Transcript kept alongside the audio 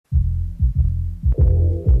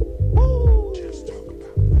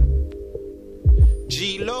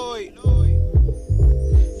Lloyd,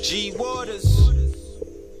 G Waters,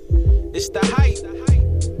 it's the hype,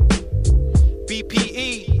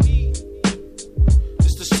 BPE,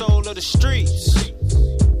 it's the soul of the streets.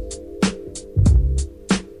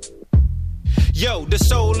 Yo, the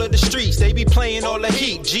soul of the streets, they be playing all the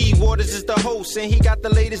heat. G Waters is the host and he got the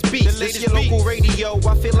latest beats. This your local radio,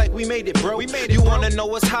 I feel like we made it, bro. You wanna know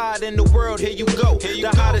what's hot in the world, here you go. The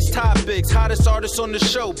hottest topics, hottest artists on the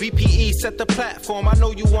show. BPE set the platform, I know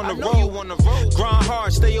you wanna roll. Grind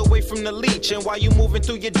hard, stay away from the leech. And while you moving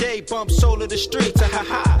through your day, bump soul of the streets.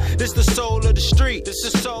 This the soul of the street. This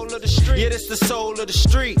the soul of the street. Yeah, this the soul of the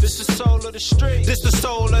street. This the soul of the street. This the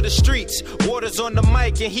soul of the streets. Waters on the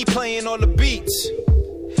mic and he playing all the beats.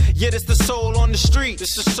 Yeah, this the soul on the street.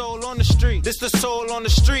 This the soul on the street. This the soul on the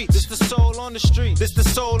street. This the soul on the street. This the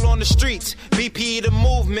soul on the streets. BPE the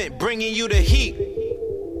movement, bringing you the heat.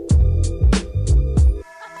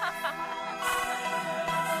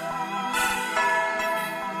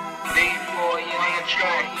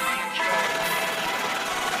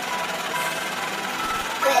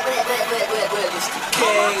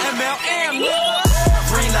 MLM,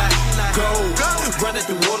 green light, go, running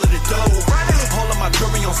through all of the dough. All of my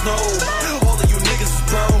jewelry on snow. All of you niggas is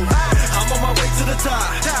bro. I'm on my way to the top.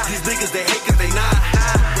 These niggas they hate cause they not.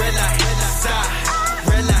 Red light, stop.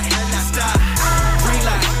 Red light, stop. Green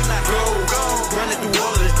light, go, running through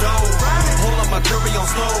all of the dough. All of my jewelry on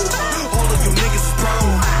snow. All of you niggas is bro.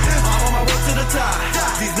 I'm on my way to the top.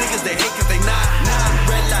 These niggas they hate cause they not.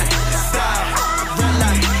 Red light, stop. Red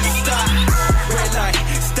light, stop. Red light,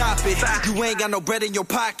 stop it. You ain't got no bread in your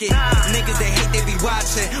pocket. Niggas they hate, they be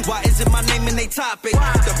watching. Why isn't my name in they topic?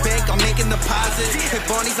 At the bank, I'm making deposits. If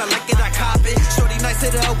Barney's, I like it, I cop it. Shorty nice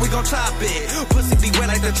hit up, we gon' chop it. Pussy be wet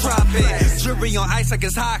like the tropics. Jury on ice like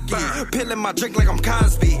it's hockey. Pillin' my drink like I'm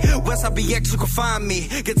Cosby. Westside BX, you can find me.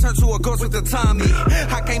 Get turned to a ghost with the Tommy.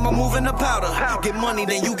 I came on moving the powder. Get money,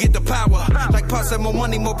 then you get the power. Like Puss and more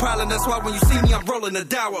money, more problem. That's why when you see me, I'm rolling the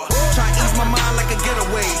dower. Try to ease my mind like a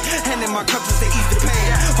getaway. Handing my cup just to ease the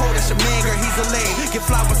pain. Hold that's your man, girl, he's a lame. Get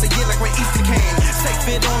flowers a year like when Easter came. Say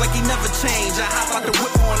fit on like he never changed. I hop out the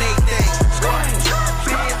whip on 8 things.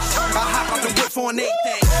 I hop out the whip on 8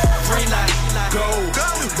 things. Green light, go,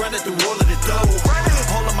 running through all of the dough.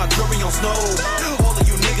 All of my jewelry on snow. All of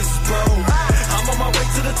you niggas is bro. I'm on my way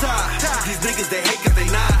to the top. These niggas they hate cause they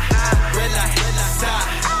not. Red light, stop.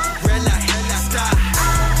 Red light, stop.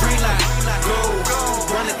 Green light, go,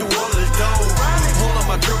 running through all of the dough. All of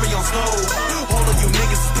my jewelry on snow. All of you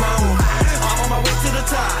niggas is bro. I'm on my way to the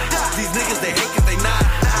top. These niggas they hate cause they not.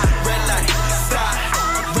 Red light, stop.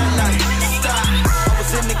 Red light, stop. I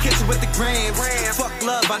was in the kitchen with the grams. Fuck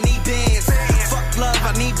love, I need bands. Fuck love,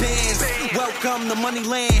 I need bands. Welcome to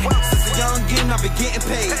Moneyland. Since a youngin', I've been getting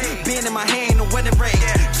paid. Been in my hand, no wedding ring.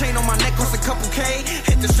 Chain on my neck cost a couple K.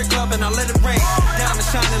 Hit the strip club and I let it rain. Diamond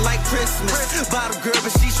shining like Christmas. Bottom girl,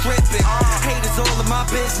 but she stripping. Haters all of my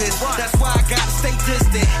business. That's why I gotta stay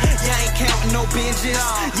distant. Y'all ain't counting no binges.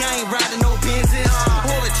 Y'all ain't riding no Benzes.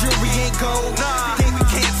 All the jewelry ain't gold. Damn, you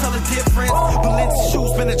can't tell the difference. Balenciaga shoes,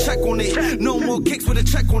 spend a check on it. No more kicks with a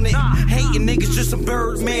check on it. Hating niggas, just some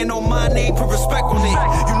birds. Man, on my name, put respect on it.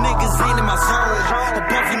 You niggas ain't in my zone.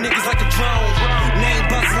 Above you niggas like a drone. Name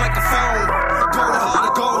buzzing like a phone. Go hard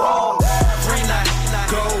or go home. Green light,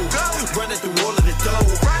 go. Running through all of the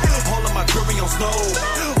dough. All of my jewelry on snow.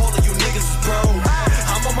 All of you niggas is bro.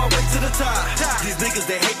 I'm on my way to the top. These niggas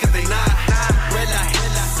they hate cause they not. Red light,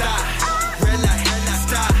 stop. Red light,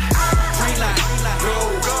 stop. Green light, go.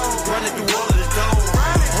 Running through all of the dough.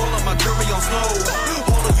 All of my jewelry on snow.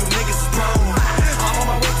 All of you niggas is bro. I'm on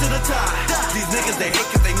my way to the top. These niggas they hate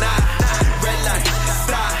cause they not. Red light,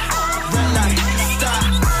 stop. Red light, stop.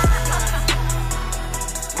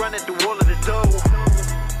 Running through all of the dough.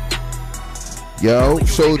 Yo,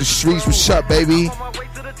 Soul of the Streets, what's up, baby?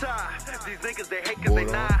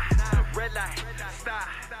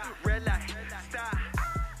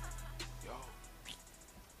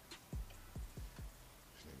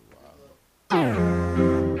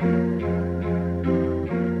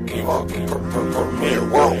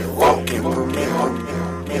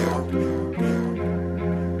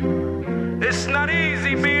 It's not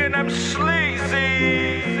easy being them sleazy.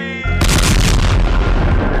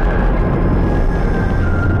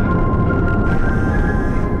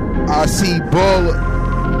 I see Bull.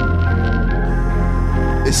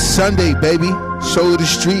 It's Sunday, baby. Soul of the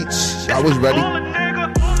Streets. I was ready.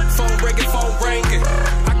 Phone ringing.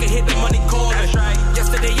 I can hit the money calling.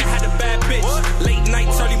 Yesterday I had a bad bitch. Late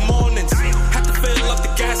nights, early mornings. Had to fill up the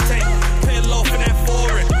gas tank. Peel off in that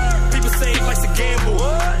foreign. People say life's a gamble.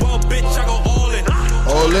 Well, bitch, I go all in.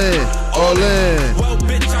 All in. Well,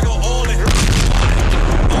 bitch, I go all in.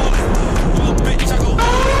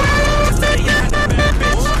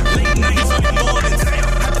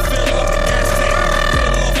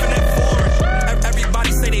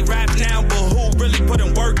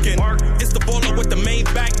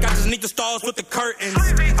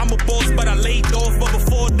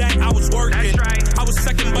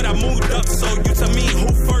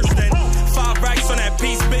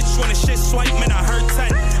 swipe, man, I heard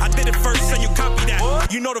 10. I did it first, and you copy that.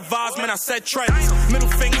 You know the vibes, man, I said trends. Middle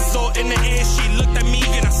fingers all in the air, she looked at me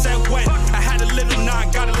and I said when. I had a little, now I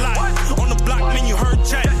got a lot. On the block, man, you heard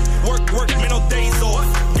jet. Work, man, no days off.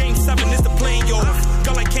 Game 7 is the play, yo.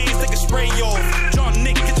 Gun like Canes, take a spray, yo. John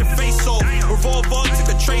Nick, get your face off. Revolver,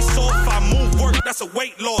 took a trace off. I move work, that's a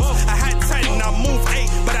weight loss. I had 10, now I move 8,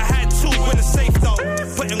 but I had 2 in the safe, though.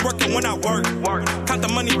 Putting work in when I work. Count the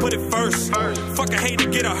money, put it first. Fuck a hater,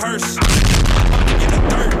 get a hearse.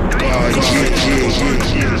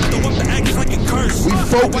 We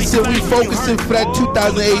focusing for that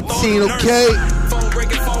 2018, okay? Phone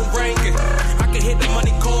ringing. I can hit the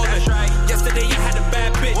money calling. Yesterday I had a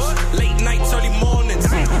bad bitch. Late nights, early mornings.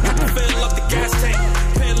 Had to fill up the gas tank.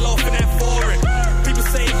 Peel off in that foreign. People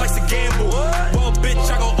say it likes to gamble. Well,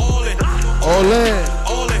 bitch, I go all in. All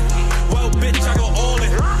in. Well, bitch, I go all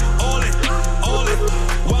in.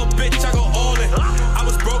 Well, bitch, I go all in. I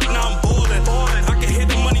was broke, now I'm balling. I can hear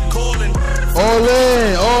the money calling. All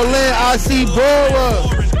in, I see baller.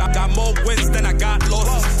 I got more wins than I got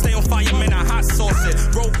losses. Stay on fire, man, I hot sauce it.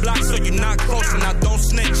 Roadblocks so you're not crossing. I don't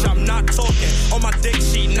snitch, I'm not talking. On my dick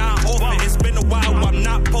sheet, not off it. It's been a while, I'm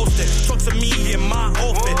not posting. Talk to me in my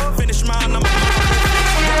outfit. Finish mine, I'm run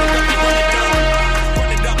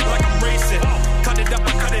it up like I'm racing. Cut it up,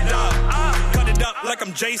 I cut it up. Cut it up like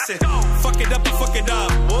I'm Jason. Fuck it up, I fuck it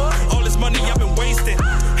up. All this money I've been wasting.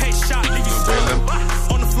 Hey, shot, leave you spilling.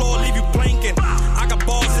 On the floor, leave you blanking. I got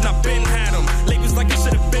balls and I've been had them. Labels like I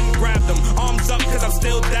should've been grabbed them. Arms up cause I'm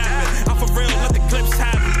still dabbing. I'm for real, let the clips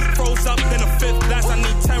happen. Froze up in a fifth blast. I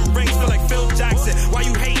need 10 rings, feel like Phil Jackson. Why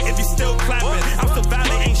you hate if you still clapping? I'm still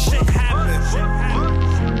valid, ain't shit happen.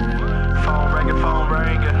 Phone ringing. Phone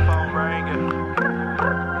ringing.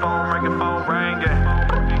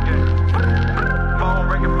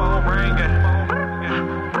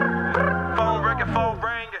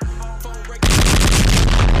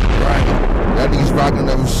 That niggas rocking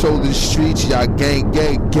up Soul the Streets, y'all gang,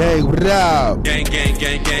 what up? Gang,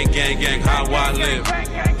 how I live.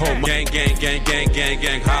 Home gang,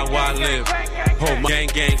 how I live. Home gang,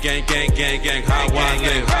 how I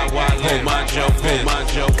live. Hold my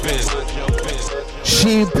joke biz.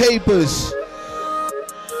 Sheen Papers,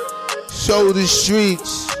 Soul the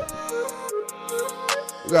Streets.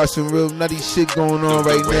 We got some real nutty shit going on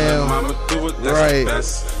right now. Right.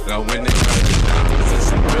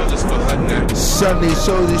 Sunday,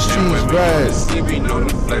 Soul the Streets, right.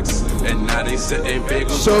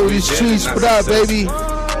 Soul the Streets, what up, baby?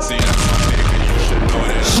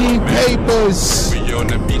 Sheen Papers. We on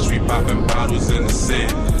the beach, we popping bottles in the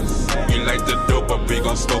sand. You like the dope, but we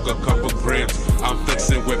gon' smoke a couple grams. I'm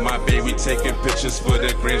flexing with my baby, taking pictures for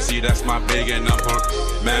the gram. See, that's my big and I'm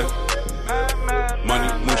hurt, man.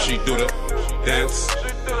 Money, move, she do the dance.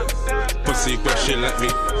 Pussy, but she let me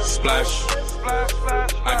splash.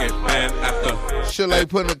 I get banned after. Shit like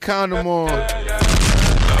putting a condom on. The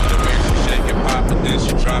way she shake it, pop it, then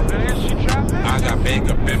she drop it. I got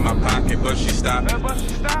makeup in my pocket, but she stop it.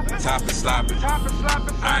 Top it, slopping.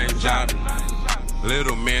 I ain't jobbing.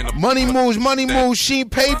 Little man, money moves, Sheen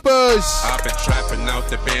Papers. I've been trapping out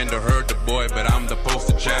the band to hurt the boy, but I'm the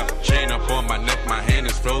poster child. Chain up on my neck, my hand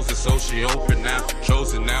is frozen, so she open now.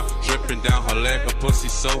 Chosen now, dripping down her leg, her pussy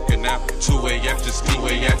soaking now. 2 a.m. just keep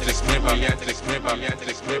way at this crib.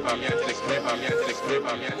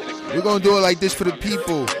 We're gonna do it like this for the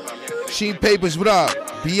people. Sheen Papers, what up?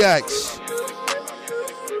 BX.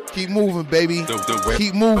 Keep moving, baby.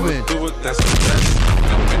 Keep moving.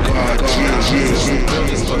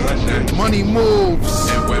 Money moves.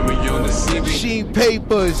 And when we on the CB, Sheen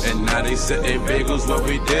Papers. And now they sitting bagels, what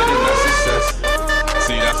we did and that's success.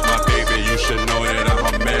 See, that's my baby, you should know that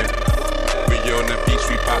I'm a man. We on the beach,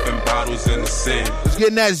 we popping bottles in the sand. Let's get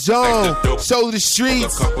in that zone. Like Soul the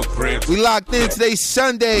Streets. We locked in today,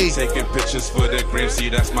 Sunday. Taking pictures for the gram. See,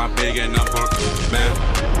 that's my big and I'm hurt, man.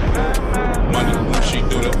 Money, when she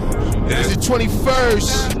do the it's the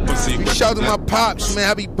 21st. We shout to my pops, man.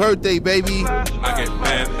 Happy birthday, baby. I get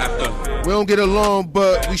mad after. We don't get along,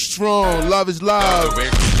 but we strong. Love is love. I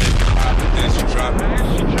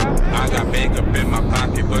got makeup in my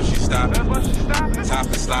pocket, but she stopped. Top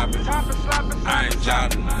and slopping. I ain't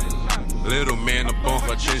jobbing. Little man up on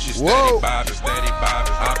her chin, she steady bobbing.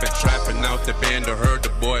 I've been trapping out the band to hurt the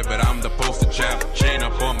boy, but I'm the poster child. Chain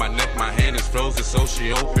up on my neck, my hand is frozen, so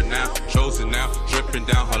she open now. Chosen now, dripping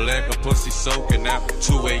down her leg, her pussy soaking now.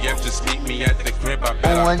 2 a.m. just meet me at the crib, I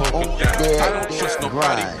bet I poke it down. I don't trust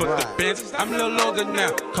nobody but the Benz. I'm a little older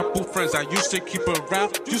now. Couple friends I used to keep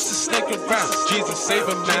around, used to snake around. Jesus save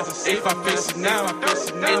him now, if I face it now.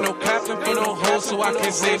 Ain't no clapping for no hoes, so I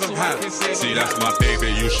can't save him how. See, that's my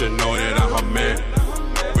baby, you should know that I'm a man.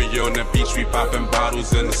 We We on the beach, we popping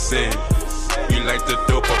bottles in the sand. You like the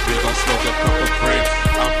dope, but we gon' smoke a couple grams.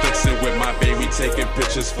 I'm flexing with my baby, taking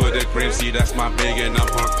pictures for the gram. See, that's my big and I'm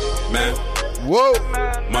hung, man. Whoa.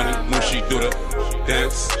 Money, Mushi, do the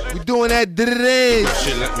dance. We doing that dance.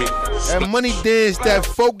 Shit, let me that money dance, that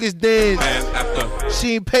focus dance.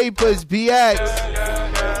 Sheen Papers,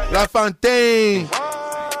 BX, La Fontaine,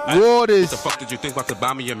 Waters. What the fuck did you think about to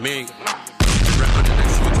buy me a Ming? Rap on the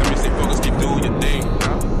next one, tell me stay focused, keep doing your thing.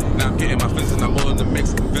 Now I'm getting my friends and I'm all in the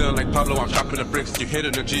mix. Feeling like Pablo, I'm dropping the bricks. You hit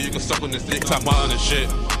in the G, you can suck on this dick. Top wild and shit.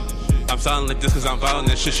 I'm sounding like this cause I'm violent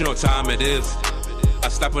and shit. You know what time it is. I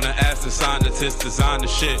step on the ass and sign the tits, design the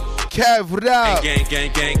shit. Cav, what up? Gang,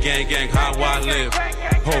 gang, gang, gang, gang, how I live.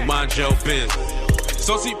 Hold mind your biz.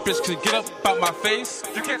 Saucy bitch can get up out my face.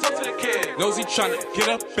 You can't talk to the kid. Nosy tryna get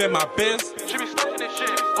up in my biz. She be smoking this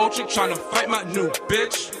shit. Old chick tryna fight my new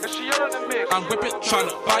bitch. And she yelling the mix. I'm whipping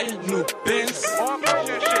tryna buy a new Benz. Oh, I'm buying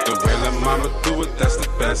your shit. The way la mama do it, that's the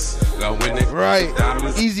best. Now when they right.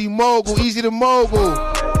 Diamonds, easy mogul, easy to mogul.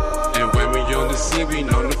 And when we on the scene, we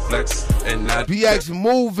know the flex. And not BX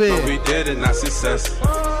moving. But we did it, not success.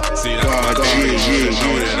 See, that's my dog, you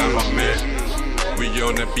know that I'm a man. We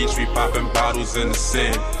on the beach, we popping bottles in the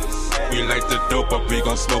sand. We like the dope, but we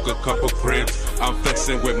gon' smoke a couple grams. I'm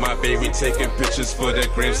flexing with my baby, taking pictures for the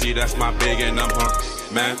gram. See, that's my big and I'm hung,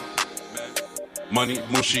 man. Money,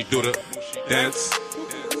 Mushi, do the dance.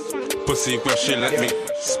 Pussy, wet shit, let me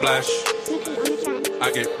splash.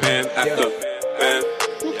 I get banned after banned.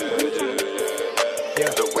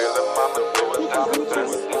 The way the mama do it, that's the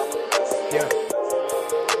best.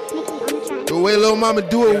 The way little mama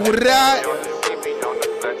do it, what that?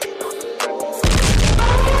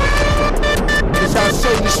 That's how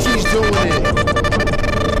certain streets doing it.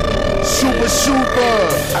 Super, super.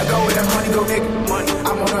 I go where that money go, nigga. Money.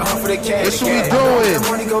 I'm on a hunt for the cash. That's what we doing.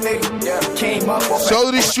 Money go, nigga. Yeah. Came up.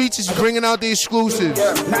 So the streets is bringing out the exclusives.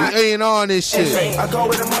 We A&R on this shit. I go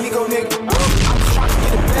where the money go, nigga. I'm trying to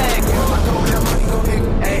get a bag. I go where that money go, nigga.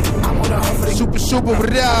 Hey, I'm on a hunt for the super, super,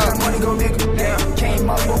 without. Money go, nigga. Yeah. Came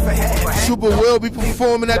up off a hat. Super will be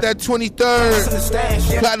performing at that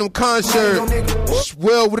 23rd Platinum concert.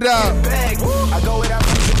 Will without. I go where that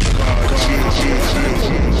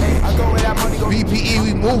money go. BPE,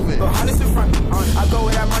 we moving. I go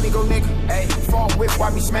where that money go, nigga. Hey, phone whip, why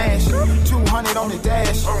me smash? 200 on the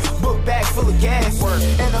dash. Book bag full of gas.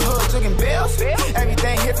 In the hood, jigging bills.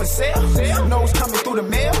 Everything here for sale. Nose coming through the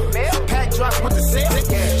mail. Pack drop with the sale.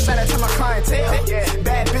 Shout out to my clientele.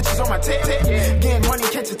 Bad bitches on my tail. Getting money,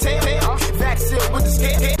 catch a tail. Vac seal with the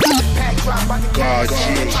scale. Pack drop by the gas.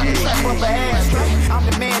 Trying to trap up a ass. I'm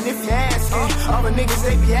the man if you ask it. All the niggas,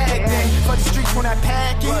 they be acting. For the streets when I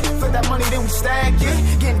pack it. For that money, then we stack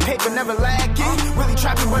it. Getting paper, never lacking. Really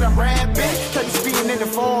trapping, but I'm rapping. Tell you speeding in the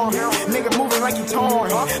form. Nigga moving like he torn.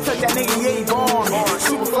 Tell that nigga, yeah, he gone.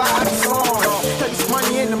 Super fly, I be sworn. Tell you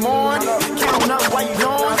money in the morning. Counting up while you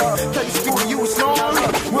gone. Tell you speed when you was snoring.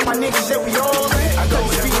 With my niggas, yeah, we all in. I go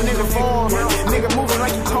speeding in the form. Nigga moving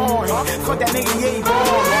like he torn. Fuck that nigga, yeah, he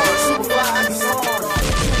gone. Super fly, I be sworn.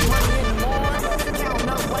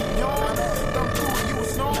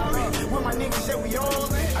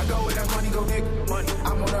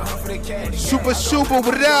 Super, super,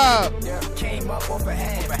 what up?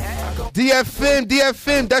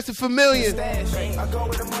 DFM, that's the familiar.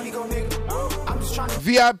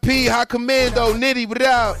 VIP, High Commando, Nitty, what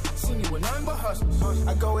up?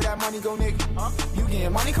 I go where that money go, nigga. You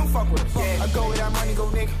getting money, come fuck with it. I go where that money go,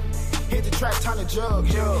 nigga. Hit the track, time to jug.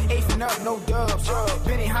 Eighth and up, no dubs.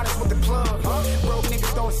 Benny Hannes with the plug. Broke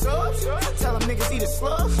niggas throwing subs. Tell them niggas eat a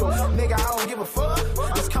slug. Nigga, I don't give a fuck.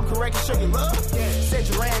 Just come correct and show you love. Said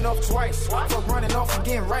you ran off twice. Fuck running off and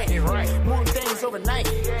getting right. Moving things overnight.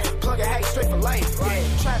 Plug a hack straight for life.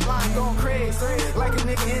 Trap line going crazy. Like a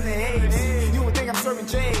nigga in the A's. You would think I'm serving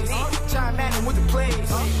J's. John Madden with the plays.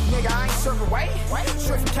 Nigga, I ain't serving white.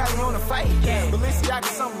 Straight from Cali on a fight. Balenciaga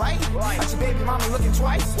something light. Got your baby mama looking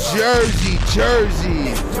twice. Jersey.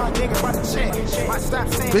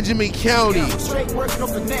 Benjamin County. Straight working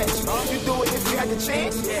off the net. You do it if you had the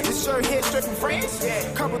chance. This shirt here straight from France.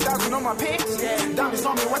 Couple thousand on my pants. Diamonds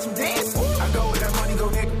on me, watch them dance. I go where that money go,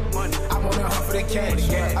 nigga. Money. I'm on a hunt for the cash.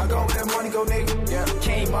 I go where that money go, nigga.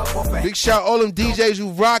 Came up off a big shout all them DJs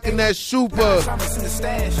who rocking that super. I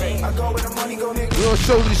go where the money go, nigga. We don't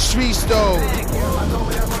show the streets though. I go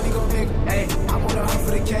where that money go, nigga. Hey, I'm on a hunt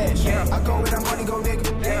for the cash. I go where that money go, nigga.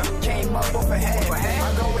 Came up off a hat.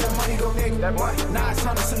 I go where that money go, nigga.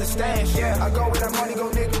 900 in the stash. I go where that money go,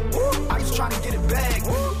 nigga. I'm just trying to get it back.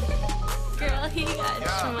 Girl, he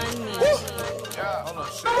got money. Hold on,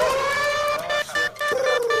 shit.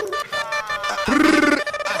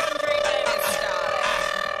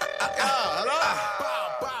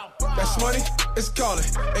 This money is calling,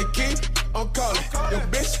 they keep on calling. Your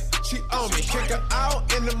bitch, she on me, kick her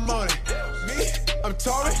out in the morning. Me, I'm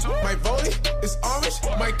Tory, my voting is orange.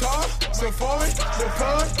 My car, still foreign, still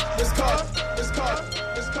foreign. It's called.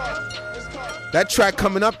 That track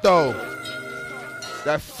coming up though.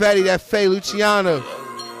 That Faye Luciano,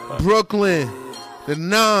 Brooklyn, the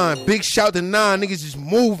 9, big shout to 9, niggas is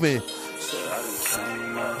moving.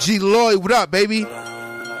 G Lloyd, what up, baby?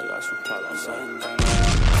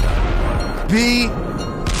 B-P-E,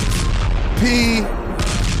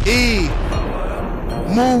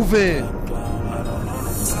 moving.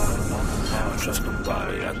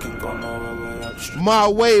 My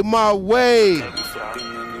way.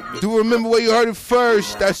 Do remember where you heard it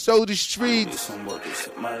first. That Soul the Streets.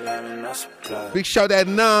 Big shout at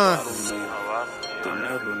 9.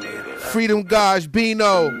 Freedom Guys,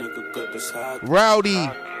 Bino, Rowdy,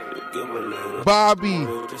 Bobby.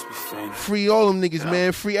 Free all them niggas,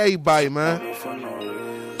 man. Free everybody, man.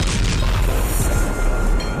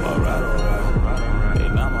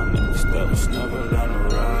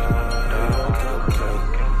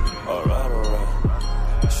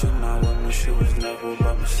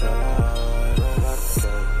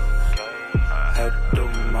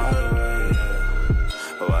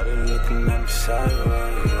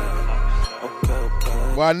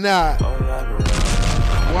 Why not?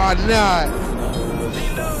 Why not?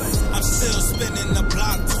 I'm still spinning the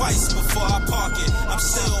block twice before I park it. I'm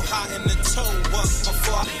still hot in the toe up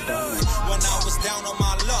before when I was down on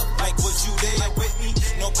my luck. Like, was you there with me?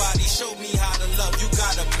 Nobody showed me how to love. You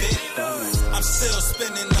got a bit. I'm still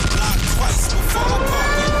spinning the block twice before I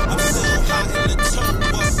park it. I'm still hot in the toe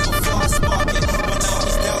up before I spark it. When I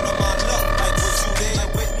was down on my luck. Like, was you there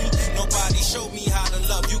with me? Nobody showed me how to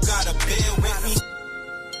love. You got a bear with me.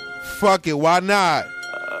 Fuck it, why not?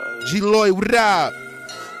 G Lloyd, what up?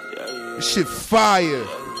 This shit fire.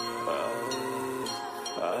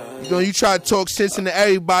 You know, you try to talk sense into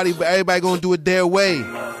everybody, but everybody gonna do it their way.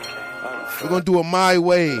 We're gonna do it my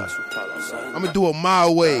way. I'm gonna do it my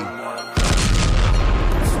way.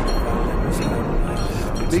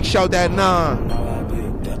 Big shout that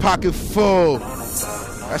 9. Pocket full.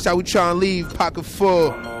 That's how we try and leave, pocket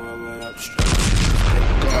full.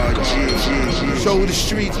 Show the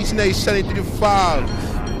streets each and every Sunday through the 5.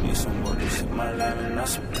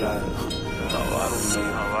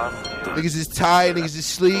 Niggas is tired, niggas is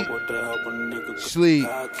sleep. Sleep.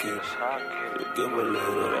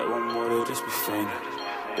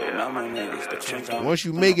 Once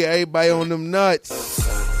you make it, everybody on them nuts.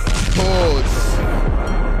 Pause.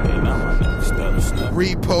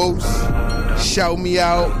 Repost. Shout me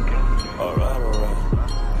out.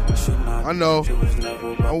 I know.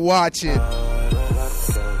 I'm watching. I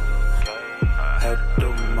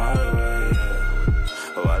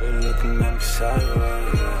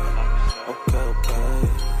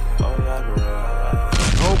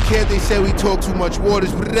don't care if they say we talk too much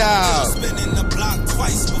waters, but spinning the block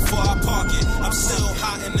twice before I park it. I'm still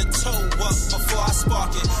hot in the toe up before I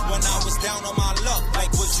spark it. When I was down on my luck,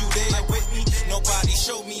 like, was you there with me? Nobody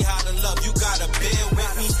showed me how to love. You gotta bear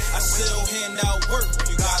with me. I still hand out work.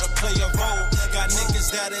 You gotta play a role. Got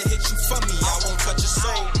niggas that'll hit you for me. I won't touch your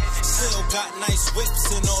soul. Still got nice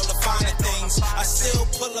whips and all the finer things. I still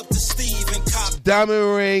pull up to Steve and cop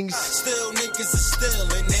diamond rings. Still niggas is still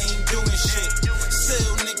and they ain't doing shit.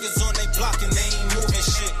 Still niggas on they block and they ain't moving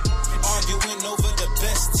shit. Arguing over the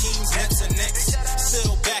best teams, Nets and Knicks.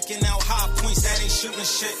 Still backing out high points that ain't shooting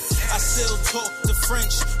shit. I still talk the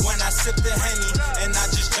French when I sip the Henny. And I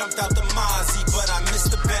just jumped out the Mozzie, but I missed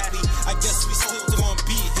the Bentley. I guess we still gonna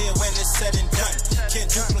be here when it's said and done. Can't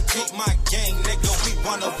duplicate my gang, nigga, we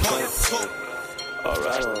wanna one.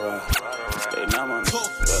 Alright. They not my talk.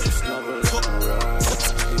 It's never ride.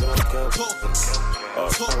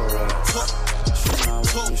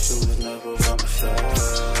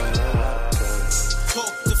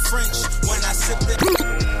 Talk the French when I sip the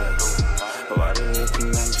Why they looking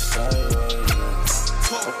at me sideways?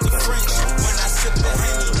 Talk the French when I sip the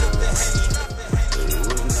Henny.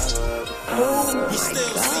 We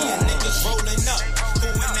still seeing niggas rolling up. Who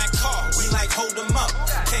in that car? We like hold them up.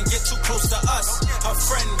 Can't get too close to us. A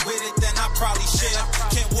friend with it, then I probably share.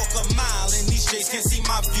 Can't walk a mile in these J's. Can't see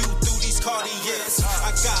my view through these Cartiers.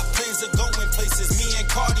 I got plans of going places. Me and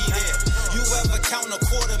Cardi there. You ever count $250,000?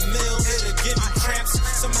 It'll give you cramps.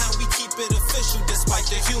 Somehow we keep it official despite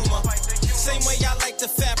the humor. Same way I like to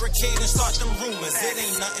fabricate and start them rumors. It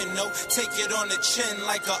ain't nothing, no. Take it on the chin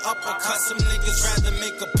like a uppercut. Some niggas rather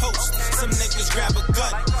make a post. Some niggas grab a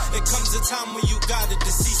gun. It comes a time when you gotta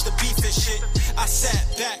decease the beef and shit. I sat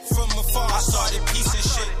back from afar. I started piecing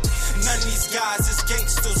shit. None of these guys is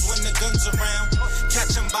gangsters when the gun's around.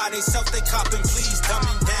 Catch them by they self, they copping, please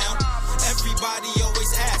dumbing down. Everybody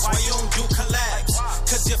always asks why you don't do collabs.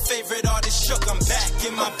 Cause your favorite artist shook, I'm back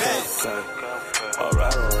in my bag. Okay.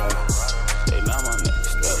 Alright. Hey, now my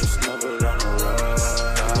next step is never on the road.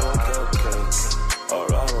 Okay.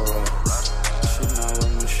 Alright. She not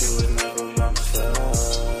with me, she was never by my side.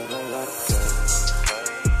 Okay.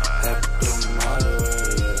 Happy to my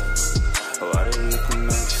way, yeah. Why did you come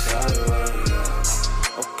make sideways,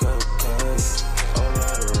 yeah. Okay.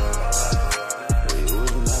 Alright. We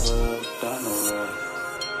was never down the road.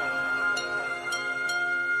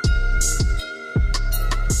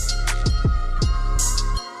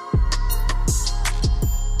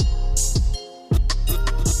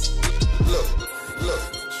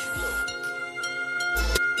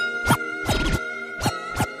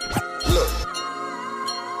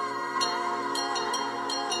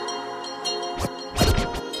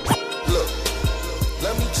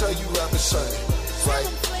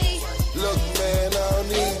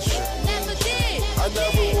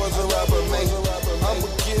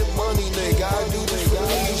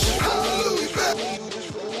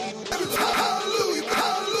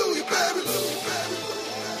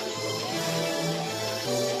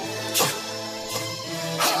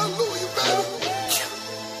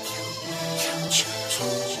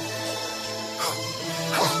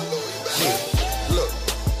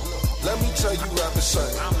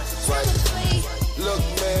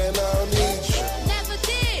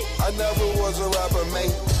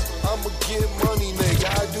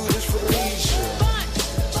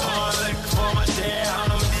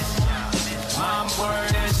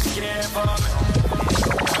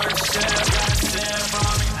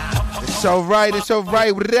 It's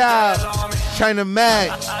alright, what up? China Mac.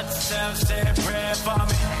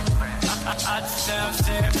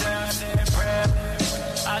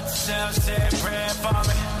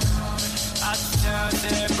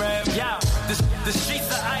 The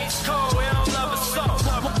streets are ice cold, we don't love us so.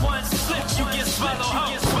 One slip, you get swallow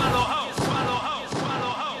ho.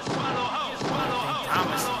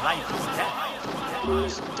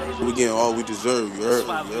 We getting all we deserve, you heard?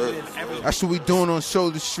 That's what we doing on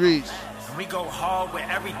Shoulder Streets. We go hard with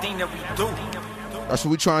everything that we do. That's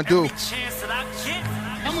what we trying to do.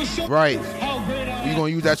 Right. We gonna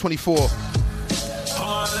use that 24. For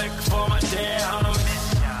my dead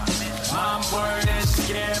homies. My word is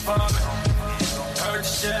scared for me. Heard the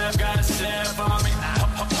chef got a stand for me.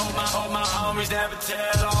 Hold my homies never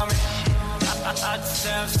tell on me. I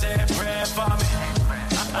just said prayer for me.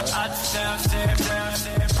 I just said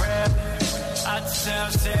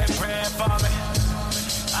prayer for me.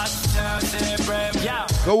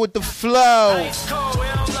 Go with the flow. Ice cold, we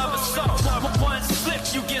don't love us so. One slip,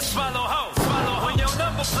 you get swallow ho. When your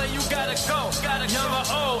number play, you gotta go. Young or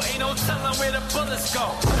old, ain't no telling where the bullets go.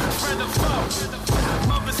 Friend or foe,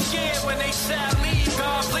 mother scared when they child leave.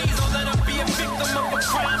 God, please don't let them be a victim of a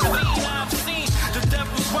crime scene. I've seen the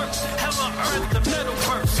devil's work, hell on earth, the middle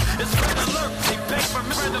verse. It's red alert, they beg for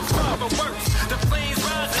friend or foe, but worse. The flames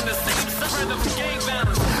rise in the same friend of gang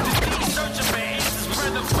violence. The thieves searching for answers,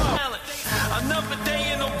 friend of violence. Another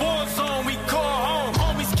day in the war zone, we call home.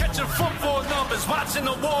 Homies catching football numbers, watching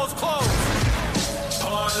the walls close.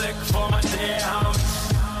 Pour liquor for my dead homies.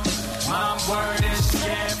 My word is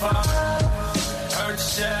scared for me. Heard the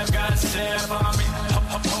chef got a stand for me.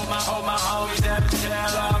 Hold my homies never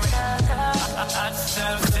tell on me. I just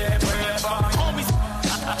never said prayer for me. Homies,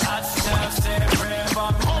 I just never said prayer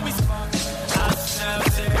for me. Homies, I just never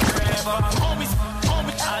said prayer for me. Homies,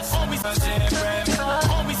 I just never said prayer for me.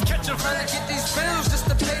 Homies catching trying to get these bills just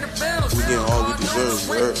to pay the bills. We getting all we deserve,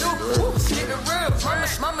 you heard? Getting real.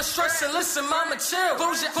 Mama stress and listen, mama chill.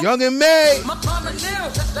 Young and May. Mama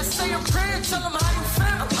kneel. Let's say a prayer, tell them how you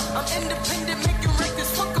feel. I'm independent, making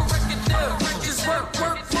records, fuck a record deal. Just work till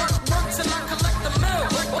I collect the mill.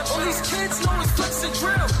 All these kids know it's flex and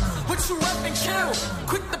drill. What you rap and kill,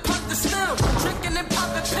 quick to pop the still. Drinking and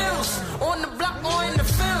popping pills, on the block or in the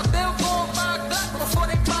field. They'll go and buy a Glock before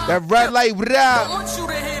they buy. That red light, what I up? want you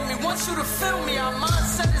to hear me, want you to feel me. Our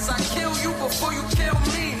mindset is I kill you before you kill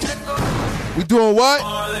me, nigga. We doing what?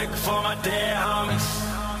 For my dead homies.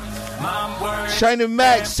 China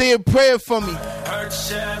Mac, say a prayer for me. Heard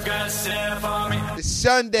chef got a stand for me. It's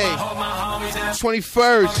Sunday,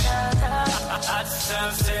 21st. I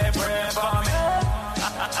just said prayer for me. I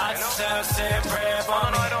just said prayer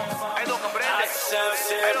for me. I just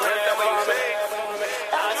said prayer for me.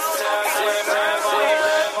 I just said prayer for me.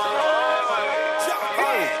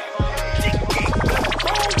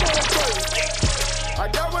 I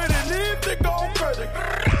got what it needs to go further. I'm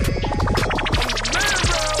the man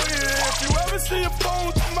around here. If you ever see a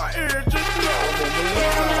phone to my ear, just know.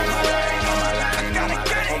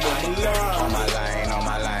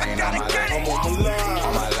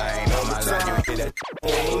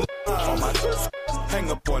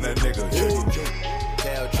 hang up on that nigga.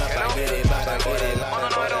 Tell Trump I get it, but I get it. I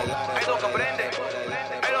don't comprende.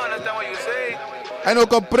 I don't understand what you say. I no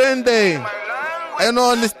comprende. I don't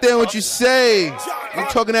understand what you say. You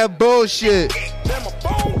talking that bullshit. Keep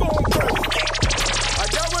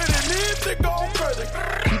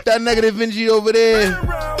that negative energy over there.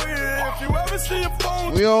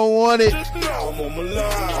 We don't want it.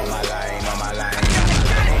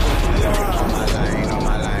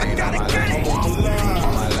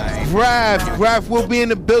 Graf will be in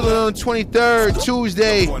the building on 23rd,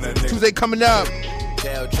 Tuesday coming up.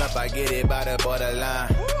 Tell Trump I get it by the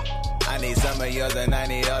borderline. I need some of yours and I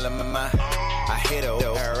need all of my mind. I hit a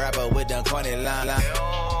rapper with the corny line.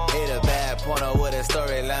 Hit a bad porno with a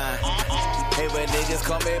storyline. Hey, when niggas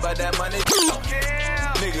call me about that money.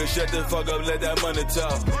 Niggas shut the fuck up, let that money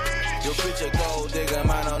talk. Your bitch a gold digger,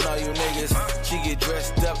 mine don't know you niggas. She get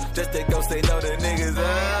dressed up just to go say no to niggas.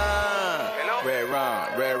 Red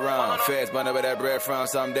rum, feds bunny with that bread from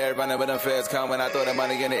some dead running with them feds come when I throw the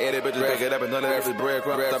money in the edit, bitches break it up and none of every bread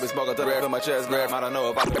crumb. I be smoking to the rest of my chest, grab. I don't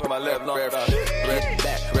know if I put my left long red back,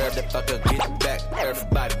 rev the fucker, get back,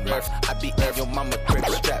 everybody, rev. I be your mama grip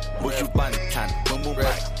strap, who you bunny time, boom boom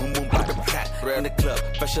back, in the club,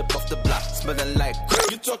 fresh up off the block, smelling like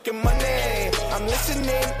you talking money, I'm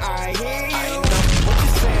listening, I hear you.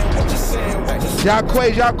 What you saying?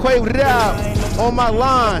 Jacquay, what up? On my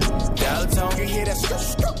line. You hear that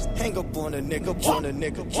skirt? Hang up on a nigga. Damn,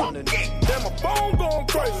 my phone going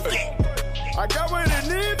crazy. I got what it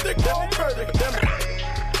needs to go crazy. Damn,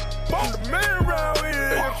 I'm the man around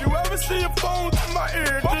here. If you ever see a phone to my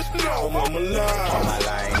ear, just know I'm on my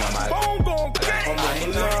line. Phone going crazy. I'm on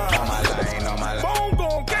my line. Phone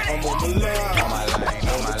going crazy. I'm on my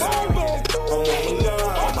line. Phone going crazy.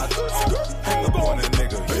 Hang up on a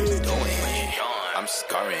nigga. I'm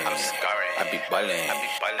scarring. I be ballin'.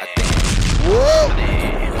 Whoa!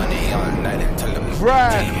 Money on night and tell them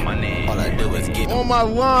right. All I do is get on my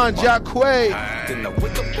lawn, Jacquay. Then I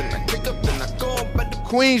wake up, then I kick up, then I go back to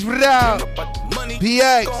Queens without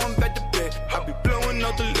PX. I be blowing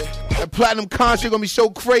out the lid. That platinum concert gonna be so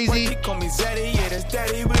crazy. He call me Zaddy, yeah, that's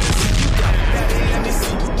daddy with a daddy, let me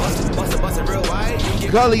see. Bust it real wide.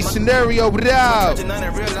 Gully scenario without.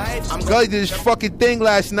 Gully did his fucking thing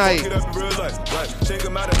last night.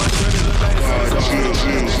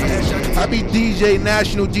 I be DJ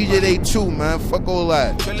National DJ Day 2, man. Fuck all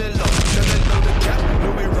that.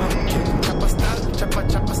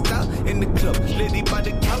 In the club, litty by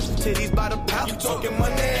the couch, titties by the pouch. You talking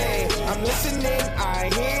money? I'm listening, I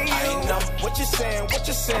hear you. I know what you saying. You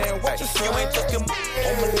ain't talking on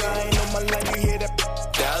my line, you hear that?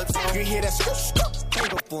 You hear that skirt?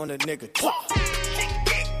 Hang up on a nigga.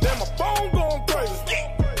 Damn, my phone going crazy.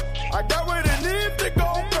 I got what it needs to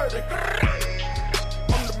go crazy.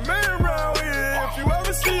 I'm the man around here. If you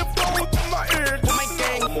ever see a phone to my ear, just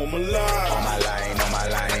know I'm on my line. On my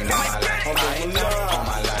line.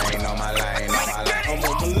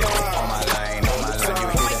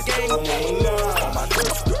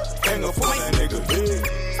 Hang up on that nigga.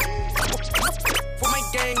 For my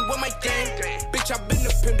gang, with my gang. Bitch, I've been the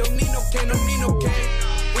pimp, don't need no cane.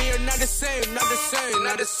 We are not the same.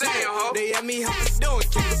 They at me how I'm doing,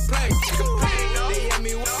 can't complain. They at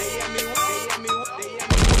me what?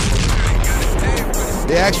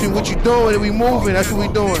 They ask me what you doing and we moving. That's what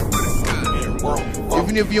we doing.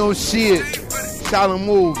 Even if you don't see it, silent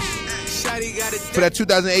moves. For that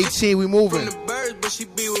 2018, we moving.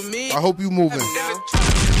 I hope you moving.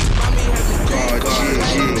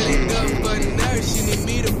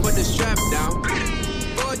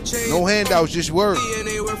 No handouts, just work.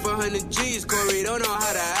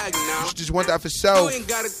 Just want that for self.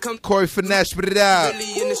 Corey Finesse, spit it out.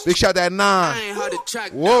 Big shout that 9.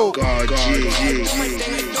 Whoa. I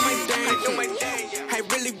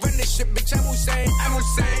really run this shit, bitch. I'm Hussein.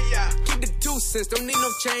 Keep the 2 cents, don't need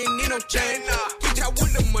no chain. Bitch, I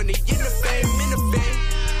want the money in the fame.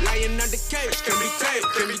 Lying on the cage, can be tamed.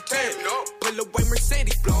 Pull a white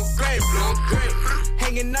Mercedes, blowing green.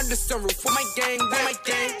 Hanging on the sunroof for my gang.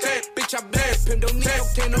 Bitch, I bad pimp, don't need no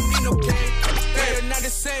cane. They're not the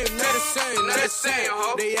same.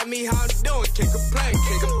 They at me how I'm doing, can't complain.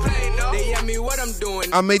 They at me what I'm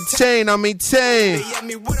doing. I maintain. They at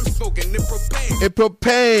me what I'm smoking, it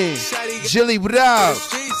propane. Jilly, what up?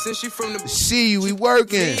 See you, we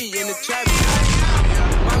working.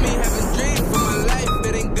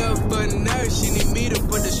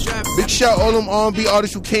 Big shout all them R&B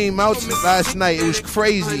artists who came out last night. It was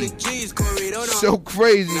crazy. So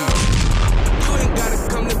crazy.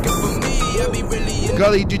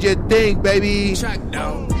 Gully, do your thing, baby.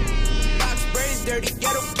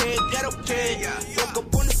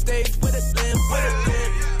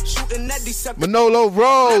 Manolo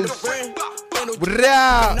Rose. What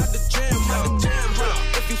up?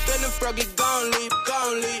 If you feeling froggy, gon' leave.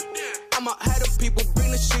 I'ma have the people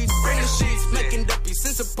bring the sheets. Making the piece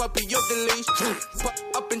since a puppy, yo, the leash. Pop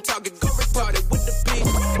up and talk it, go retarded with the beat.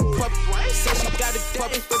 Puppy, say she got a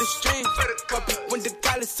puppy for the street. Puppy, when the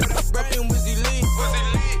college started rapping, Wizzy Lee.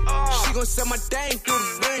 She gon' sell my thing through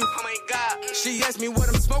the ring. Oh my God. She asked me what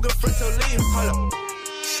I'm smoking, friends, so leave. Hold up.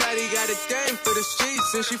 Shawty got a thing for the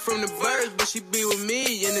streets, and she from the birds, but she be with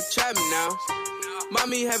me in the trap now.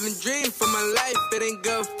 Mommy having dreams for my life, it ain't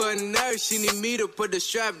good for a nurse. She need me to put the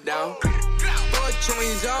strap down. 4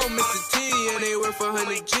 chains on Mr. T, and they worth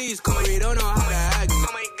 100 G's. Corey don't know how to act. Oh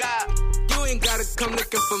my God, you ain't gotta come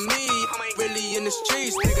looking for me. Really in the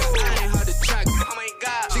streets, nigga, I ain't hard to track. Oh my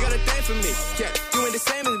God, she got a thing for me. Yeah, you ain't the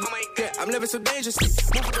same as me. Oh my God, I'm living so dangerously.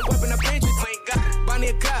 Move with the weapon, I'm dangerous. Oh my God, Bonnie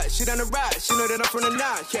a car, she done the ride. She know that I'm from the 9.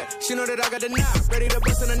 Yeah, she know that I got the 9. Ready to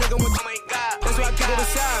bust on a nigga with. Oh my God, that's why I keep it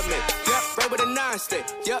beside me. Yeah, right with a 9 stay.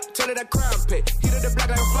 Yup, turn it that crime pay. Heat of the black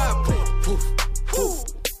like a fireplace. Poof,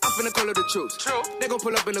 poof. I'm finna call her the truth. They gon'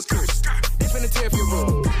 pull up in the curse. They finna tear up your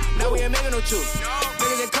room. Now we ain't making no truth.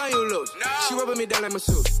 Niggas ain't calling you loose. She rubbing me down like my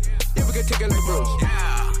suit. Yeah, we can kick it like Bruce.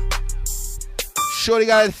 Shorty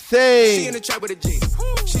got a thing. She in the trap with a G.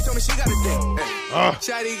 She told me she got a thing.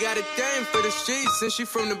 Shawty got a thing for the streets, and she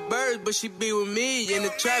from the birds, but she be with me in the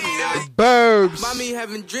trap now. The Burbs. Mommy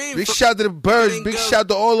having dreams. Big shout to the Burbs. Big shout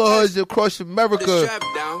to all the hoods across America.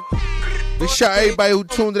 Big shout to everybody who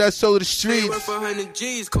tuned to that soul of the streets. We're looking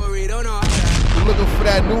for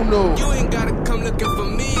that new. You ain't gotta come looking for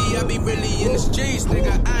me. I be really in the streets,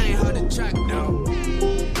 nigga. I ain't hard to track down.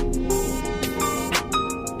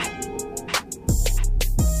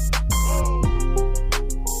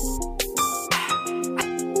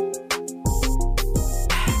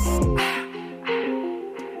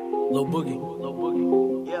 Lil Boogie.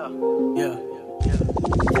 Yeah.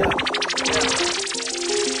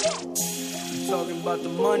 You talking about the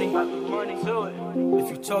money? If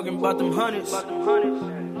you talking about them hundreds, if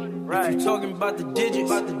you talking about the digits,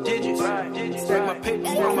 stack my paper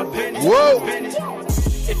on my business. Whoa.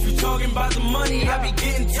 If you talking about the money, I be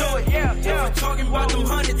getting to it. If you talking about them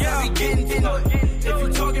hundreds, I be getting to it. If you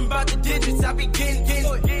talking about the digits, I be getting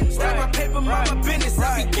it. Stack my paper, mind my business,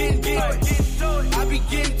 I be getting it. I be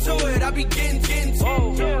getting to it, I be getting it.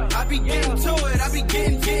 I be getting to it, I be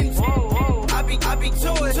getting it. I be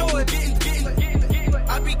to it, getting.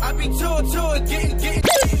 I be to it, getting.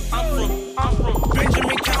 I'm from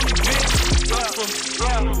Benjamin County,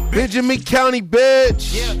 bitch. Benjamin County,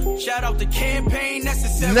 bitch. Yeah, shout out the campaign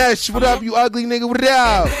necessary. Nesh, what up, you ugly nigga? What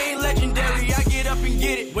up? Campaign legendary, I get up and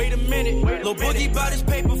get it. Wait a minute, Lil Boogie bout his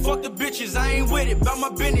paper, fuck the bitches, I ain't with it. Bout my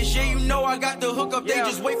business, yeah, you know I got the hook up. They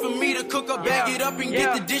just wait for me to cook up, bag it up and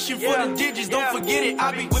get the dishing for the digits. Don't forget it,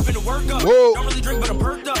 I be whipping the work up. Whoa. Don't really drink, but I'm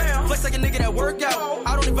perked up. Flex like a nigga that worked out.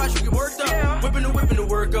 I don't advise you get worked up. Whipping the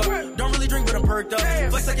work up. Don't really drink, but I'm perked up.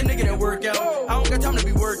 Flex like a nigga that worked out. I don't got time to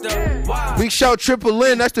be worked up. Wow. Big shout Triple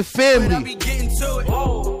M, that's the family.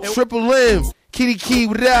 Triple M, Kitty Key,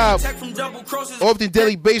 what up? Off the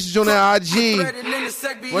daily basis on that IG.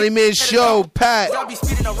 Running Man Show, Pat.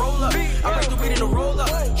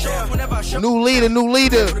 New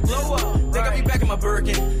leader. They got me back in my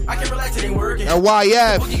Birkin. I can relax, it ain't working. And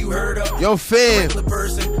YF, yo fam.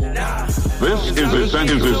 This is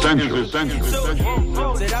essential.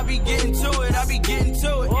 Said I be getting to it,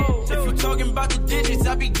 If you talking about the digits,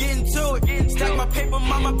 I be getting to it. Stack my paper,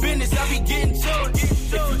 mind my business, I be getting to it.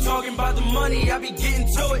 If you talking about the money, I be getting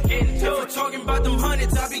to it. If you talking about them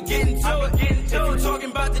hundreds, I be getting to it. If you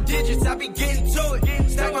talking about the digits, I be getting to it.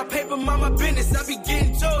 Stack my paper, mind my business, I be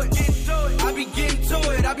getting to it. I be getting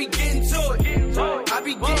to it, I be getting to it. I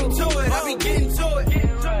be getting to it, I be getting to it.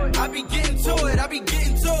 I be getting to it, I be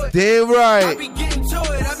getting to it. Damn right. I be getting to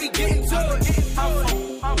it, I be getting to it.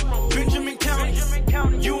 I'm from Benjamin County.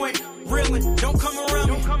 You ain't reelin', don't come around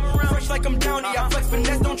me. Fresh like I'm Downey, I flex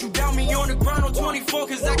finesse, don't you doubt me. On the grind on 24,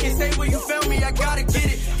 cause I can't stay where you found me. I gotta get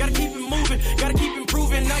it, gotta keep it moving, gotta keep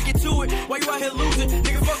improving. I get to it, why you out here losing?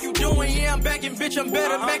 Nigga, fuck you doing? Yeah, I'm back and bitch, I'm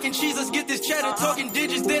better. Mac and cheese, let's get this cheddar. Talking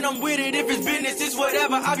digits, then I'm with it. If it's business, it's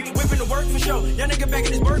whatever. I be whipping the work for show. Y'all nigga back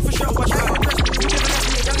in this work for show. Watch how I press. You never ask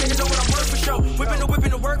me, y'all nigga know what I'm worth for show.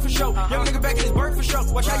 Whipping the work for show. Y'all nigga back in this work for show.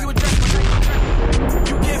 Watch how you address.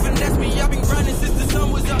 You can't finesse me, I been grinding since the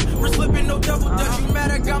sun was up. We're slipping, no double dutch. You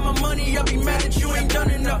mad I got my money, I be mad that you ain't done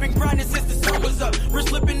enough. Been grinding since the sun was up. We're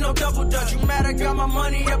slipping, no double dutch. You mad I got my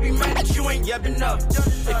money, I be mad that you ain't yep enough.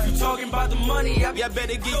 If you talking about the money, I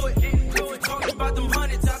better get it. If you talking about them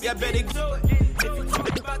hundreds, I better get it. If you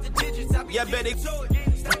talking about the digits, I better get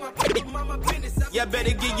it. Y'all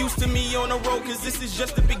better get used to me on the road, cause this is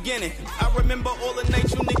just the beginning. I remember all the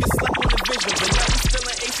nights you niggas slept on the vision, but now we still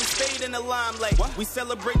in Ace of Spade in the limelight. We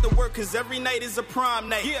celebrate the work, cause every night is a prom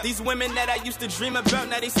night. These women that I used to dream about,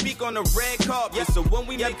 now they speak on the red carpet. So when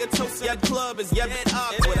we make a toast at the club, it's dead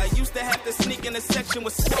awkward. I used to have to sneak in a section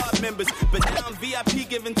with squad members, but now I'm VIP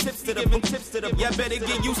giving tips to them. Y'all better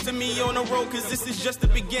get used to me on the road, cause this is just the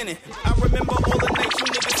beginning. I remember all the nights you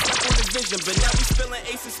niggas slept on the vision, but now we still in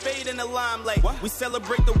Ace of Spade in the limelight. We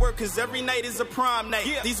celebrate the work, cause every night is a prom night.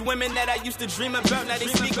 These women that I used to dream about, now they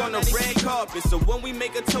speak on the red carpet. So when we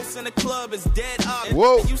make a toast in the club, it's dead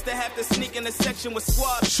obvious. I used to have to sneak in a section with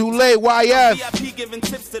squad. Shule YF. VIP giving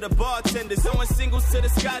tips to the bartenders. Throwing singles to the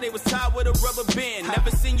sky, they was tied with a rubber band. Never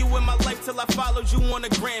seen you in my life till I followed you on the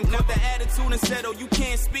gram. Caught the attitude and said, oh, you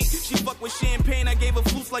can't speak. She fuck with champagne, I gave her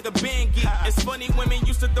flutes like a band geek. It's funny, women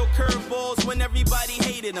used to throw curveballs when everybody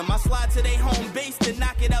hated them. I slide to their home base to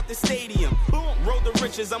knock it out the stadium. Boom, roll the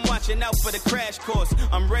riches, I'm watching out for the crash course.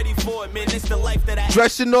 I'm ready for it, man, it's the life that I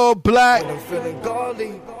dressing all black. I'm feeling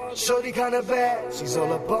godly, shorty kinda bad, she's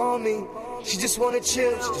all up on me. She just wanna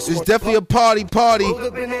chill. It's definitely a party. Hold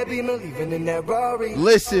up in that Beamer, leaving in that Rari.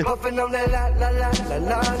 Listen. Puffin' on that la la la la la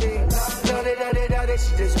la.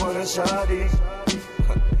 She just wanna shawty.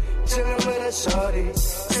 Chillin' with a shorty.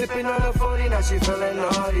 Sippin' on a 40, now she feeling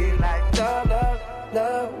naughty. Like love, love,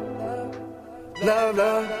 love, love,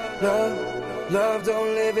 love, love. Love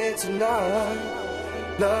don't live it tonight.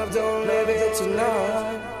 Love don't live it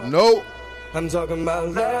tonight. Nope. I'm talking about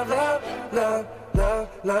love, love, love. Love,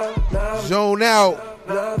 love, love. Zone out.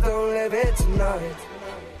 Love don't live it tonight.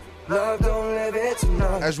 Love don't live it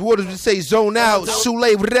tonight. As Waters would say, zone out.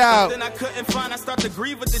 Shule without. Then I couldn't find, I start to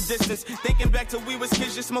grieve with the distance. Thinking back to we was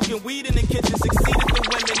kids just smoking weed in the kitchen. Succeeded the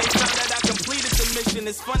women, they found that I completed the mission.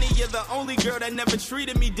 It's funny, you're the only girl that never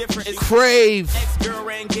treated me different. It's Crave. Ex-girl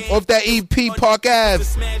ran game. Off that EP Park Ave.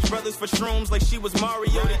 Smash Brothers for shrooms like she was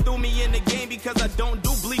Mario. They threw me in the game because I don't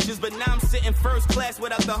do bleachers, but now I'm sitting first class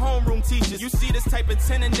without the homeroom teachers. You see this type of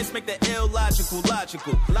tenderness make the illogical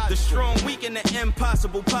logical. The strong weak and the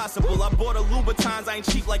impossible possible. I bought a Louboutins, I ain't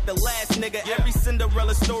cheap like the last nigga. Every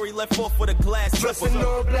Cinderella story left off with a glass slipper. Dressing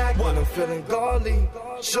all black when I'm feeling godly.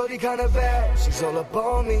 Shorty kinda bad, she's all up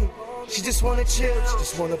on me. She just wanna chill, she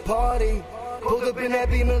just wanna party. Pulled up in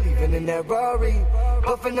that Beamer, leaving in that Rari.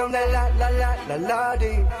 Puffin' on that la la la la la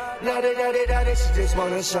dee. La da da da da da, she just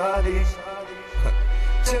wanna shawty.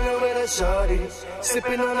 Chillin' with a shorty.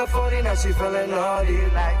 Sippin' on a 40, now she feeling naughty.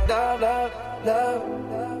 Like love, love, love,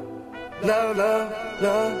 love, love,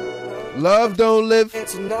 love. Love don't live it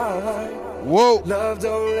tonight. Whoa. Love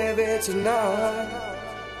don't live it tonight.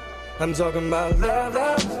 I'm talking about love,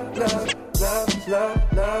 love, love, love,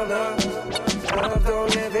 love, love, love. Love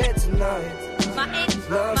don't live it tonight.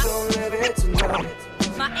 Love don't live it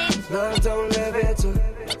tonight. Love don't live it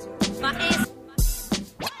tonight.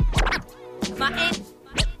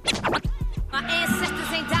 My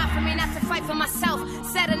ancestors ain't died for me not to fight for myself.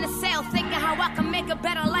 Set in the cell, thinking how I can make a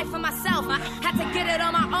better life for myself. I had to get it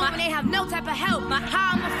on my own when they have no type of help.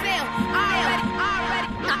 How I'ma feel? Already.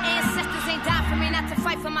 My ancestors ain't died for me not to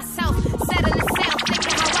fight for myself. Set in the cell,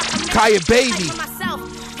 thinking how I can make Kaya a better Baby. life for myself.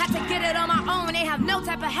 Had to get it on my own when they have no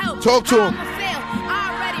type of help. Talk to him. How I'ma feel?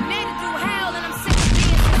 Already made it through hell, and I'm sick of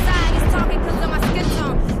being society's talking cause of my skin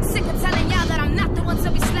tone. Sick of telling y'all that I'm not the one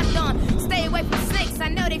to be slept on. Stay away from snakes, I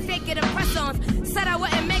know they fake it and press-ons. Said I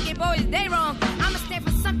wouldn't make it, boys, they wrong. I'ma stand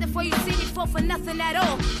for something before you see me fall for nothing at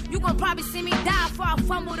all. You gon' probably see me die before I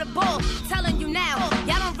fumble the ball. Telling you now,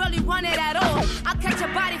 y'all don't really want it at all. I'll catch a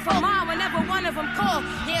body for mine whenever one of them call.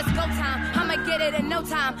 Yeah, it's go time, I'ma get it in no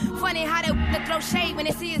time. Funny how they throw shade when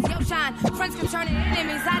they see it's yo shine. Friends can turn into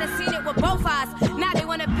enemies, I done seen it with both eyes. Now they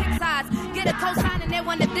wanna pick sides, get a cosign and they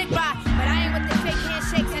want a dick ride. But I ain't with the fake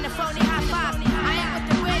handshakes and the phony high fives. I ain't with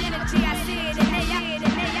the weird energy, I see it and they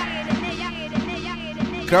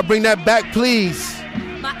Can I bring that back, please?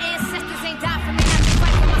 My ancestors ain't died for me, I had to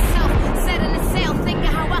fight for myself. Set in the cell, thinking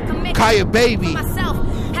how I can make Kaya Baby. for myself.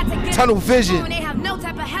 Had to get Tunnel it Vision. when they have no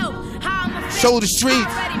type of help. How I'ma feel? Shoulder Streets.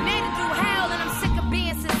 Already made it through hell, and I'm sick of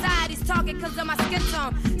being society's target cause of my skin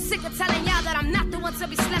tone. Sick of telling y'all that I'm not the one to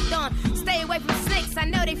be slept on. Stay away from snakes, I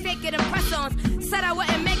know they fake it and press-ons. Said I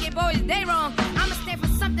wouldn't make it, boys, they wrong. I'ma stand for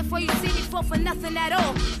something before you see me fall for nothing at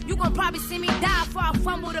all. You gon' probably see me die before I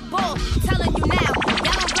fumble the ball. Telling you now,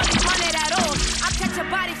 y'all don't really want it at all. I'll catch a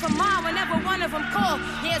body for mine whenever one of them call.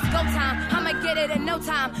 Yeah, it's go time, I'ma get it in no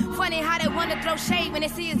time. Funny how they wanna throw shade when they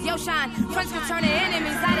see it's yo shine. Friends can turn to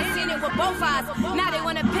enemies, I done seen it with both eyes. Now they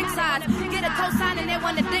wanna pick sides, get a cosign and they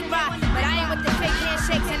wanna dick ride. But I ain't with the fake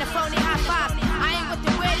handshakes and the phony high fives. I ain't with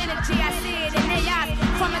the weird energy, I see it in their eyes.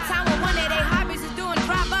 From a time when one of their hobbies is doing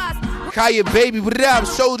drive. Kaya baby, what up?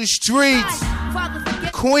 Soul the streets.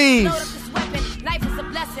 Queens. Life is a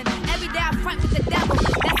blessing. Every day I front with the devil.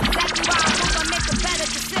 That's exactly why I hope I make a better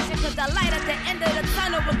decision. Cause the light at the end of the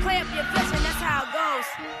tunnel will clear up your vision. That's how it goes.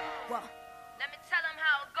 Well, let me tell them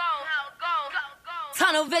how it goes.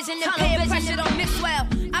 Tunnel vision and peer pressure don't mix well.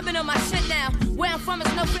 I've been on my shit now. Where I'm from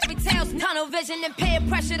is no fairy tales. Tunnel vision and peer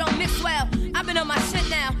pressure don't mix well. I've been on my shit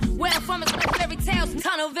now. Where I'm from is no fairy tales.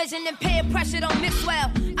 Tunnel vision and peer pressure don't mix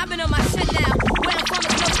well. I've been on my shit now. Where I'm from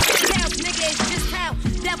is no fairy tales. Nigga, it's just how.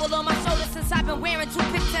 Devil on my shoulder since I've been wearing 2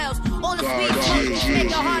 pigtails. All the sweet smoke make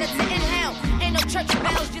it harder to inhale. Ain't no church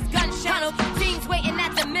bells, just gunshot. Teens waiting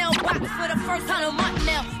at the mailbox for the first tunnel month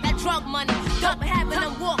mail. That drug money, dope having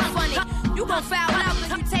them walk funny. You gon' foul out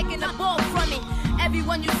cause you taking the ball from me.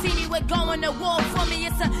 Everyone you see me with going to war for me.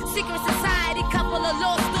 It's a secret society, couple of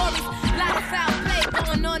law stories. Lot of foul play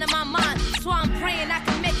going on in my mind. So I'm praying I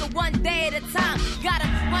can make it one day at a time. Gotta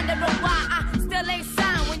wonder why I still ain't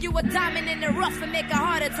signed. When you a diamond in the rough and make it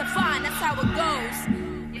harder to find. That's how it goes.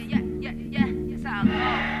 Yeah, that's how it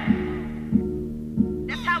goes.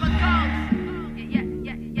 That's how it goes. Yeah,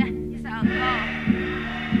 that's how it goes.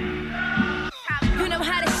 You know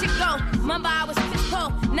how this shit go. Remember I was pissed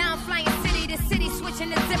cold. Now I'm flying city to city, switching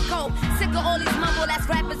the zip code. Sick of all these mumble-ass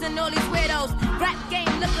rappers and all these weirdos. Rap game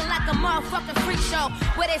looking like a motherfucking freak show.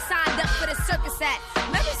 Where they signed up for the circus at.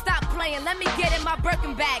 Let me stop playing, let me get in my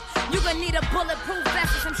Birkin bag. You gonna need a bulletproof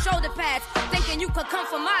vest and some shoulder pads. Thinking you could come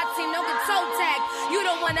from my team, don't get toe tagged. You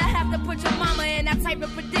don't wanna have to put your mama in that type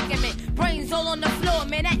of predicament. Brains all on the floor,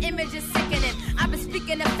 man, that image is sickening. I've been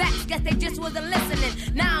speaking the facts, guess they just wasn't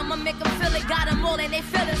listening. Now I'ma make them feel it, got them all in they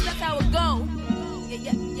feelings, that's how it go.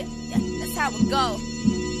 Yeah, that's how it go.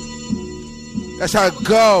 That's how it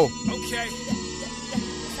go. Okay.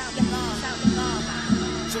 That's how it go.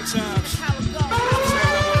 Sometimes.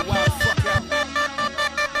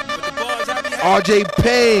 RJ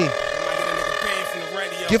Payne.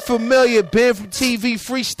 Get familiar, Ben from TV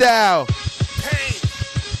Freestyle. Pain.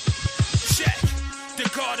 Check. The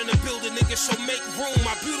guard in the building, nigga, so make room.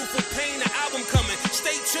 My beautiful pain, the album coming.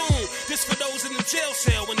 Stay tuned. This for those in the jail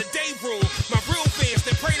cell in the day room. My real fans,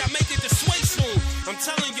 they pray I make it to Sway soon. I'm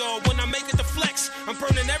telling y'all, when I make it to Flex, I'm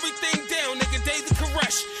burning everything down, nigga. David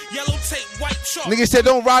Koresh. Yellow tape, white chalk. Nigga said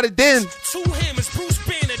don't ride it then. 2 hammers, Bruce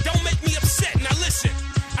Banner, don't make me upset. Now listen,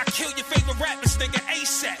 I kill your favorite rappers, nigga,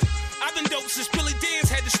 ASAP. I've been dope since Billy Dan's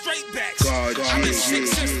had the straight backs. I've been sick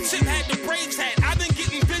since Tip had the Braves hat. I've been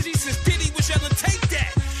getting busy since Diddy was yelling, take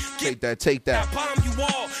that. Take that. I bomb you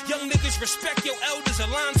all. Young niggas respect your elders.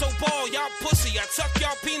 Alonzo Ball, y'all pussy. I tuck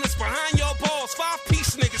y'all penis behind y'all balls.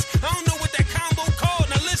 5-piece niggas. I don't know what that combo called.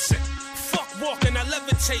 Now listen. Fuck walking, I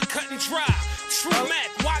levitate, cut and dry. True Mac,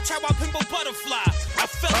 watch how I pimple butterfly. I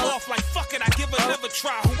fell off like fuck it, I give another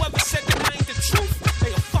try. Whoever said that I ain't the truth,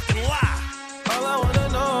 they a fucking lie. All I wanna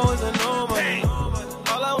know is a nobody.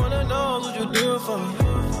 All I wanna know is what you do for me.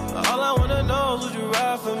 All I wanna know is would you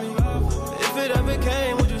ride for me. If it ever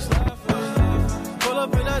came, would you slide for me? Pull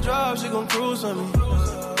up in that drive, she gon' cruise for me.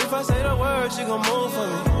 If I say the word, she gon' move for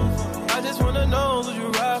me. I just wanna know, would you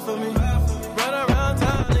ride for me? Run around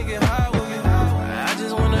town and get high with me. I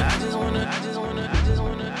just wanna.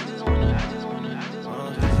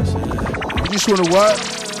 You just wanna what?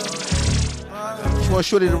 Just want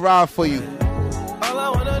Shorty to ride for you. All I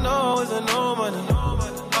wanna know is a no money.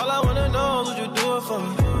 All I wanna know is would you do it for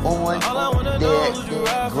me? On all I wanna know is would you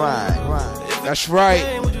ride grind. That's right.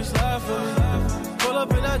 Pull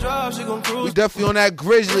up in that drive, she gon' cruise. We definitely on that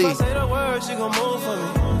Grizzly. If I say the word, she gon' move for me.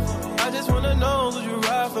 I just wanna know, would you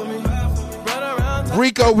ride for me? Run around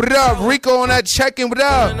Rico, what up? Rico on that check-in, what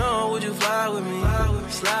up? Would you fly with me?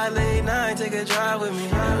 Slide late night, take a drive with me.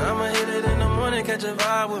 I'ma hit it in the morning, catch a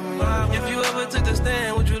vibe with me. If you ever took the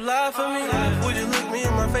stand, would you lie for me? Would you look me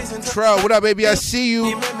in my face and Trell, what up, baby? I see you.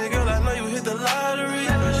 You met me, girl, I know you hit the lottery. You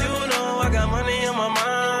know I got money on my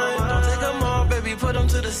mind. Don't take them all, baby, put them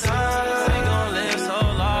to the side. We gon' live so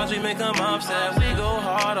large, we make them upset. We go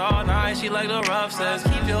hard all night, she like the rough sex.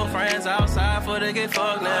 Keep your friends outside for they get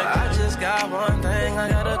fucked next. I just got one thing I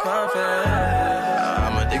gotta confess.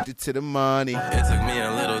 I'm addicted to the money. It took me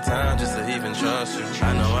a little time just to even trust you.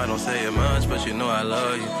 I know I don't say it much, but you know I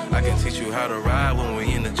love you. I can teach you how to ride when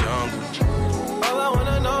we in the jungle. All I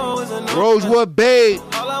wanna know is a Rosewood Babe.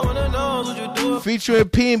 All I wanna know is what you do. Featuring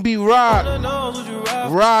P&B Rock.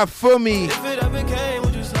 Ride for me. If it ever came,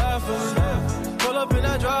 would you slide for me? Pull up in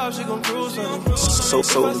that drive, she gon' cruise for me.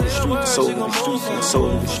 Soul in the street, soul in the street, man. Soul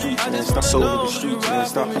in the street, man. Stop soul in the street, man.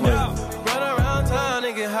 Stop playing. Run around town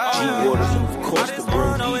and get high. G Waters, of course, the bro.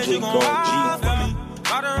 DJ Guard G.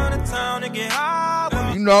 Ride around the town and get high with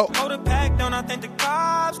me. You know. Hold it back, don't I think the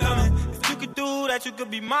cops coming. If you could do that, that you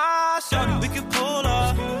could be my shorty. We can pull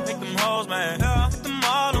up, make them hoes, man. Put them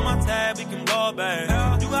all on my tab, we can blow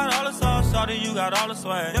back. You got all the sauce, shorty, you got all the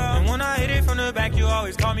swag. And when I hit it from the back, you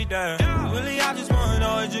always call me dad. Really, I just wanna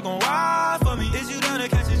know if you gon' ride for me. Is you done to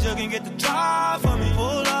catch a jug and get the drive for me?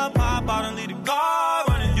 Pull up, pop out and leave the car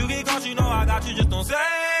running. You get caught, you know I got you, just don't say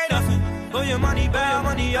nothing. Put your money back,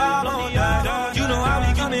 money all on that. You know how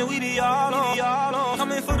we coming, we be all on.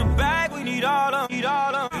 Coming for the bag, we need all of. It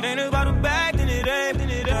ain't about the bag, then it ain't.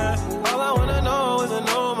 All I wanna know is I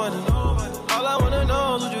know money. All I wanna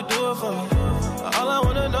know is would you do it for me. All I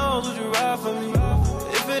wanna know is would you ride for me.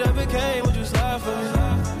 If it ever came, would you slide for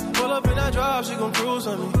me? Pull up in that drop, she gon' cruise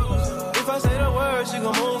for me. If I say the word, she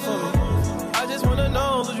gon' move for me. I just wanna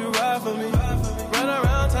know, would you ride for me? Run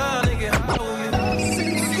around town and get high with me.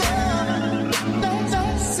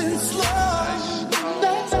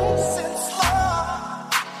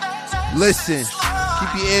 Listen,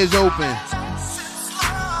 keep your ears open.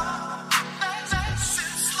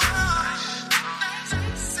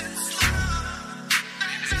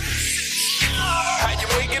 How you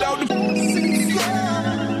make it out the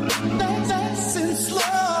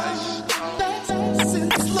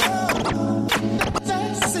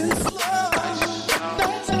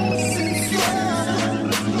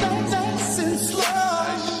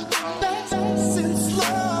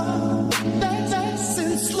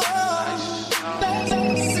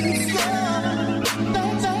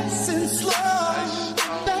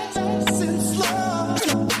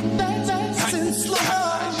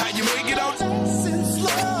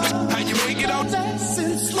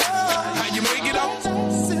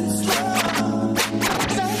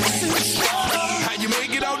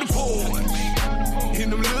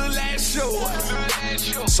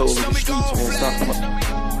Soul of the streets, man. Stop.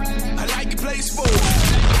 I like your play sport.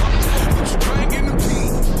 Put your drink in the tea.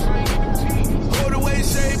 Go the way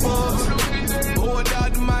shaper. Going down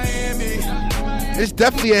to Miami. It's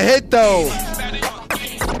definitely a hit though.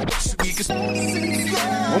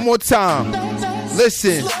 One more time.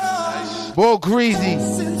 Listen. Boy Greasy.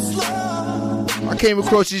 I came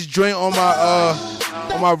across this joint on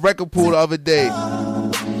my record pool the other day.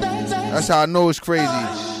 That's how I know it's crazy.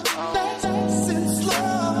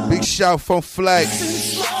 Big shout from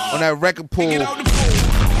Flex on that record pool.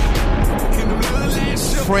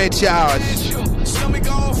 Franchise.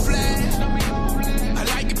 Stomach all flat. I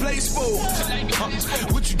like your play sport.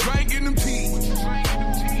 What you drink in them tea.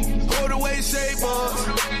 Go the way shaper.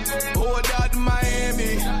 Going down to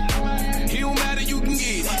Miami. It don't matter, you can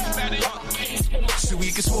get it. So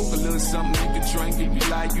we can smoke a little something, you can drink if you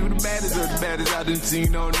like. You the baddest of the baddest I done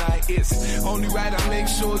seen all night. It's only right, I make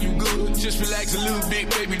sure you good. Just relax a little bit,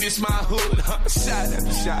 baby, this my hood. Shot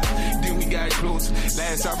after shot, then we got close.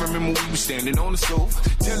 Last I remember we was standing on the sofa.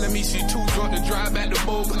 Telling me she too drunk to drive back to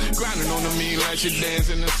Boca. Grinding on the mean like she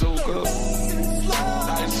dancing the soca.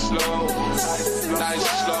 Nice slow, nice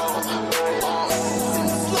slow,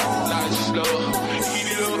 nice slow. Eat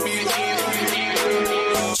it up, eat it up.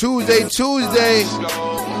 Tuesday,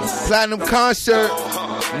 Platinum Concert,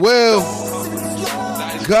 Will,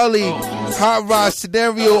 Gully, Hot Rod,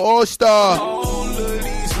 Scenario, All-Star,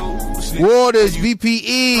 Waters,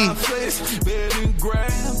 BPE,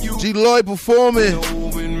 G. Lloyd performing,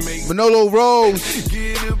 Manolo Rose,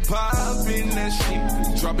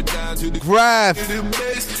 Graph,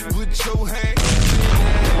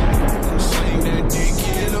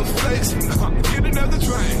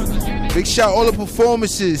 big shout all the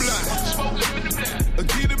performances.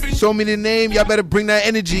 Show me the name, y'all better bring that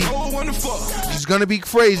energy. It's gonna be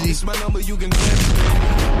crazy. God,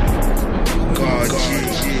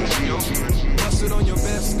 Bust it on your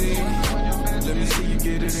best day. Let me see you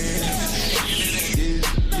get it in.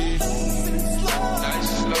 Nice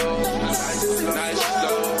slow, nice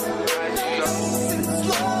slow,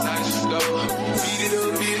 nice slow. Beat it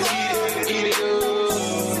up, eat it up.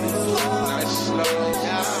 Nice slow,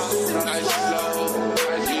 nice slow, nice slow.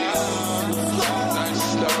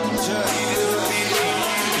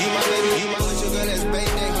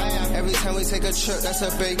 Every time we take a trip, that's a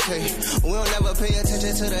vacay. We don't never pay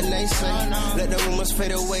attention to the naysay. Let the rumors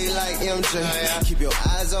fade away like MJ. Keep your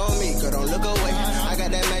eyes on me, girl, don't look away. I got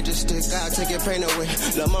that magic stick, I'll take your pain away.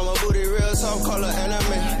 Lil' mama booty real soft, call her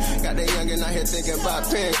anime. Got that youngin' out here thinking about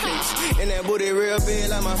pancakes. And that booty real big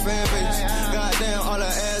like my fan base. Goddamn, all her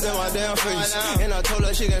ass in my damn face. And I told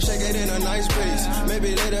her she can shake it in a nice pace.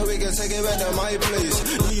 Maybe later we can take it back to my place.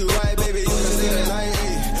 Do you right, baby? You can leave it night,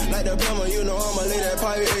 like the plumber, you know I'ma leave that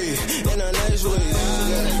pipe, in the next way.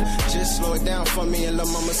 Yeah. Just slow it down for me, and lil'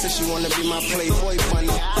 mama said she wanna be my playboy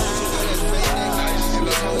bunny.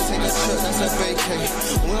 Every time we take a trip, that's a vacay.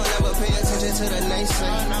 We don't ever pay attention attention to the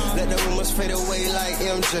naysay. Let the rumors fade away like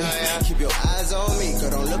MJ. Keep your eyes on me,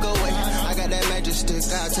 girl, don't look away. I got that magic stick,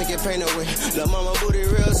 I'll take your pain away. Lil' mama booty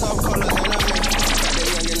real soft, color than a man. Got that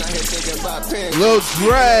youngin' out here thinking about pen. Lil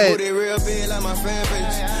Dread. Booty real big like my fan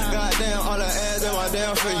base. Goddamn, all her ass in my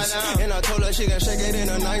damn face. And I told her she can shake it in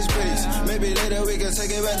a nice pace. Maybe later we can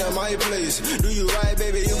take it back to my place. Do you right,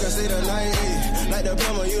 baby? You can stay the night, like the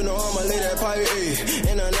plumber, you know I'ma lay that pipe,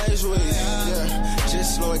 in a nice way, yeah.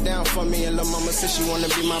 Just slow it down for me, and lil' mama said she wanna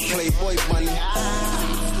be my playboy bunny.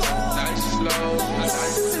 Nice slow,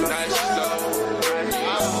 nice slow, nice slow.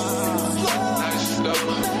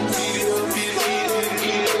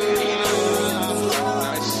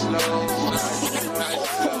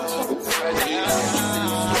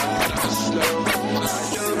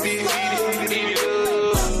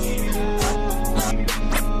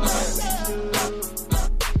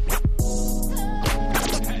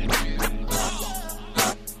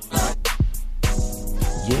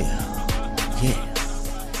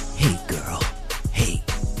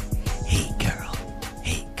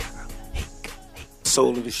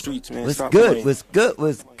 Soul of the streets, man. What's Stop good? playing. What's good?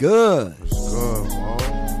 What's good? What's good, bro?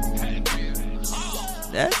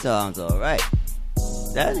 That song's alright.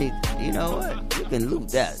 That is, you know what? You can loop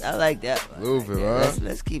that. I like that one. Loop it, right?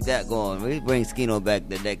 Let's keep that going. We bring Skino back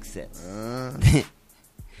the next set.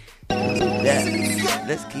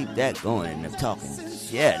 Let's keep that going and I'm talking.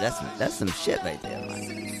 Yeah, that's some shit right there,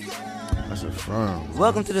 man. That's a firm.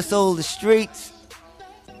 Welcome to the Soul of the Streets.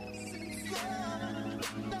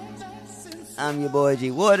 I'm your boy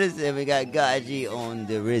G Waters, and we got God G on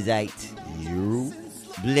the Rizite. You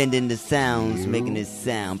blending the sounds, making it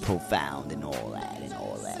sound profound and all that.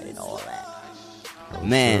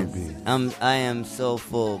 Man, I am so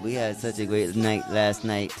full. We had such a great night last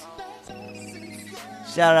night.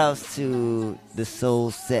 Shout outs to the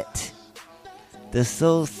Soul Set. The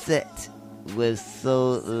Soul Set was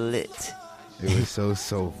so lit. It was so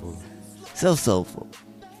soulful. So soulful.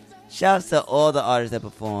 Shouts to all the artists that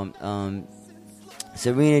performed.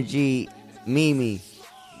 Serena G, Mimi,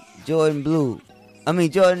 Jordan Bolden.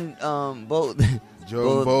 Jordan Bolden,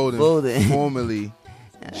 formerly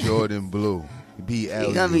Jordan Blue. BL.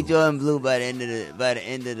 He's gonna be Jordan Blue by the end of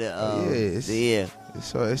the year.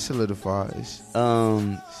 It's solidified. It's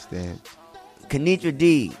stamped. Kenitra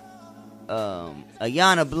D,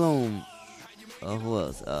 Ayana Bloom, who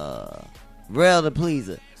else? Rel the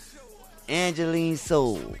Pleaser, Angeline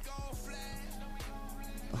Soul,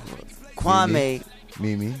 Kwame.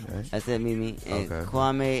 Mimi, right? I said Mimi. And okay.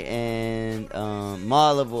 Kwame and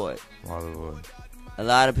Marla Boy. Marla Boy. A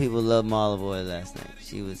lot of people loved Marla Boy last night.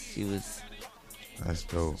 She was. That's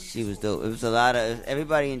dope. She was dope. It was a lot of.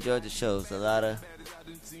 Everybody enjoyed the shows. A lot of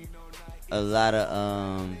shit. A lot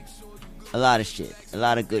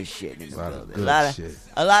of good shit in the building.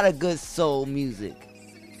 A lot of good soul music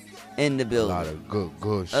in the building. A lot of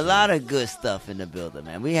good shit. A lot of good stuff in the building,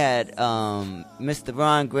 man. We had Mr.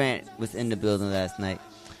 Ron Grant was in the building last night.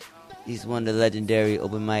 He's one of the legendary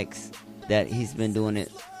open mics that he's been doing it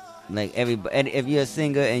like everybody. And if you're a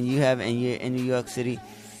singer and you're in New York City,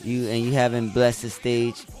 you haven't blessed the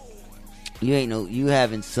stage, you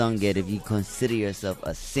haven't sung yet if you consider yourself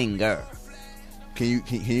a singer. Can you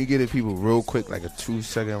get it people real quick, like a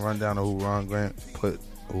 2-second rundown of who Ron Grant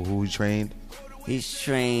who he trained? He's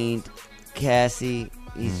trained Cassie.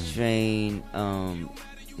 He's trained.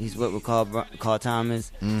 He's worked with Carl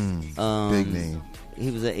Thomas. Big name. He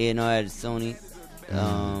was an A&R at Sony.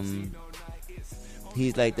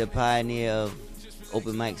 He's like the pioneer of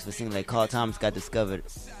open mics for singing. Like Carl Thomas got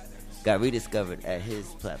rediscovered at his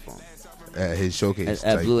platform. At his showcase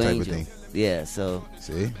at Blue type Angel. of thing. Yeah, so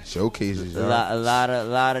see, showcases. A lot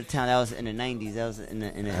of talent. That was in the 90s. That was in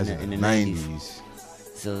the 90s.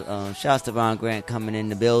 So shouts to Ron Grant coming in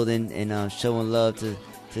the building and showing love to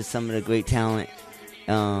some of the great talent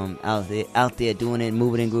out there doing it,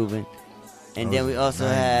 moving and grooving. And then we also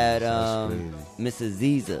had Mrs.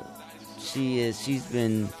 Ziza. She's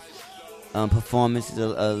been performing. She's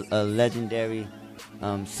a legendary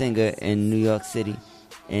singer in New York City.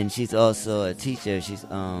 And she's also a teacher. She's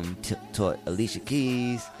taught Alicia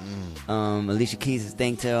Keys. Alicia Keys has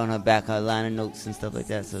thanked her on her back, her liner notes and stuff like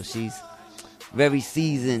that. So she's very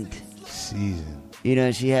seasoned. You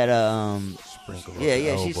know, she had a sprinkle.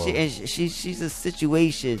 She's a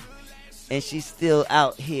situation, and she's still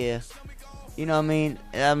out here. You know what I mean?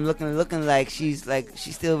 And I'm looking like she's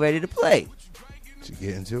still ready to play. She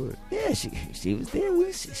get into it. Yeah, she was there.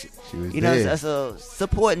 She was there. know, so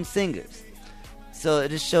supporting singers. So it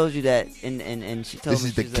just shows you that, and she told this me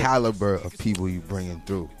is the caliber of people you bringing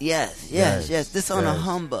through. Yes. This on a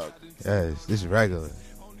humbug. Yes, this is regular.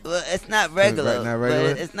 Well, it's not regular. Not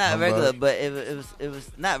regular? But it's not regular. But it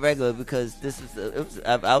was not regular because this was.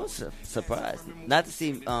 I was surprised not to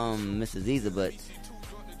see Mrs. Ziza, but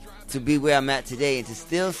to be where I'm at today and to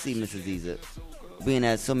still see Mrs. Ziza, being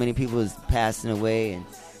that so many people is passing away, and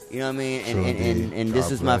you know what I mean. And this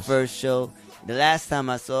is my first show. The last time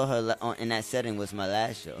I saw her in that setting was my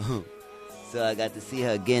last show, so I got to see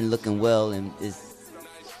her again, looking well and is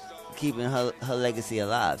keeping her legacy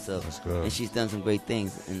alive. So, and she's done some great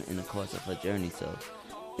things in the course of her journey. So,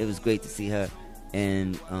 it was great to see her,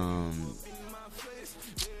 and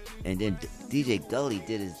then DJ Gully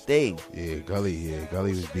did his thing. Yeah, Gully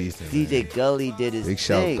was beasting. DJ Gully did his thing. Big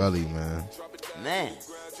shout Gully, man. Man.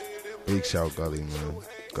 Big shout Gully, man.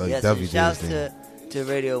 Gully yes, definitely did his thing. Shouts to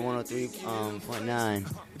Radio 103.9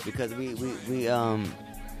 because we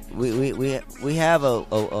have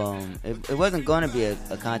it wasn't going to be a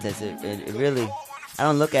contest. It really, I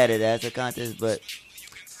don't look at it as a contest, but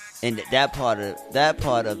in that part of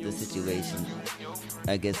the situation,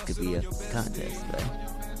 I guess could be a contest, right?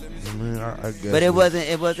 I mean, I guess. But it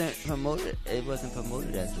wasn't promoted. It wasn't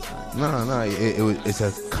promoted as a contest. No. It's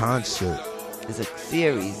a concert. It's a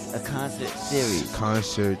series, a concert series.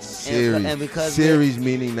 Concert series. And because series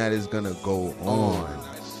meaning that it's gonna go on.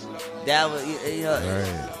 That was, you know.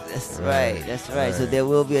 Right. That's right. That's right. So there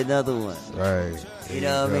will be another one. Right. You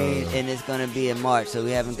know what I mean? And it's gonna be in March. So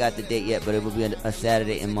we haven't got the date yet, but it will be a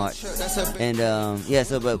Saturday in March. And yeah.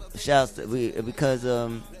 So, but shouts because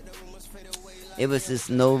it was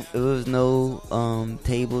just no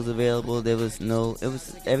tables available. It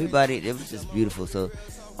was everybody. It was just beautiful. So.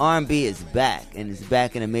 R&B is back, and it's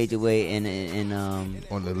back in a major way. And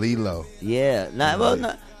on the low. Yeah,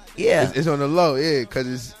 It's on the low, yeah, because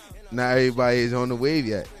it's not everybody is on the wave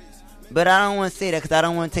yet. But I don't want to say that because I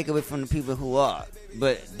don't want to take away from the people who are.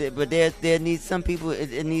 But there needs some people.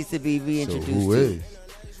 It needs to be reintroduced. So who is?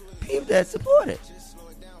 People that support it.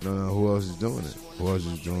 No. Who else is doing it? Who else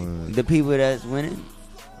is doing it? The people that's winning.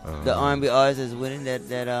 The R&B artists is winning that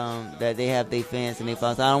they have their fans and they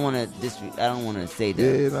followers. I don't want to say that.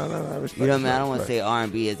 Yeah, no, respect. You know what I mean? I don't want to say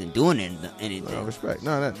R&B isn't doing anything. No, respect.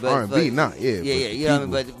 No, that R&B, not yeah. Yeah. You know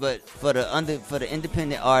what I mean? But for the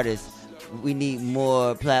independent artists, we need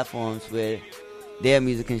more platforms where their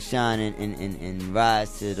music can shine and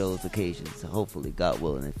rise to those occasions. So hopefully, God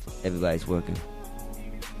willing, if everybody's working.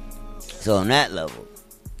 So on that level,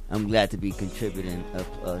 I'm glad to be contributing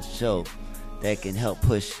a show that can help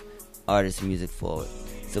push artists' music forward.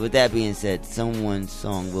 So with that being said, someone's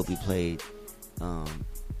song will be played on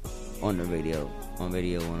the radio, on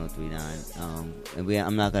Radio 103.9. And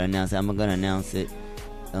I'm not going to announce it. I'm going to announce it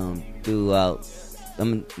throughout,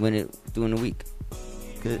 during the week.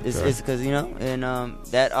 It's because, you know, and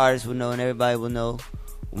that artist will know and everybody will know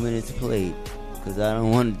when it's played. Because I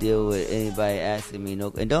don't want to deal with anybody asking me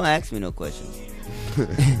no, and don't ask me no questions.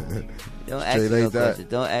 Don't ask me no questions.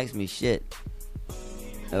 Don't ask me shit.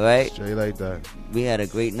 All right? Straight like that. We had a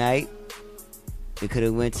great night. It could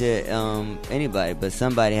have went to anybody, but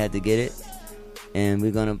somebody had to get it. And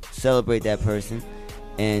we're going to celebrate that person.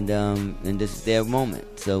 And this is their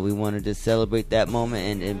moment. So we wanted to celebrate that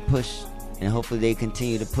moment and push. And hopefully they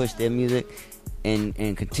continue to push their music and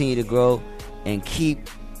continue to grow and keep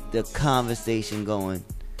the conversation going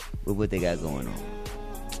with what they got going on.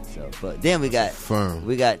 So, but then we got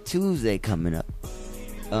Tuesday coming up.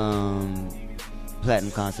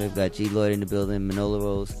 Platinum concert. We got G Lloyd in the building, Manola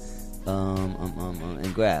Rose,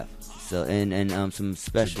 and Graf. So and some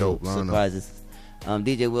special surprises.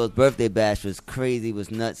 DJ Will's birthday bash was crazy. It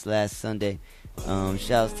was nuts last Sunday.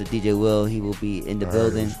 Shouts to DJ Will. He will be in the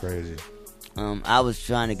building. It was crazy. I was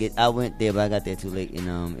trying to get. I went there, but I got there too late,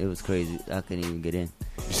 and it was crazy. I couldn't even get in.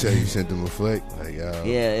 You said you sent them a flick, like yeah,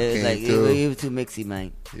 it was like it was too mixy,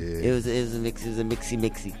 man. Yeah, it was a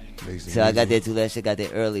mixy. So I got there too late. I got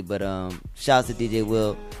there early, but shouts to DJ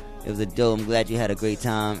Will. It was a dope. I'm glad you had a great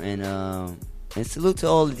time, and salute to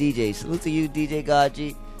all the DJs. Salute to you, DJ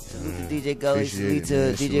Gaji. Salute to DJ Gully. Salute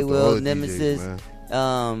to DJ Will, Nemesis,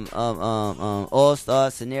 All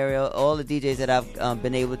Star Scenario. All the DJs that I've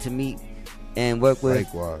been able to meet and work with.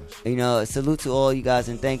 Likewise. You know, salute to all you guys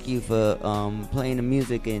and thank you for playing the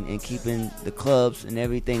music and keeping the clubs and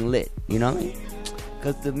everything lit. You know what I mean?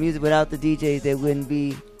 Because the music without the DJs, there wouldn't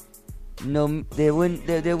be there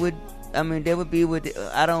would be what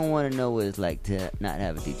I don't want to know what it's like to not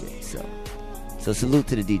have a DJ. So salute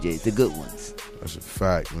to the DJs, the good ones. That's a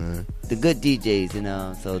fact, man. The good DJs, you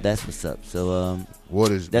know. So that's what's up. So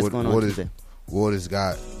Waters got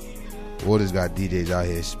DJs out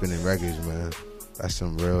here spinning records, man. That's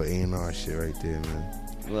some real A&R shit right there, man.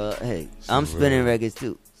 Well, hey, I'm spinning records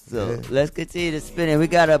too. So let's continue to spin it. We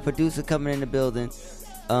got a producer coming in the building.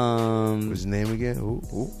 What's his name again?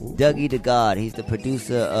 Dougie the God. He's the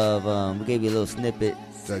producer of. We gave you a little snippet.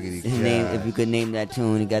 Dougie the His God. name, if you could name that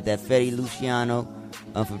tune, he got that Fetty Luciano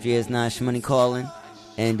from GS9 Shmoney Calling,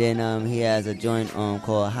 and then he has a joint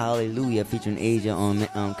called Hallelujah featuring Asia on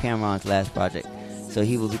Cameron's last project. So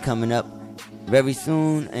he will be coming up very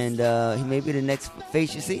soon, and he may be the next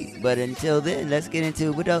face you see. But until then, let's get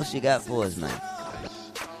into what else you got for us, man.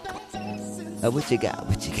 What you got?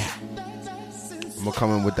 What you got? I'm gonna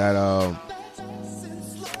come in with that.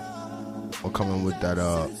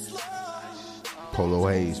 Polo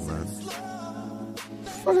Hayes, man.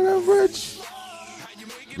 Fucking that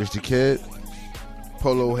Rich the Kid.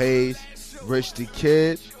 Polo Hayes. Rich the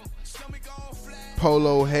Kid.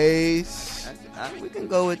 Polo Hayes. We can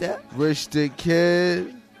go with that. Rich the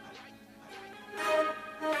Kid.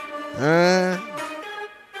 That's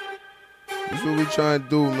what we trying to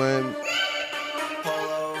do, man.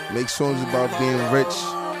 Make songs about being rich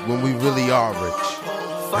when we really are rich.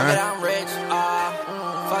 Fuck it, I'm rich.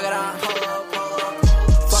 Fuck it, I'm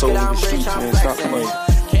Soul in the streets, man. Stop playing.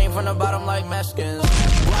 Came from the bottom like Mexicans.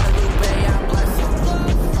 Guadalupe, I'm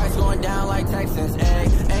blessed. Price going down like Texans. Ay.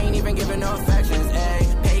 Ain't even giving no affections. Ay.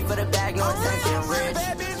 Pay for the bag, no attention. Rich.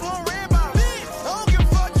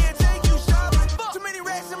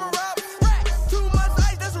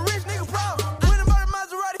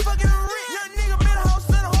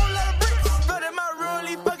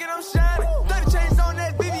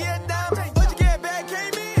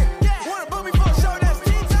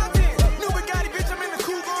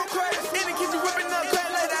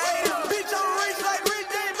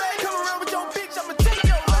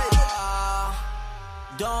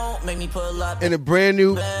 Pull up in a brand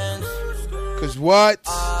new, cause what?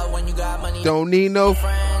 When you got money, don't need no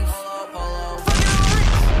friends.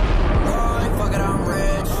 Fuck it, I'm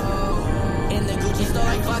rich. In the Gucci store,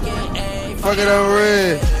 like fucking A. Fuck it, I'm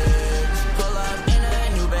rich. Pull up in a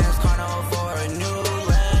new Benz Carno for a new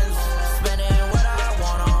lens. Spending what I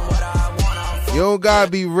want on what I want on. You don't gotta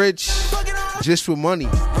be rich just with money.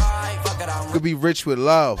 You could be rich with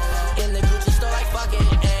love. In the Gucci store, like fucking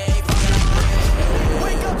A.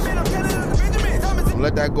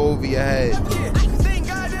 Let that go over your head.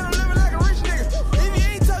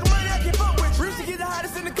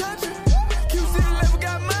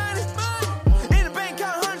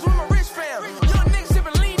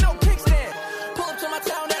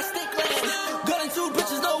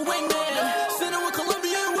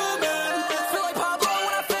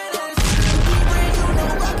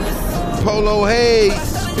 Polo Hayes,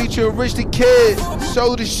 featuring Rich the Kid,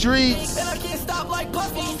 Soul of the Streets.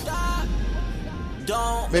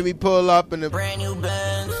 Made me pull up in the brand new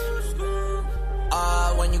Benz.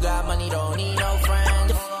 When you got money, don't need no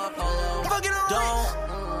friends. Fuck it, don't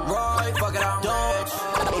Roy, fuck it, I'm don't.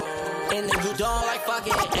 In the good, don't like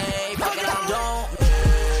fucking A. Fuck it, I'm don't.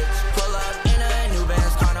 Pull up in a new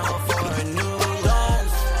Benz Carno for a new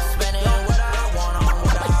loans. Spending what I want on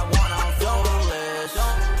what I want on foolish.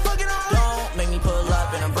 Fuck it, don't make me pull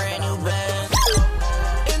up in a brand new Benz.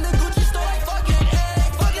 In the Gucci store, like fucking A.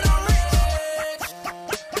 Fuck it, I'm rich.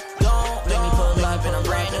 Don't make me pull up in a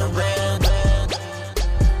brand new Benz.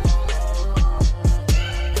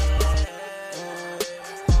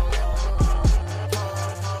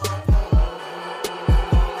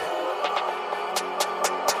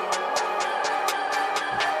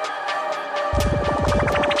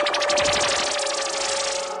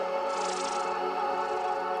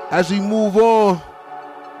 As we move on,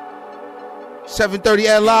 7:30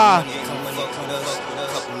 at live.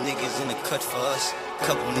 Couple niggas in the cut for us.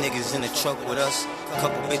 Couple niggas in the truck with us.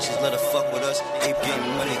 Couple bitches let her fuck with us. They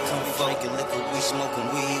getting money, come fucking liquor. We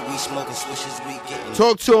smoking weed, we smoking swishes, we getting.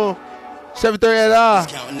 Talk to him. 7:30 at live.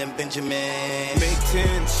 Counting them Benjamins. Make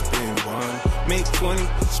 10, spend 1. Make 20,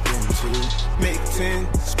 spend 2. Make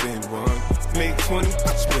 10, spend 1. Make 20,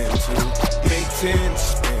 spend 2. Make 10,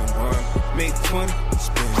 spend 1. Make 20,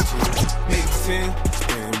 spend 2. Make 10,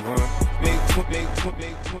 spend 1. Make 20,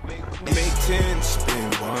 make 10,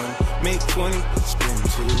 spend 1. Make 20, spend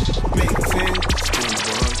 2. Make 10, spend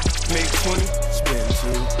 1. Make 20, spend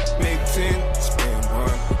 2. Make 10, spend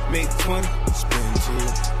 1. Make 20, spend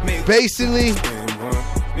 2. Make Basically,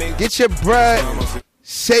 get your bread,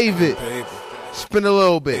 save it, spend a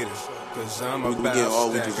little bit. Cause I'm about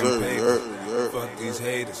stacking paper. Fuck these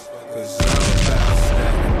haters. Cause I'm about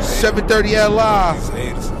stacking paper. 7:30 at live.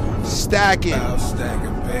 Stacking.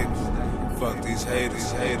 Stacking paper. Fuck these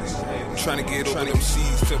haters. I'm trying to get over them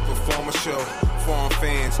C's to perform a show. Foreign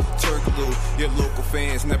fans, Turkaloo, your local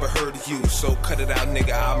fans never heard of you. So cut it out,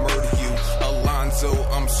 nigga, I'll murder you. Alonzo,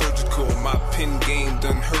 I'm surgical. My pen game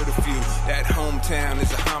done hurt a few. That hometown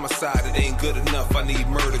is a homicide. It ain't good enough. I need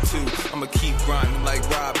murder too. I'ma keep grinding like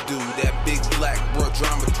Rob do. That big black brought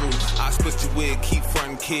drama through. I split your wig, keep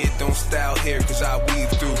frontin' kid. Don't style hair, cause I weave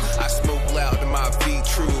through. I smoke loud in my V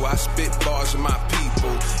true. I spit bars of my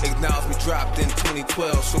people. Acknowledge me dropped in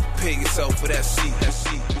 2012, so prepare yourself for that seat.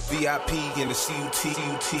 VIP in the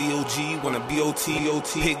CUT, wanna BOT,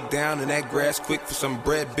 pick down in that grass quick for some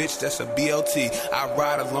bread, bitch, that's a BLT. I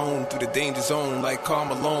ride alone through the danger zone like Karl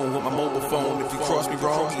Malone with my mobile phone. If you cross me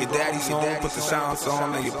wrong, your daddy's home, put the silence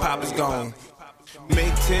on and your pop is gone.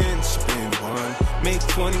 Make 10, spin 1. Make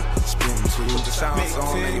 20, spin 2. Put the silence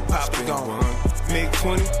on and your pop is gone. Make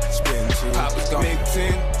 20, spin 2. Pop is gone. Make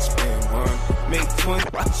 10, spin 1. Make 20,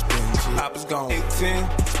 spin 2. Pop is gone. Make 10,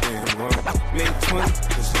 spin 1. Make 20,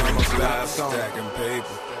 cause I'm about stacking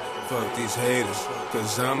paper. Fuck these haters,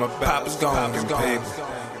 cause I'm about stacking paper.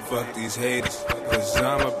 Fuck these haters, cause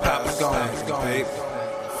I'm about stacking paper.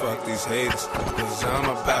 Fuck these haters, cause I'm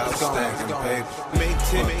about stacking paper. Make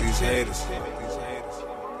 10, fuck these haters.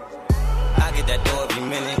 I get that dough every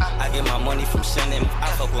minute. I get my money from sinning. I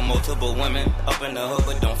fuck with multiple women. Up in the hood,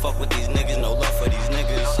 but don't fuck with these niggas. No love for these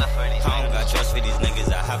niggas. I don't got trust for these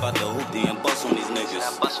niggas. I hop out the hoopty and bust on these niggas.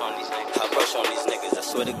 I brush on these niggas. I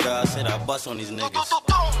swear to God, said I bust on these niggas.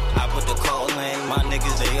 I put the call in. My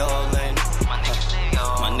niggas, they all in.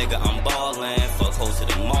 My nigga, I'm ballin'. Fuck hoes to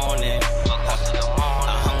the morning.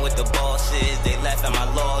 I hung with the bosses. They laugh at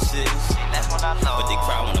my losses. But they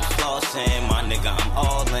cry when I'm flossing. My nigga, I'm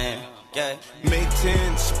all in. Yeah. Make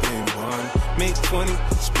 10, spin 1. Make 20,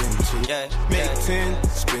 spin 2. Yeah. Make 10,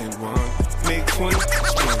 spin 1. Make 20,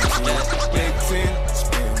 spin 2. Yeah. Make 10,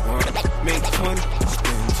 spin 1. Make 20,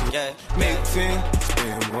 spin 2. Yeah. Make 10,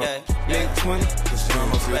 spin 1. Yeah. Make 20, cause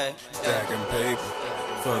I'm about stacking paper.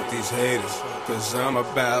 Fuck these haters, cause I'm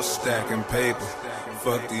about stacking paper.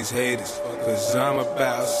 Fuck these haters, cause I'm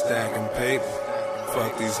about stacking paper.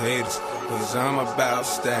 Fuck these haters, cause I'm about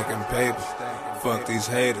stacking paper. Fuck these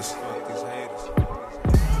haters.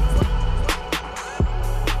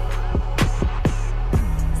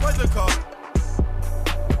 The car.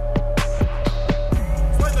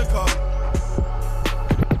 Swipe the car.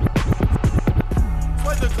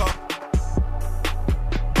 Swipe the car.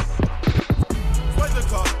 Swipe the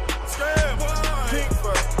car. Scam. Pink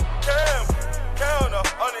first. Cam. Counter.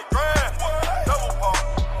 100 grand. Double pump.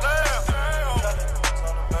 Lamb.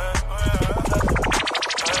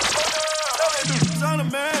 Tell it,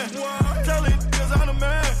 man. Tell it, cause I'm the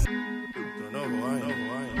man. No, I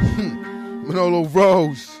ain't. Manolo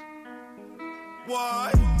Rose.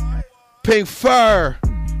 Why? Pink Fur.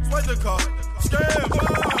 Swipe the car. Scam.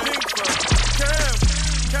 Pink fur. Cam.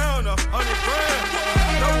 Counter. 100 grand.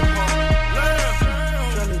 Double pump. Lamb.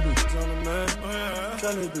 Tell it, bitches on the man.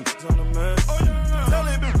 Tell it, bitches on the man. Tell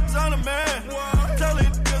it, bitches on the man. Tell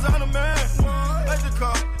it, cause I'm the man. Swipe the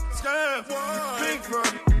car. Scam. Pink fur.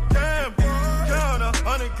 Cam. Counter.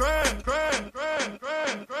 100 grand. Grand.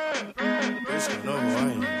 Bitch, no, I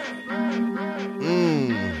ain't.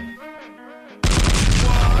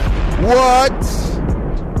 What?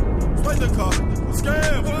 Swipe the car,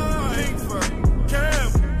 scam, pink fur, cam,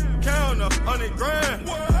 counter, 100 grand,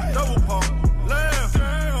 double pump, lamb.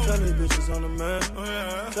 Tell these bitches on the man.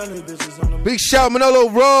 Tell these bitches on the man. Big shout Manolo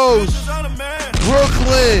Rose,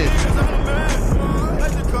 Brooklyn.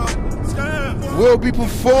 We'll be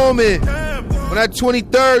performing on that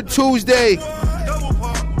 23rd Tuesday.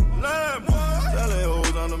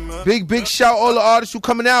 Big shout all the artists who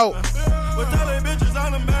coming out.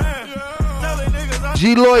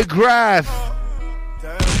 G. Lloyd Graff.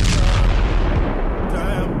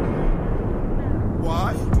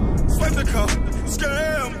 Why? Swipe the car,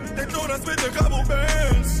 scam. They thought I spent a couple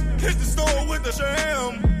bands. Hit the store with the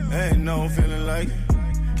sham. Ain't no feeling like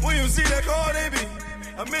it. When you see that car, they be.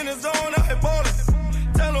 I'm in the zone, I ain't ballin'.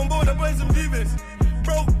 Tell them boy to play some defense.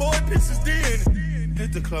 Broke boy, pictures in.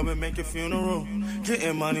 Hit the club and make a funeral.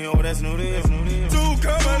 Getting money, oh, that's new to you. Two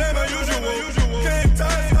coming at my usual. Can't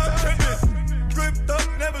tie, I'm trippin'. Gripped up,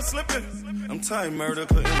 never slipping. I'm tired, murder,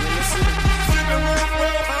 couldn't win the city. Flipping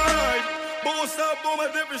real high. Boss up on my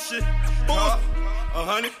different shit. Boss,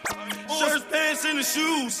 100. Shirts, pants, and the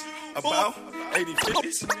shoes. About 80,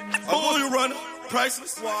 50s. A loyal runner,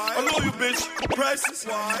 priceless. A loyal bitch, priceless.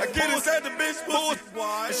 I get inside the bitch, boy.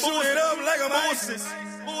 And shoot it up like I'm ISIS.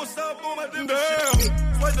 Boss up on my different shit.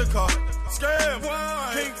 Swipe the car, scam,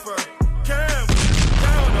 pink fur, cam,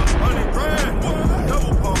 counter, 100 grand,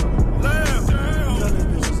 double pump, lamb. Tell these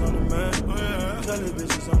bitches on the man.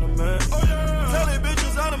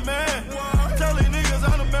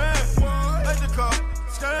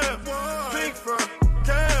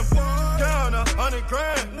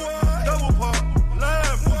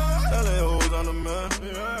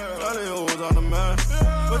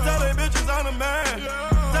 But tell they bitches I'm the man.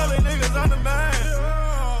 Tell they niggas I'm the man.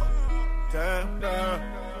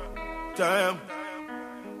 Damn.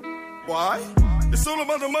 Why? It's all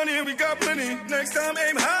about the money and we got plenty. Next time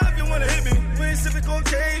aim high if you wanna hit me. We ain't sipping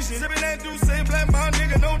Caucasian. Sipping that juice, say black, my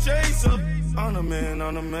nigga, no chaser. I'm the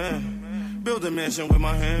man. Build a mansion with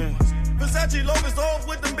my hands. Versace Lopez off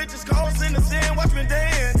with them bitches, calls in the sand, watch me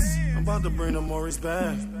dance. I'm about to bring the Maurice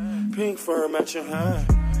back. Pink fur matching hand.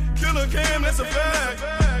 Killer Cam, that's a fact.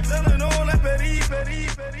 Selling all that petty.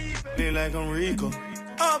 Feel like I'm Rico.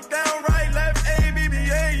 Up, down, right, left, A,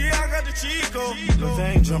 BBA, yeah, I got the Chico. The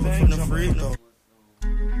vein jumping from the free throw.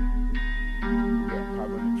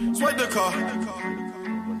 Swipe the car.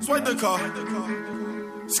 Scam.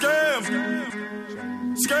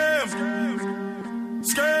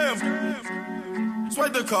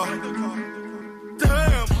 Swipe the car.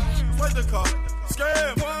 Damn. Swipe the car.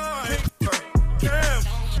 Scam. Cam.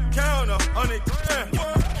 Counter. 100 grand.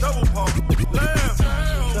 Double pump. Lamb.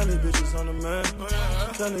 Tell these bitches I'm the man.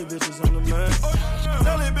 Tell these bitches I'm the man.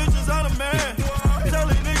 Tell these bitches I'm the man. Tell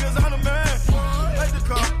these niggas I'm the man. Take the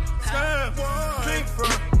car. Scam. Pink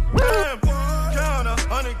fur. Lamb. Counter.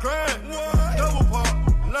 100 grand. Double pump.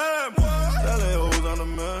 Lamb. Tell they hoes I'm the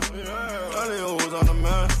man. Tell they hoes I'm the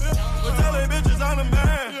man. But tell they bitches I'm the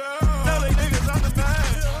man. Tell they niggas I'm the man.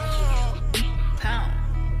 Pound.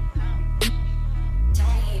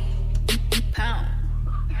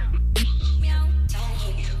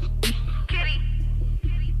 Kitty.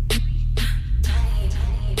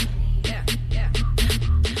 Yeah.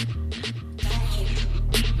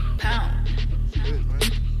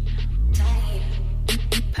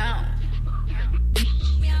 Pound.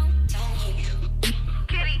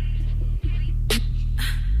 Kitty.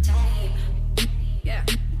 Yeah.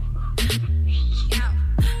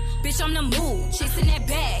 Bitch, I'm the move. Chasing that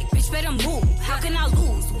bag. Bitch, better move. How can I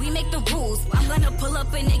lose? We make the rules. I'm gonna pull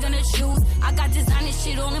up and they gonna choose. I got designer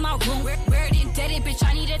shit all in my room. Wear it and dead it, bitch,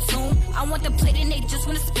 I need a tune. I want the plate and they just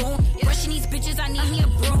want a spoon. Brushing these bitches, I need me a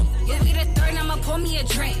broom. Yeah, we the third, I'ma pour me a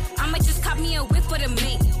drink. I'ma just cop me a whip for the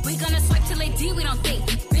mate. We gonna swipe till they D, we don't think.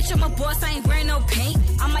 Bitch, I'm a boss, I ain't wearing no paint.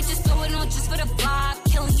 I might just throw it on just for the vibe.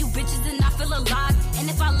 Killing you bitches and I feel alive. And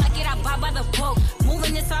if I like it, I buy by the boat.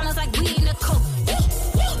 Moving in silence like we in the coat.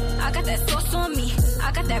 I got that sauce on me.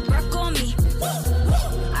 I got that Burke on me.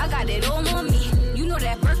 I got it all on me. You know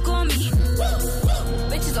that Burke on me.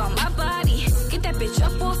 Bitches on my body. Get that bitch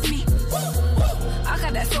up off me. I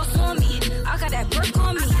got that sauce on me. I got that Burke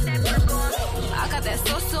on me. I got that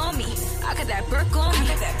sauce on me. I got that Burke on me.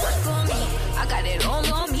 I got it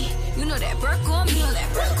all on me. You know that Burke on me.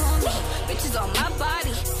 Bitches on my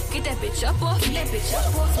body. Get that bitch up off me. I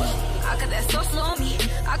got that sauce on me.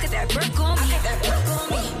 I got that Burke on me.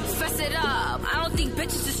 Fess it up. I don't think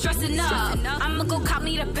bitches is stressing up. I'ma go cop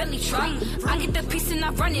me the Bentley truck. I get the piece and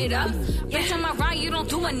I run it up. Bitch, on my ride, you don't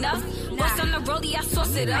do enough. Bust on the rollie, I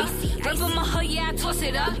sauce it up. Rip on my hood, yeah, I toss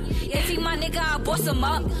it up. If he my nigga, I boss him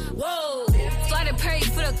up. Whoa. Fly to Paris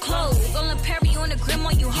for the clothes. All in Perry on the grim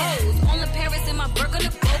on you hoes. All in Paris in my Burke on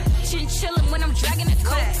the boat. Chinchilla when I'm dragging the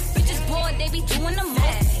coat. Bitches bored, they be doing the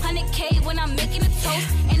most. 100K when I'm making a toast.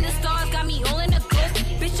 And the stars got me all in the ghost.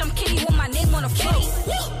 Bitch, I'm Kitty with my name on the float.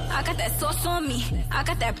 I got that sauce on me. I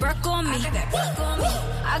got that Burke on me.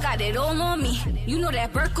 I got it all on me. You know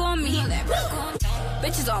that Burke on me.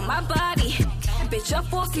 Bitches on my body. Bitch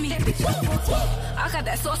up off me. I got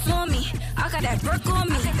that sauce on me. I got that Burke on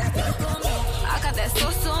me. I got that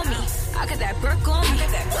sauce on me. I got that Burke on me.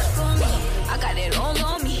 I got it all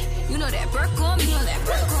on me. You know that Burke on me.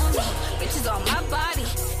 Bitches on my body.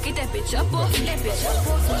 Get that bitch up off me.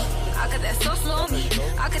 I got that sauce on me.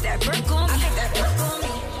 I got that Burke on me.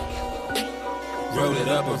 Roll it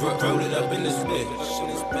up in this bitch.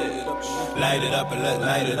 Light it up and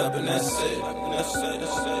light it up and that's it. I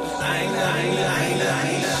ain't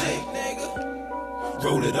shit, nigga.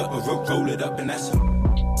 Roll it up and that's it.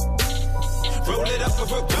 Roll it up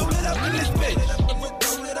in this bitch.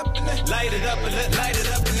 Light it up and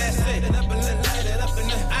that's it.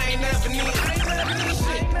 I ain't never need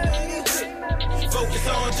shit. Focus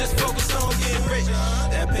on getting rich.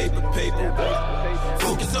 That paper.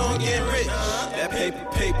 Focus on getting rich. That paper.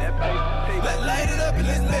 Light it up in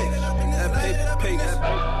this bitch. That paper.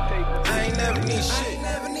 I ain't never need shit.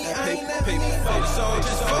 That paper. Focus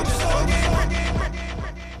on getting rich.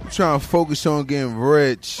 I'm trying to focus on getting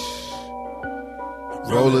rich.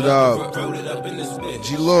 Roll it up.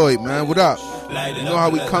 G Lloyd, man, what up? You know how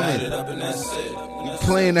we coming. You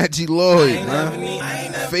playing that G Lloyd,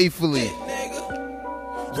 man. Faithfully.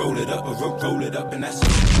 Roll it up and that's it.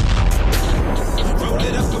 Roll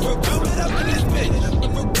it up in this bitch.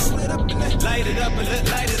 Light it up and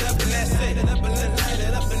that's it.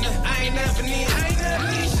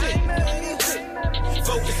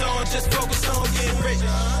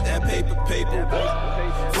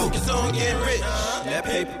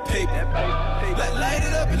 paper, light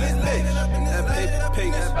it up in this bitch. That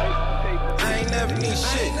paper. I ain't never need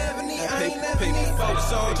shit. That paper.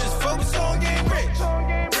 Focus on getting rich.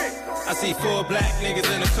 I see 4 black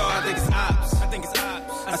niggas in the car, I think it's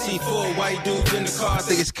ops. I see 4 white dudes in the car, I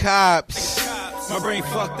think it's cops. My brain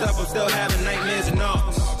fucked up, I'm still having nightmares and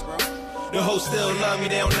knocks. The hoes still love me,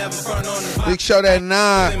 they don't never front on the Big show that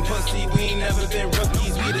 9. Pussy, we ain't never been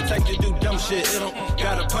rookies. We the type to do dumb shit. It don't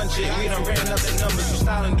gotta punch it. We done ran up the numbers. You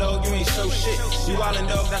styling dog, you ain't show shit. You wildin'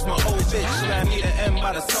 dog, that's my old bitch. She I need an M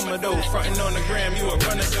by the summer though. Frontin' on the gram, you a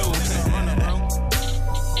runner though.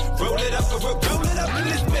 Roll it up in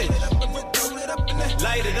this bitch.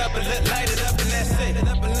 Light it up and light it up and that's it.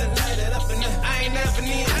 I ain't never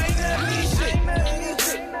need shit.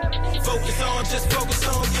 Focus on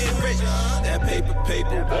getting rich. That paper.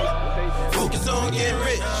 Focus on getting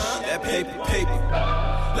rich. That paper.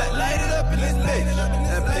 Light it up in this bitch.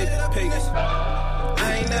 That paper.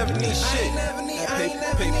 I ain't never need shit. That paper.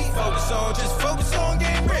 Focus on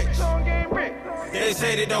getting rich. They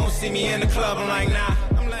say they don't see me in the club. I'm like, nah.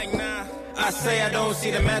 I say I don't see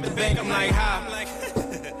them at the bank. I'm like, ha.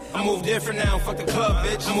 I move different now, fuck the club,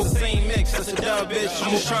 bitch. I move same mix, that's a dub, bitch.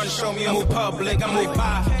 I move trying to show me, I move public, I move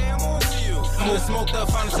by. I move smoked up,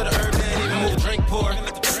 found to the herb, and even move drink pour. I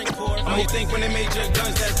move think when they made your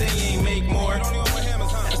guns, that thing you ain't make more.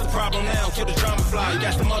 That's the problem now, kill the drama fly. You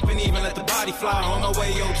got them up and even let the body fly. On my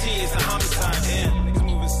way, OT, it's a homicide, yeah. Niggas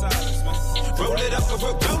moving silence, man. Roll it up in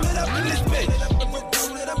this bitch.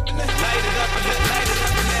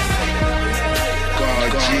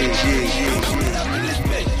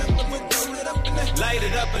 Light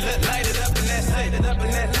it up and light it up in that God, Light it up and light it up and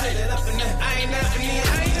that's it. I ain't never need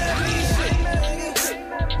shit.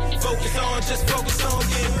 Focus on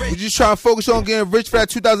getting rich. We just trying to focus on getting rich for that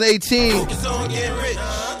 2018. Focus on getting rich.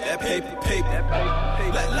 That paper.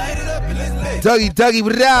 Light it up and let's play. Dougie,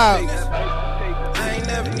 what up? I ain't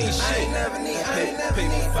never need shit. Paper.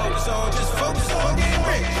 Focus on getting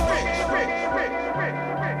rich.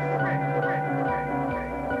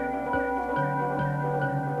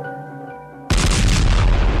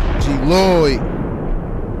 Lloyd.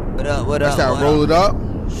 What up? That's how roll it up.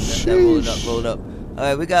 Roll it up. All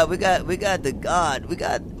right, we got the God. We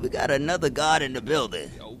got another God in the building.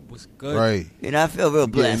 What's good? Right. You know, I feel real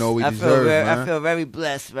blessed. I feel very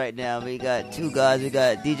blessed right now. We got 2 gods. We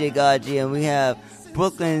got DJ God G, and we have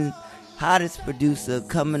Brooklyn's hottest producer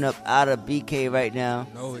coming up out of BK right now.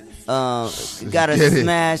 Got a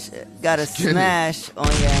smash on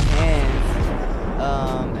your hands.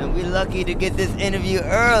 And we're lucky to get this interview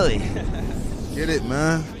early. Get it,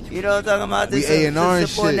 man. You know what I'm talking about? We A&R and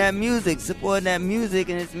supporting shit. Supporting that music,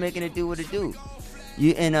 and it's making it do what it do.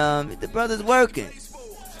 The brother's working.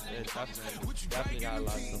 Definitely got a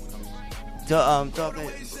lot of stuff coming.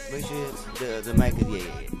 Make sure the mic is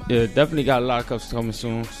Yeah, definitely got a lot of stuff coming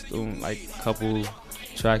soon. Like a couple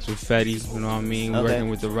tracks with Fetty, you know what I mean? Okay. Working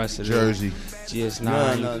with the rest of Jersey.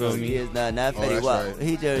 GS9, you feel me? GS9, not Fetty Wap. Right.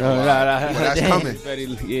 He Jersey. That's coming.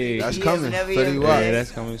 Fetty, That's yeah. coming. Fetty Wap. Yeah,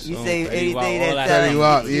 that's coming soon. You say Fetty Wap, anything all that's Fetty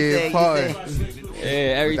Wap, yeah, part.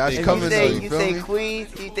 Yeah, everything. That's coming though, you say Queens,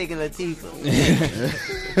 you thinking Latifah.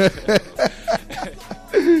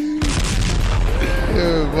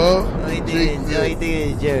 Yeah, bro. He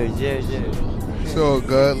did Jersey. So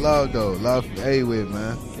good. Love though. Love from everywhere,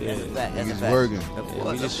 man. Yeah. That's He's working.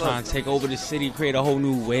 We just trying to take over the city, create a whole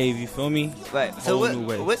new wave, you feel me? Right. So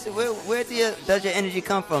where does your energy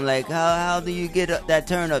come from? Like, how do you get that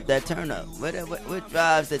turn up? What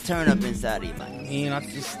drives the turn up inside of you, man? I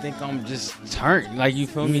just think I'm just turned. Like, you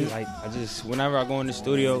feel me? Like, whenever I go in the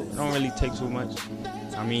studio, it don't really take too much.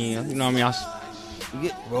 I mean, you know what I mean?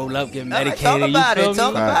 Roll up, get medicated. Talk about it.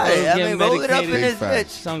 Roll it up in this bitch.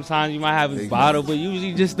 Sometimes you might have a bottle, but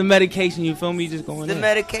usually just the medication, you feel me? Just going in.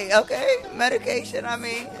 Medication, I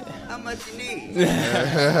mean, how much you need?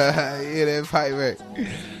 Yeah, that pipe right.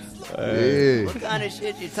 Yeah. What kind of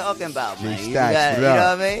shit you talking about, man? You know what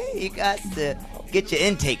I mean? You got to get your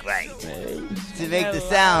intake right to make the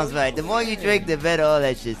sounds right. The more you drink, the better all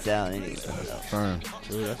that shit sound anyway.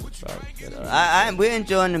 We're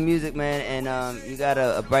enjoying the music, man, and you got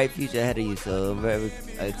a bright future ahead of you. So I'm very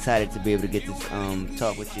excited to be able to get this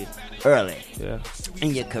talk with you early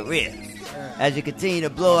in your career as you continue to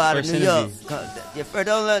blow out of New York.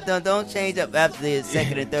 Don't change up after the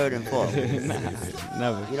second and third and fourth.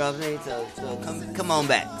 Never. You know what I'm saying? So come on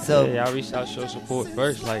back. So I reached out, show support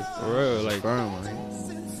first, like for real, like.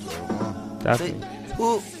 Definitely.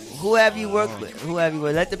 So, who have you worked with?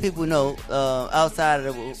 Let the people know outside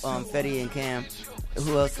of Fetty and Cam.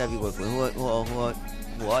 Who else have you worked with? Who are you working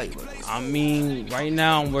with? I mean, right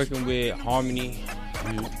now I'm working with Harmony.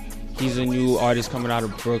 He's a new artist coming out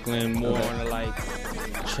of Brooklyn, more on the like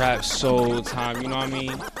trap soul time. You know what I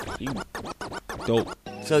mean? He dope.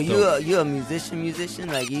 So you a musician?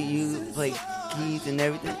 Like you play keys and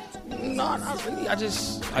everything? No, not really. I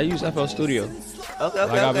use FL Studio. Okay.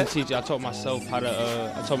 I've been teaching. I taught myself how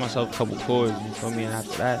to. I taught myself a couple chords. You feel me? And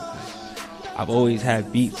after that, I've always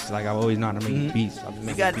had beats. Like I've always known how to make beats. I've been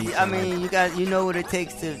making beats. You know what it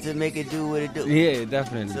takes to make it do what it do. Yeah,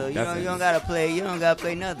 definitely. So you don't gotta play. You don't gotta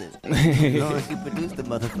play nothing. As long as you produce the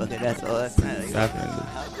motherfucker, that's all that matters. Definitely.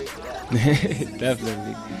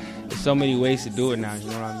 Definitely. There's so many ways to do it now. You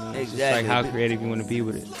know what I mean? Exactly. It's just like how creative you want to be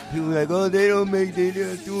with it. People like, oh, they're doing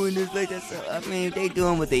this like that. So, I mean, if they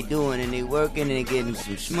doing what they doing and they working and they getting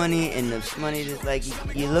some shmoney and the shmoney just like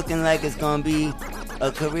you're looking like it's gonna be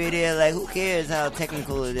a career there. Like, who cares how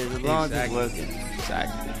technical it is as long as it's working?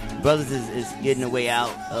 Exactly. Brothers is getting a way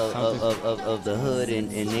out of the hood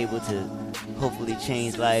and able to hopefully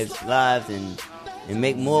change lives and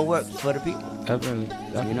make more work for the people. Definitely.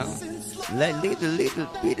 You know. Let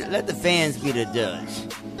the fans be the judge.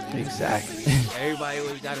 Exactly. Everybody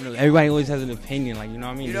always gotta know. Everybody always has an opinion. Like, you know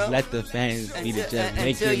what I mean? Just let the fans be the judge.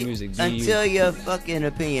 Make your music. Until your fucking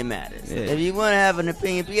opinion matters. Yeah. If you want to have an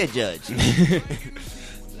opinion, be a judge. So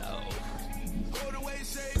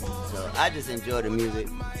I just enjoy the music.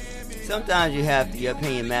 Sometimes your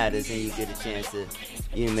opinion matters, and you get a chance to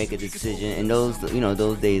make a decision. And those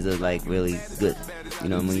days are like really good. You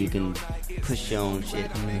know, when you can push your own shit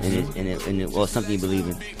and or something you believe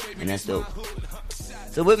in, and that's dope.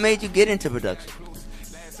 So what made you get into production?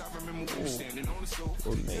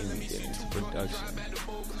 What made me get into production?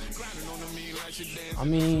 I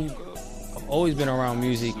mean, I've always been around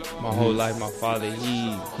music my whole life. My father,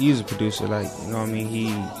 he's a producer. Like, you know what I mean?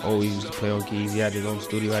 He always used to play on keys. He had his own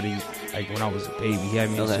studio. Like when I was a baby, he had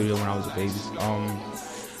me in the studio when I was a baby.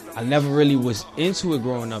 I never really was into it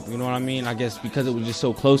growing up. You know what I mean? I guess because it was just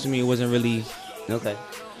so close to me, it wasn't really okay.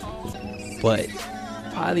 But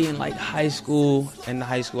probably in like high school, I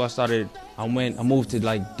moved to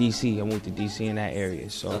like DC. I moved to DC in that area.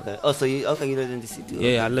 So okay. Oh, so you lived in DC too?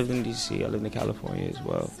 Yeah, I lived in DC. I lived in California as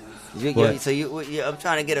well. I'm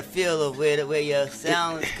trying to get a feel of where your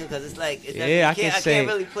sound, because it's like I can't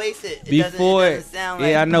really place it. It doesn't sound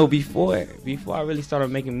like. Yeah, I know. Before I really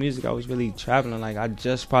started making music, I was really traveling. Like I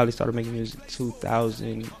just probably started making music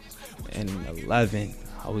 2011.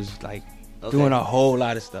 I was like doing a whole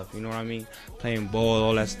lot of stuff. You know what I mean? Playing ball,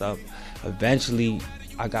 all that stuff. Eventually,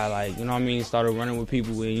 I got like, you know what I mean, started running with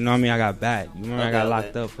people where, you know what I mean, I got back. You remember I got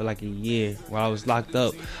locked up for like a year. While I was locked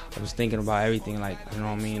up, I was thinking about everything, like, you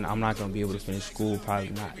know what I mean, I'm not going to be able to finish school, probably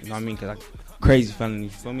not, you know what I mean, because crazy felony, you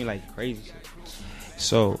feel me, like crazy shit.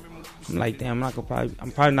 So, I'm like, damn, I'm probably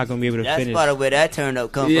not going to be able to finish. That's part of where that turn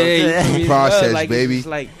up comes from. The process, like, baby.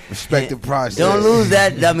 Like, respect the process. Don't lose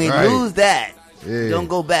that, lose that. Yeah. Don't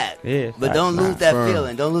go back. Yeah, but don't lose that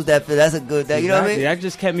feeling. Don't lose that feeling. That's a good thing. You know what I mean? That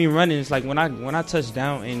just kept me running. It's like when I touched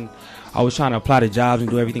down and I was trying to apply to jobs and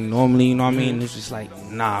do everything normally, you know what I mean? It's just like,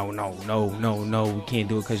 no, we can't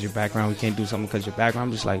do it because your background. We can't do something because your background.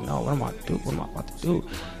 I'm just like, no, what am I about to do?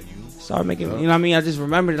 Start making, you know what I mean? I just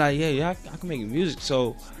remembered like, I can make music.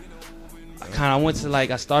 So I went to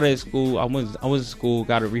I started at school. I was in school,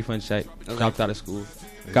 got a refund check, dropped out of school.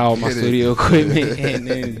 Got all my studio equipment, and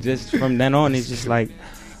then just from then on, it's just like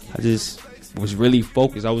I just was really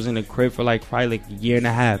focused. I was in the crib for probably a year and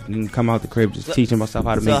a half, and then come out the crib just teaching myself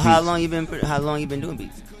how to make beats. So how long you been doing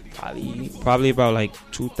beats? Probably about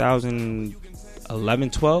 2011,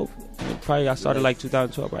 12. Probably I started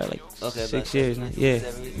 2012, probably 6 years now. Yeah,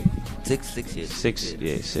 6 years. 6,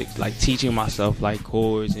 yeah, 6. Like teaching myself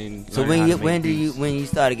chords and. So when you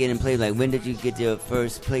started getting played, when did you get your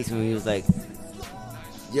first place when you was like,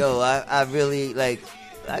 yo, I really I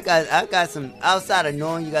got some, outside of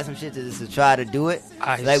knowing you got some shit to try to do it.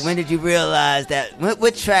 When did you realize that?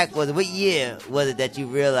 What track was it? What year was it that you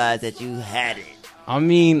realized that you had it? I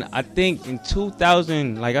mean, I think in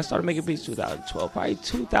 2000, I started making beats 2012, probably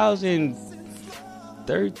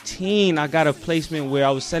 2013. I got a placement where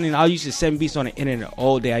I used to send beats on the internet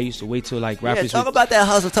all day. I used to wait till rappers. Talk about that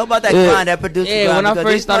hustle. Talk about that grind, that producer. Yeah, grind, when I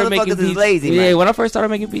first started making beats, lazy, man. When I first started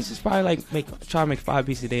making beats, it's probably try to make 5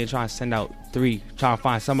 beats a day and try and send out 3. Try to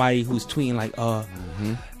find somebody who's tweeting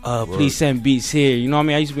please send beats here. You know what I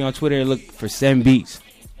mean? I used to be on Twitter and look for send beats.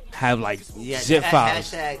 Have zip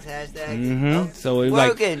files. Hashtags. So it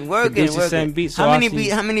working. Send beats. So how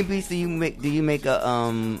many beats do you make? Do you make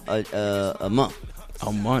a month?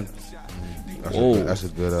 A month. That's a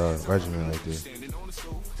good regimen right there.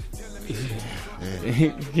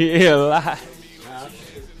 Yeah, a lot.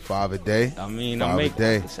 5 a day. I mean, 5 a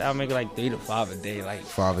day. I'll make like 3 to 5 a day. Like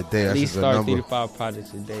 5 a day. At That's least a good start number. 3 to 5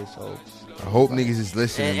 projects a day. So I hope niggas is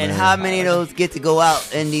listening. And man. how many of those get to go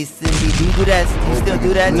out in these cities? Do you do that? Do you still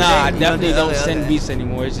do that? Nah, I today? definitely don't Okay, send okay. beats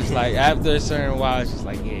anymore. It's just like after a certain while, it's just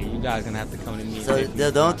like, yeah, you guys gonna have to come to me. So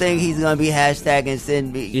don't think he's gonna be hashtagging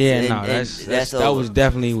send beats. Yeah, and- no, and that over. was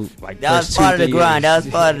definitely like That was first part of 2-3 the grind. years. That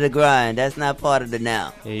was part of the grind. That's not part of the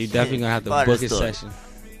now. Yeah, you definitely gonna have to Part of book the a story. session.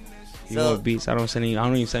 You So- want beats? I don't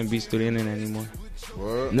even send beats through the internet anymore.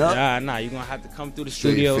 Word? No. Nah, you gonna have to come through the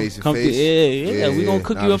Straight studio. face to Come face. through, Yeah, we gonna yeah.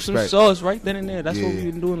 cook Nah, you up some respect. sauce right then and there. That's what Yeah.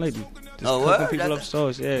 we've been doing lately. Just Oh, cooking word? people up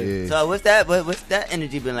sauce. Yeah. So what's that? What's that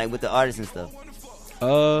energy been like with the artists and stuff?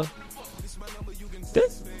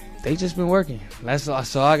 They just been working. That's all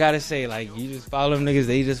I gotta say. Like, you just follow them niggas.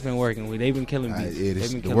 They just been working. They've been killing beats. Yeah, They've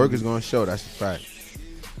been the killing work beats. is gonna show. That's a fact.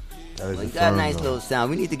 That is Well, you a got a firm, nice though. little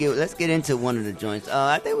sound. Let's get into one of the joints.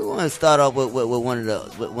 I think we want to start off with one of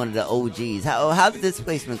the OGs. How did this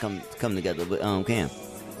placement come together with Cam?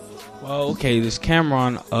 Well, okay, this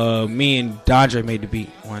Cameron, me and Dondre made the beat.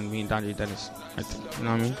 Me and Dondre Dennis. You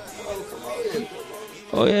know what I mean?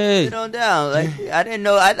 Oh yeah. Get on down. Like I didn't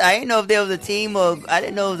know. I didn't know if there was a team or I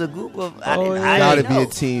didn't know it was a group of. I Gotta didn't be know. a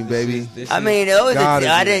team, baby. I mean, it was a Gotta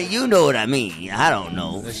team. I be. didn't. You know what I mean? I don't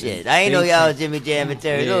know. Shit, I ain't know y'all was Jimmy Jam and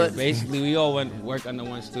Terry Yeah, Lewis. basically, we all went work under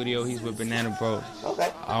one studio. He's with Banana Bros.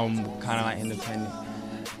 Okay. Kind of like independent.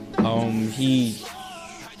 He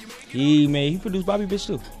produced Bobby Bitch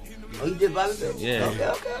too. Oh, you did Bobby Bitch?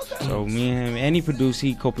 Yeah. Okay. So me and him, and he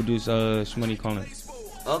co-produced Shmoney Collins.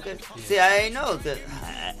 Okay. See, I ain't know.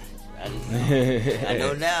 I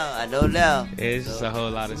know now. It's just a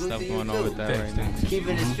whole lot of stuff going on with that right now.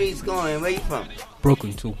 Keeping the streets going. Where you from?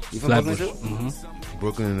 Brooklyn too. You from Brooklyn too? Mm-hmm.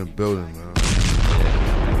 Brooklyn in the building, man.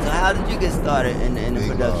 So how did you get started in the Big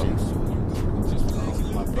production?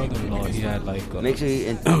 My brother-in-law, he had like. Make sure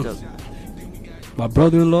you. My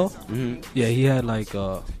brother-in-law, Mm-hmm. yeah, he had like.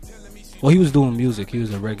 Well, he was doing music. He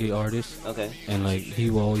was a reggae artist. Okay. And like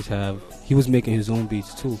he would always have. He was making his own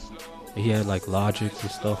beats too. And he had like Logic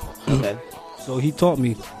and stuff. Okay. So he taught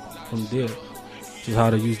me from there just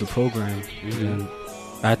how to use the program, and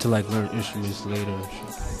I had to like learn instruments later. And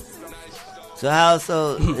shit.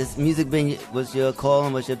 So this music was your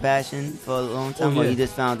calling, was your passion for a long time, Oh, or yeah. you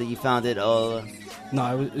just found it all?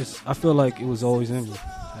 No, I feel like it was always in me. Like,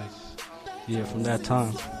 yeah, from that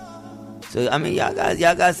time. So I mean, y'all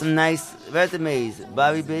got some nice resumes.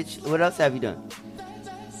 Bobby Bitch, what else have you done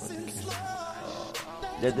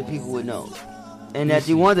that the people would know, and that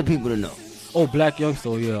you want the people to know? Oh, Black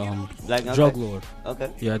Youngster, yeah. Black Youngster? Drug Lord.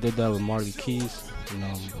 Okay. Yeah, I did that with Marty Keys.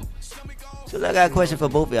 So I got a question for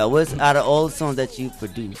both of y'all. What's out of all the songs that you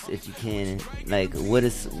produce, if you can, like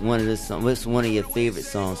what's one of your favorite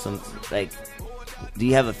songs? Do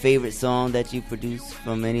you have a favorite song that you produce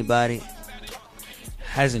from anybody?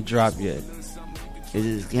 Hasn't dropped yet.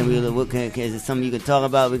 Is it something you can talk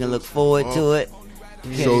about? We can look forward to it.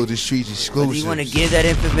 Show the streets exclusive. Do you want to give that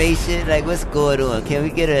information? Like, what's going on? Can we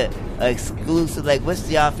get a exclusive? Like, what's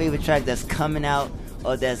your favorite track that's coming out,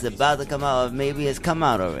 or that's about to come out, or maybe it's come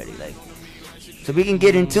out already? Like, so we can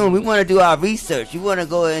get in tune. We want to do our research. You want to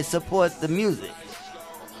go and support the music.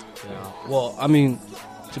 Yeah. Well, I mean,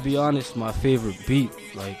 to be honest, my favorite beat,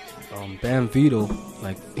 like Bam Vito,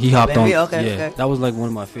 like he hopped Bam on. Vito, okay, yeah, okay. that was like one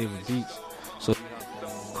of my favorite beats.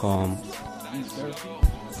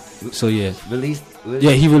 So yeah, released.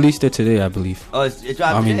 Yeah, he released it today, I believe. Oh, it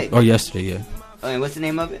dropped today? or yesterday, yeah. Oh, and what's the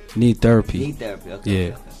name of it? Need Therapy. Need Therapy. Okay.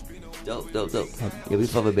 Yeah. Dope. Yeah, we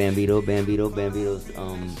fuck with Bambito's.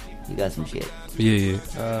 He got some shit. Yeah.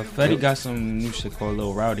 Fetty got some new shit called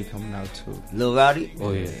Lil Rowdy coming out too. Lil Rowdy?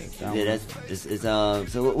 Oh yeah. Yeah,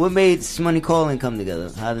 so what made Shmoney Collins come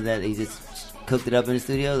together? How did that? He just cooked it up in the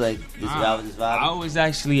studio, like this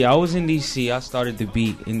vibe. I was in DC. I started the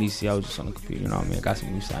beat in DC. I was just on the computer, you know what I mean? I got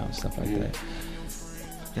some new sound and stuff like that.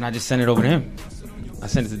 And I just sent it over to him. I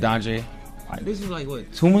sent it to Dondre. This was like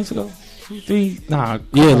what, 2 months ago? 2, 3? Nah.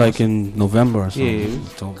 Yeah, like in November or something.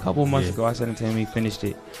 Yeah, a couple months ago I sent it to him. He finished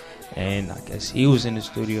it, and I guess he was in the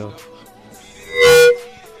studio.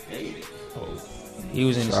 He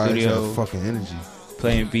was in the studio. Fucking energy.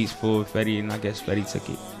 Playing beats for Fetty, and I guess Fetty took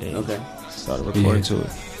it. And Okay. started recording to it.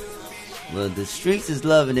 Well, the streets is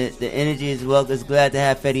loving it. The energy is welcome. It's glad to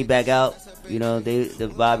have Fetty back out. You know,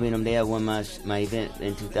 the Bobby and them, they had won my event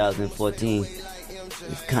in 2014.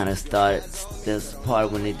 It kind of started this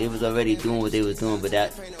part when they was already doing what they was doing, but the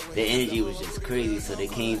energy was just crazy. So they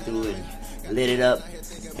came through and lit it up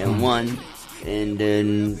and won, and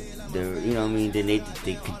then then they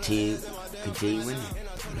continue winning.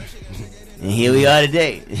 And here we are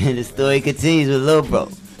today. The story continues with Lil Bro.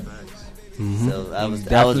 So I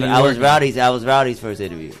was Rowdy's first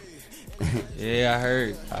interview. Yeah,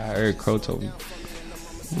 I heard Crow told me.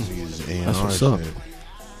 That's what's up.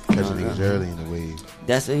 Catching niggas early in the wave.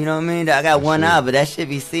 That's what, you know what I mean. I got one eye, but that should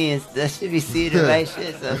be seeing the right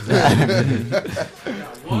shit sometimes.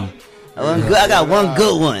 I got one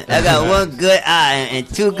good one. I got one good eye and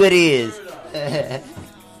two good ears.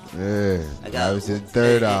 Yeah, I was in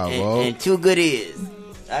third eye, bro. And two good ears.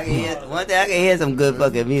 I can hear some good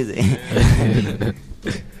fucking music.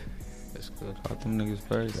 That's good. Talk them niggas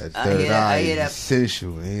first. That third eye is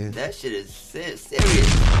essential, man. That shit is serious. So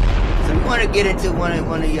we want to get into one of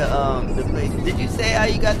your the placements. Did you say how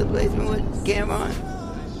you got the placement with Cameron?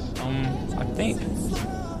 I think.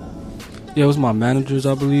 Yeah, it was my managers,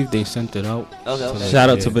 I believe. They sent it out. Okay. Shout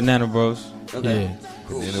out to Banana Bros. Okay. Yeah.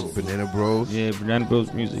 Cool. Banana Bros. Yeah, Banana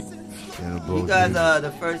Bros music. Banana Bros. You guys are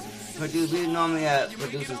the first producers. We normally have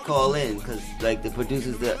producers call in because, like, the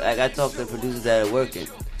producers I talk to the producers that are working.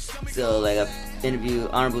 So, like, I interview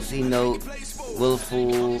Honorable C Note, Will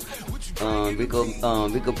Fool,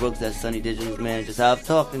 Rico Brooks, that's Sunny Digital's manager. So I've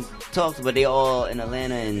talked, but they all in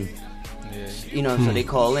Atlanta and. You know, so they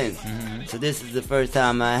call in. So this is the first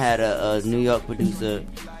time I had a New York producer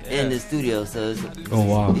in the studio. So it's, oh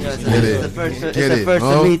wow, you know, so it's the first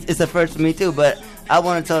for me. It's the first for me too. But I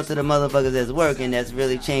want to talk to the motherfuckers that's working, that's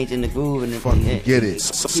really changing the groove and get it.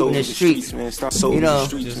 Keeping the streets. You know,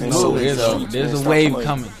 there's a wave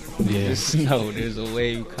coming. Yeah. Just know there's a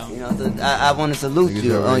wave coming. You know, so I want to salute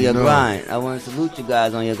you on your grind. I want to salute you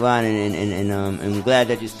guys on your grind, and I'm glad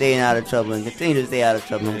that you're staying out of trouble and continue to stay out of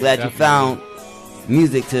trouble. I'm glad you found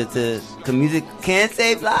music cause music can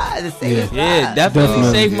save lives. Yeah, definitely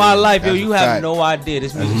saved my life. Yo, you have no idea.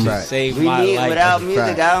 This music saved my life. Without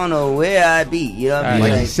music, I don't know where I'd be. You know what I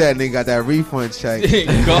mean? Like you said, nigga got that refund check.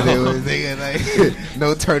 Nigga, like,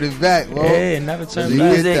 no turning back, bro. Yeah, never turn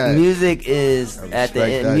back. Music is at the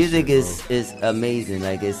end. Music is amazing.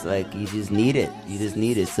 Like it's like you just need it. You just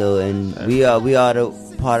need it. So and we are the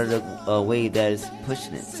part of the wave that is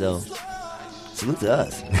pushing it. So. Salute to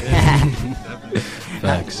us.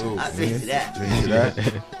 Facts. I'll drink to that.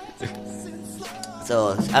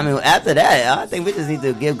 So, I mean, after that, I think we just need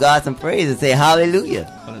to give God some praise and say hallelujah.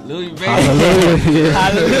 Hallelujah, baby. Hallelujah.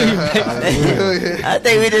 Hallelujah. I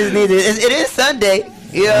think we just need to. It is Sunday.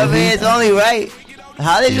 You know what I mean? It's only right.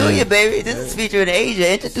 Hallelujah, baby. This is featuring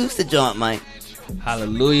Asia. Introduce the joint, Mike.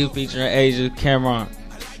 Hallelujah, featuring Asia. Cameron.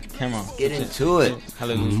 Get into it.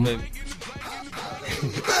 Hallelujah, baby.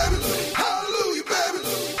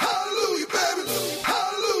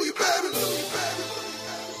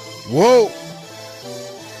 Whoa.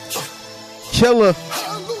 Killer.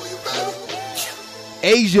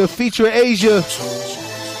 Asia, featuring Asia.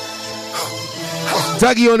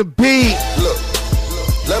 Dougie on the beat. Look,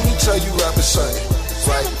 let me tell you rapping something,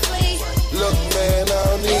 right? Look, man, I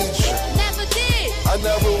don't need you. Never did. I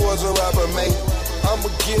never was a rapper, mate. I'ma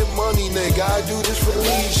get money, nigga. I do this for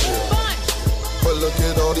leisure. But look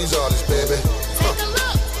at all these artists, baby.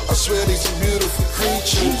 I swear these some beautiful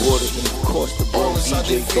creatures. All inside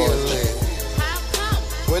they feeling.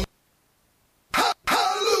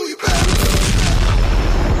 Hallelujah, baby.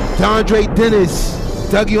 Dondre Dennis,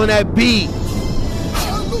 Dougie on that beat.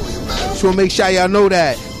 Just wanna make sure y'all know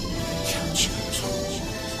that.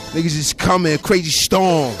 Niggas is coming, crazy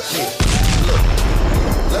storm. Look,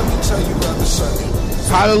 let me tell you about the Sunday.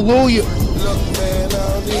 Hallelujah. Look, man, I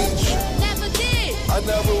don't need you. Never did. I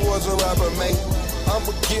never was a rapper, mate.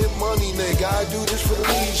 I'ma get money, nigga. I do this for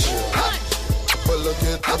leisure. But look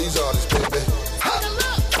at all these artists, baby.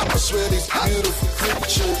 I swear these beautiful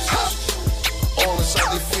creatures. All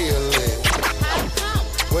inside they feeling.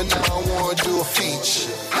 When now I wanna do a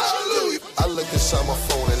feature. I look inside my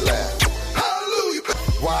phone and laugh.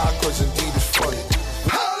 Why? Cause indeed it's funny.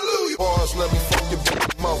 Boss, let me fuck your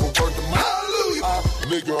mother. Word to mouth.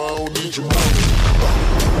 Nigga, I don't need your money.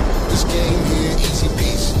 This game here, easy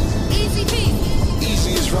peasy. Easy peasy.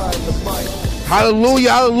 Easy as riding the bike.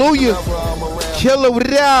 Hallelujah, hallelujah. Killer with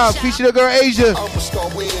it out. Feature the girl Asia.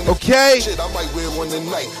 Okay. Shit, I might wear one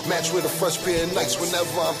tonight. Match with a fresh pair of nights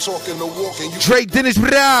whenever I'm talking or walking. Drake Dennis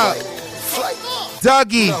with it out. Flight.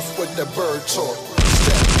 Dougie. Enough with the bird talk.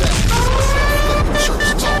 Step back. Let the church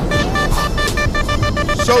talk.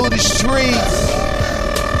 Soul of the streets.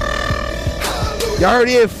 Y'all heard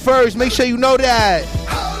it here first. Make sure you know that.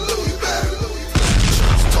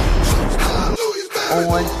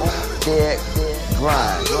 On their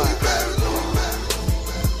grind.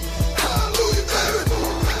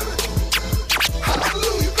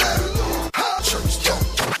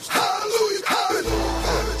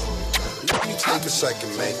 Let me take a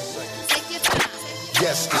second, man.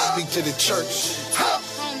 Yes, to speak to the church.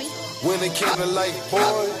 When it came to life, boy,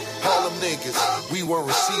 all them niggas, we weren't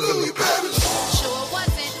receiving the best. Sure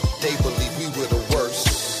wasn't. They believe we were the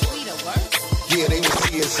worst. We the worst? Yeah, they would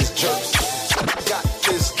see us as jerks. Got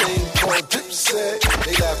this thing called Dipset.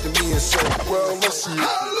 They laughed at me and said, well, let's see it.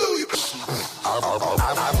 I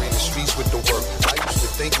ran the streets with the work. I used to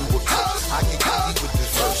think we were close. I can compete with this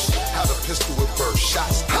verse. Had a pistol with burst.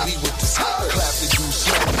 Shots, we with the clap the dude,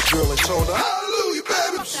 smacked the girl and told her, hallelujah,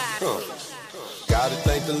 baby. Gotta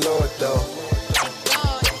thank the Lord, though.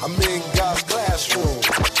 I'm in God's classroom.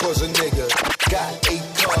 Cause a nigga got 8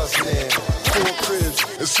 cars now, 4 cribs,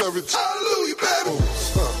 and 7 hallelujah, baby.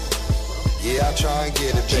 Yeah, I try and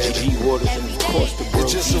get it, baby.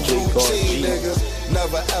 It's just a routine, nigga.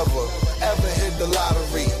 Never ever hit the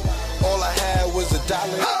lottery. All I had was $1.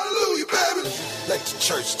 Hallelujah, baby. Let the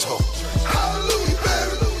church talk. Hallelujah,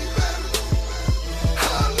 baby.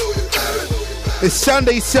 Hallelujah, baby. It's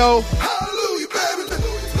Sunday, so. Hallelujah, baby.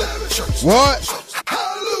 Let the church what? talk.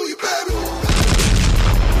 Hallelujah, baby.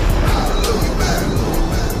 Hallelujah, baby.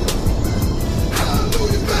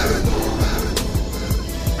 Hallelujah, baby.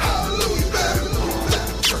 Hallelujah, baby. Let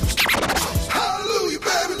the church talk. Hallelujah,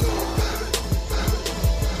 baby.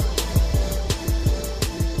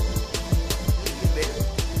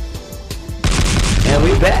 And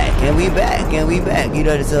we back. You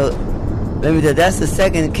know, so let me tell you, that's the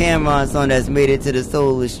second Cameron song that's made it to the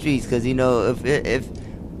soul of the streets. Cause you know, if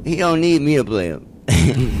he don't need me to play him,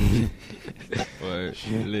 he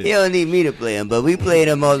don't need me to play him. But we played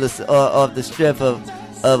him off the strip of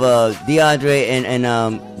DeAndre and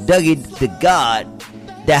Dougie the God.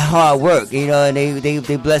 That hard work, you know, and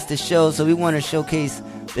they blessed the show. So we want to showcase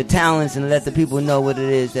the talents and let the people know what it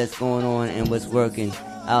is that's going on and what's working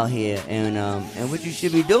out here, and what you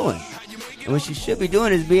should be doing. And what you should be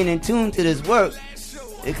doing is being in tune to this work,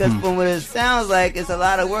 because from what it sounds like, it's a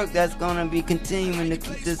lot of work that's going to be continuing to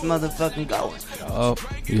keep this motherfucking going.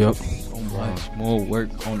 Yep. So much more work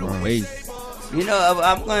on the way. You know,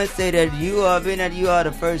 I'm going to say that you are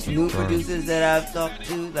the first new producers that I've talked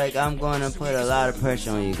to. Like, I'm going to put a lot of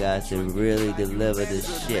pressure on you guys to really deliver this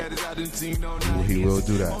shit. He will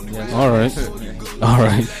do that. Yes. All right.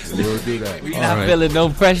 He will do that. We not feeling no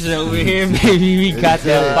pressure over here, baby. We got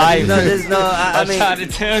that vibe. No, there's no. I mean, trying to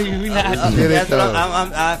tell you, we not.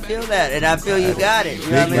 I feel that, and I feel you got it. You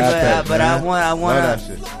know what I mean? But I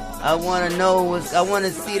want to know I want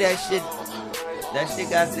to see that shit. That shit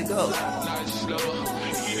got to go.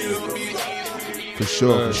 For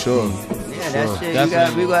sure. Yeah, that shit.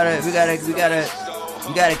 We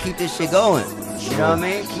gotta keep this shit going. You know what I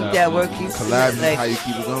mean? Keep that work. Keep collabing. Like, how you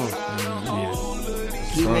keep it going?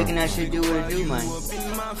 Keep making that shit do what it do, man.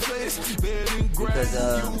 Because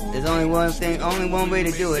there's only one way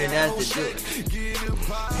to do it, and that's to do it.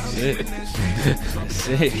 That's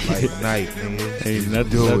it. Like night, nigga. Ain't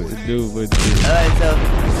nothing left to do but do. Alright, so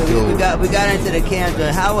we got into the camp.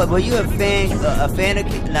 How were you a fan of?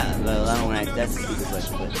 Well, I don't want to. That's a stupid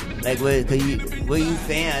question, but like, were you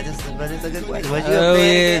fan? But it's a good question. Was you a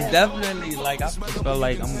fan? Yeah, definitely. Like, I just felt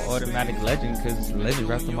like I'm an automatic legend because legend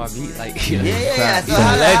rapped on my beat. Like, yeah. So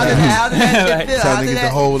how did that shit feel? Tell niggas the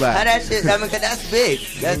whole lot. How that shit? I mean, 'cause that's big.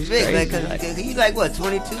 That's big. Like, 'cause he's like what,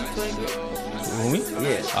 22, 23? Me?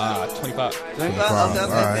 Yeah. 25. 25? Okay.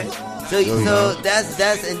 Right. So that's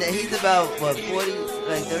and he's about what, 40,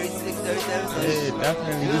 like 36, 37? Yeah,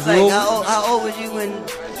 definitely. He was like, how old was you when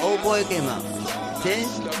Old Boy came out? 10?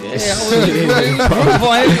 Yeah, we were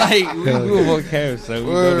born like we were born carrots, so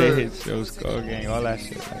we go there, hit shows, Skull Gang, all that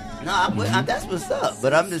shit. Like. No, that's what's up.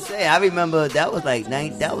 But I'm just saying, I remember that was like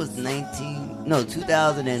 2000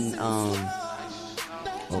 and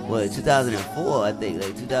 2004, I think,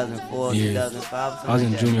 like 2004, 2005. I was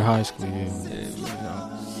in junior high school. And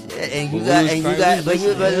look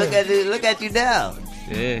at you now.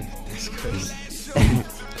 Yeah, that's crazy.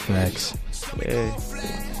 Facts. Yeah,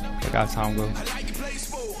 look how time go.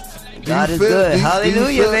 God is good.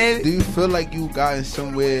 Hallelujah, baby. Do you feel like you gotten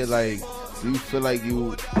somewhere? Like, do you feel like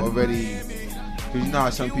you already? Because you know how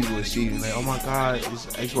some people are cheating, like, oh my God, it's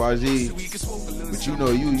XYZ. But you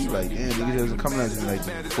know, you like, damn, niggas doesn't come at me like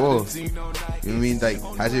that before. You know what I mean? Like,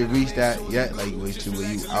 has it reached that yet? Like, where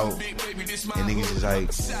you out and niggas is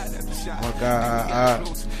like, oh my God,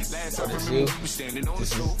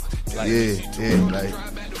 yeah, like,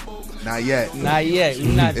 not yet.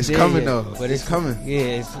 We're not it's there coming yet, though. But it's coming.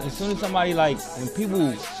 Yeah, as soon as somebody, like, when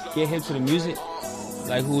people get hip to the music,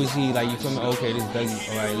 like, who is he? Like, you feel me? Okay, this is Dougie.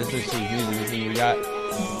 All right, let's listen to his music. This is what we got.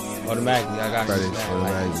 Automatically, I got you.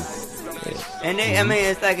 And I mean,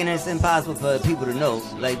 it's like, and it's impossible for people to know.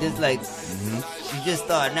 Like, this, like, just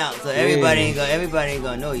starting out, so everybody ain't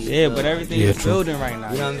gonna know you. Yeah, so. but everything is building right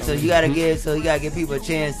now. You know what I mean? So you gotta give people a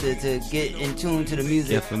chance to get in tune to the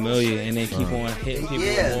music, get familiar, and then keep on hitting people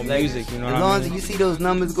with more music. You know what I mean? As long as you see those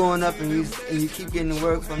numbers going up and you keep getting the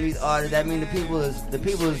work from these artists, that means the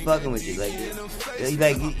people is fucking with you. Like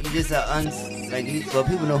you just are well,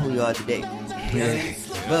 people know who you are today. You know what I mean?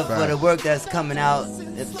 But for the work that's coming out,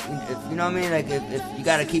 if you know what I mean, like if you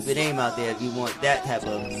gotta keep your name out there if you want that type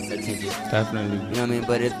of attention. Definitely. You know what I mean?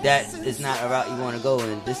 But if that is not a route you want to go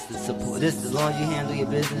in, this is support. This as long as you handle your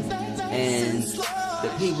business and the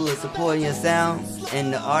people are supporting your sound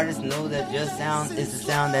and the artists know that your sound is the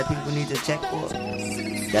sound that people need to check for.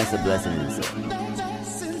 That's a blessing in itself.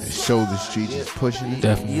 Show the Streets is pushing it.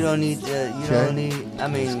 Definitely. You don't need. I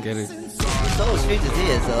mean. Let's get it. Soul Streets is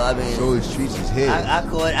here, so I mean. Soul Streets is here. I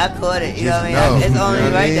caught it. You know what I mean? It's only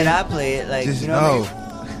right that I play it. Like just you know. What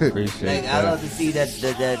I mean? Appreciate I love to see that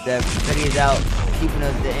Freddie is out keeping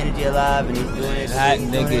us the energy alive and he's doing it. That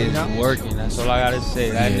nigga is working. That's all I gotta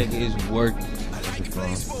say. That nigga is working.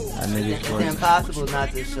 That nigga is working. It's impossible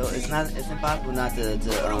not to show. It's impossible not to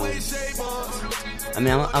I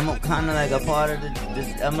mean, I'm kind of like a part of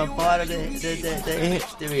I'm a part of the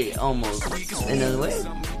history almost in a way.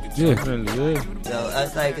 Yeah. So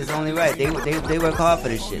it's like it's only right. They work hard for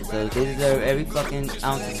this shit, so they deserve every fucking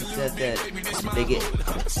ounce of success that they get,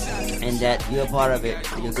 and that you're a part of it.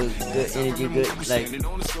 You're good energy, the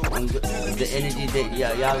energy that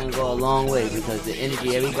y'all gonna go a long way because the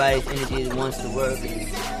energy, everybody's energy wants to work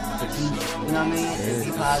and produce. You know what I mean?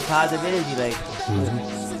 It's positive energy, like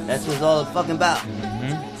that's what it's all fucking about.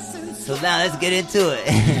 So now let's get into it.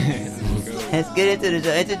 Let's get into the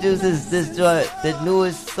show. Introduce this joint, the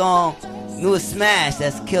newest smash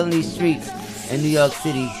that's killing these streets in New York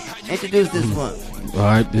City. Introduce this one.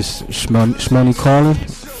 Alright, this Shmoney Calling,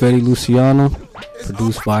 Fetty Luciano,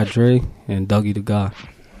 produced by Dre and Dougie the God.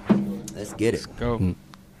 Let's get it. Let's go. Girl,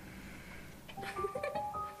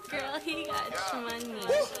 he got money.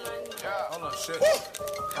 Hold on, shit.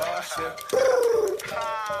 Oh, shit.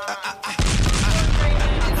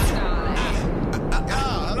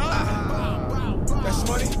 That's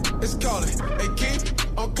money, it's calling. Hey, keep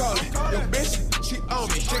on calling. Yo, bitch, she on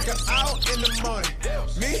me. Kick her out in the morning.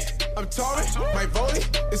 Me, I'm touring. My volley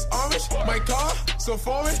is orange. My car, so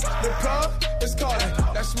foreign. The plug is calling.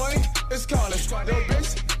 That's money, it's calling. Yo,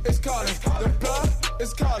 bitch, it's calling. The plug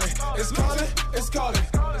is calling. It's calling, it's calling.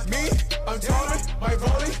 Me, I'm touring. My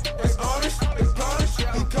volley is orange. It's calling.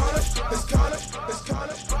 He calling. It's calling. It's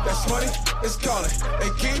calling. That's money, it's calling.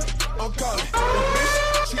 Hey, keep on calling. Yo, bitch,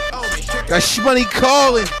 she on me. That Shmoney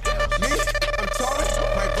Calling.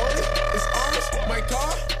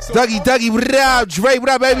 Dougie, what up? Dre, what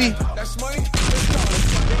up, baby?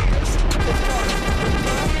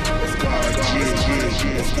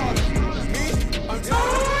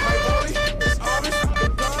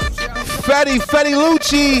 Fetty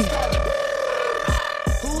Lucci.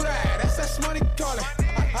 Who that? That's that Shmoney calling.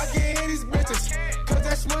 I can't hear these bitches, cause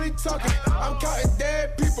that Shmoney talking. I'm counting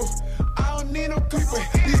dead people. I don't need no creeper.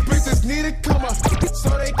 These bitches need to come up, so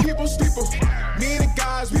they keep on sleeping. Me and the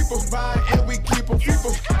guys, we provide and we keep on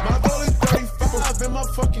people. My goal is 35. I've been my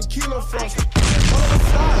fucking kilo frost.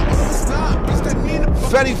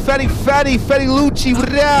 Fetty Lucci,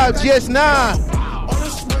 what up? GS9. All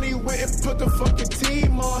this money went and put the fucking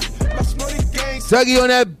team on. My Shmoney gang. Dougie on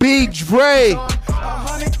that beat, Dre.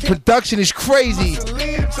 Production is crazy.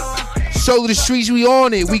 Soul of the Streets, we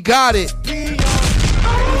on it. We got it.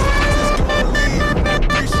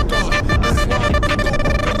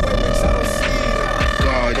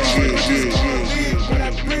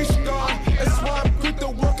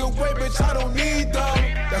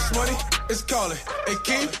 That's money, it's calling. Hey,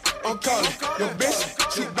 keep on calling. Yo, bitch,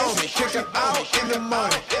 she on me. Kick her out in the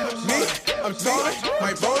morning. Me, I'm touring.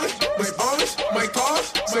 My bowling, my bonus, my car,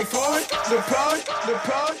 so foreign, the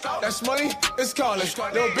plug. That's money, it's calling.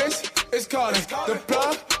 Yo, bitch, it's calling. The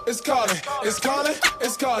plug is calling. It's calling,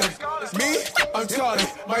 it's calling. Me, I'm calling.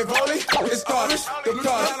 My bowling is calling. The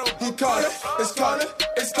plug, he calling. It's calling,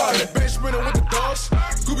 it's calling. Bitch, sprinting with the dogs.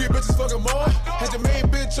 Scooby bitches fucking more. Had your main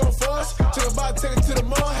bitch on force. Took a bite, take it to the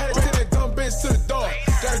mall. Had to take that dumb bitch to the door.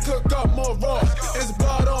 Gotta cook up more raw. And it's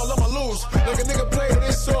blood all on my loose. Like a nigga play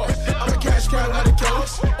this sword. I'm a cash cow, not a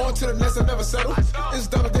couch. On to the next, I never settle. It's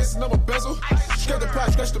done with this, and I'm a bezel. Scratch the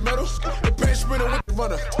pipe, scratch the metal. The bitch sprinting with the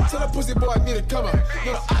runner. Tell that pussy boy I need a comer.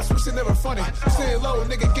 No, the ops, shit never funny. Staying low,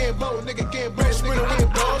 nigga getting blow, nigga getting bitch sprinting with the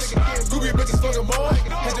dogs. Scooby bitches fucking more.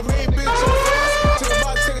 Had your main bitch on force. Took a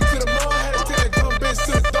bite, take it to the mall. Had to take that dumb bitch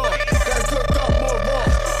to the door. Gotta cook up more raw.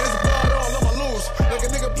 It's blood all on my loose. Like a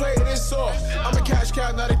nigga play this sword. I'm a cash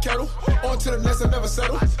cow, not a kettle. On to the next, I never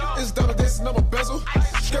settle. It's done with this, and I'm a bezel.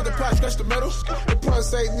 I scratch the metal. The pun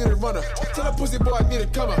say need a runner. Tell the pussy boy I need a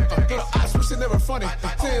comer. Tell the ops shit never funny.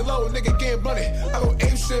 Saying low, nigga getting money. I go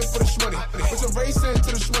ape shit for the shmoney. Put some racing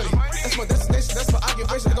to the shmoney. That's my destination, that's my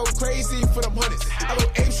occupation. I go crazy for them hundreds. I go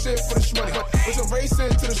ape shit for the shmoney. Put some racing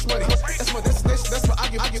to the shmoney. That's my destination, that's my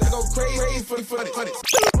occupation. I go crazy for the hundreds.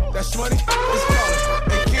 That shmoney is calling.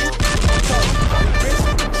 They keep calling.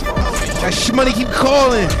 That shmoney keep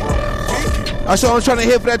calling. That's all I'm trying to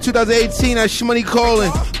hit for that 2018. That shmoney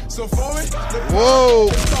calling. Whoa.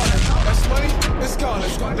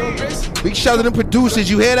 Big shout out to them producers.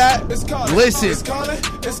 You hear that? Listen. It's calling.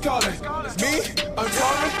 Me, I'm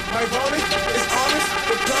calling. My rolling is honest.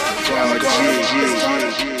 The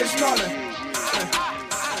it's calling.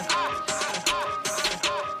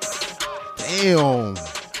 Damn.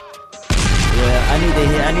 Yeah,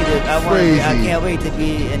 I can't wait to be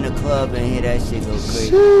in the club and hear that shit go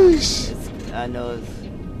crazy. I know it's...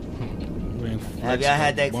 Have y'all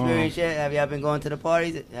had that experience yet? Have y'all been going to the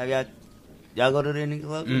parties? Have y'all go to any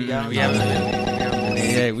club? Yeah,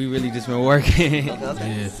 we really just been working.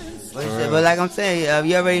 Okay. But like I'm saying,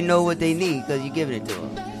 you already know what they need because you're giving it to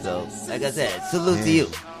them. So, like I said, salute to you.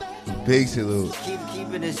 Big salute.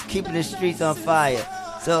 Keeping the streets on fire.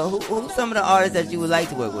 So, who's some of the artists that you would like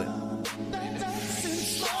to work with?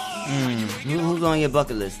 Who's on your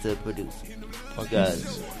bucket list to produce?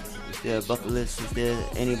 Is there a bucket list? Is there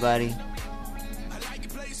anybody?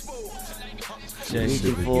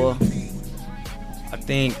 Reaching for? I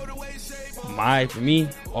think for me,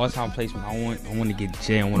 all-time placement. I want to get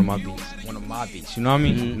Jay on one of my beats. You know what I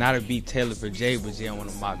mean? Mm-hmm. Not a beat tailored for Jay, but Jay on one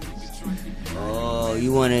of my beats. Oh,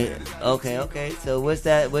 you want to? Okay. So what's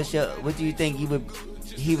that? What do you think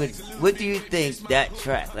what do you think that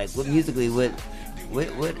track? Like, what musically? What?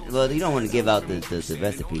 Well, you don't want to give out the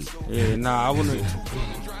recipe. Yeah, nah.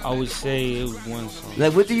 I would say it was one song.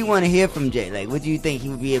 Like, what do you want to hear from Jay? Like, what do you think he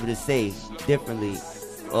would be able to say differently?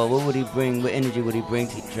 Or what would he bring? What energy would he bring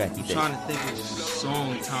to the track? You think? I'm trying to think of a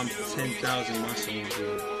song times 10,000. My song was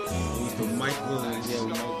good. It was the Mike Will and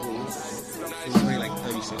Mike Will. It was only like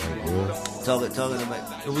 30 seconds. Talking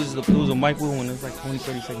about. It was a Mike Will one. It was like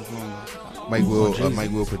 20-30 seconds long. Mike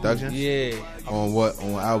Will production? Yeah. On what?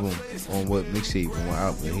 On what album? On what mixtape? On what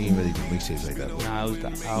album? He ain't really do mixtapes like that. Bro. Nah, it was the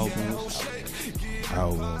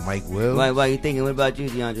album. Mike Will. Why you thinking? What about you,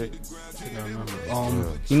 DeAndre?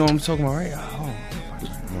 You know what I'm talking about, right?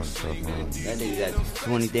 That nigga got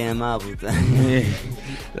 20 damn albums. Yeah.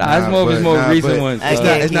 That's more of his more recent ones.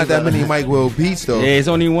 It's not that many Mike Will beats though. Yeah, it's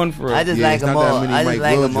only one for us. I just like them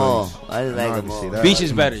all. Beach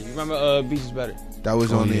is better. You remember Beach is better? That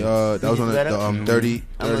was on the 30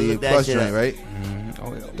 plus joint, right?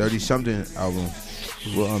 30 something album.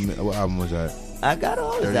 What album was that? I got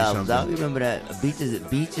all his albums. I remember that. Beach is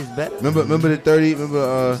better. Remember the 30?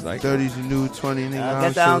 Remember 30's the new 20? Nigga, I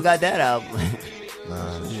guess I don't got that album.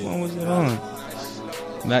 Which one was it on?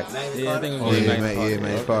 I think it was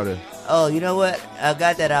Max Carter. Oh, you know what? I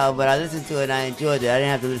got that album, but I listened to it and I enjoyed it. I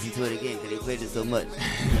didn't have to listen to it again because they played it so much.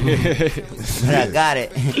 But I got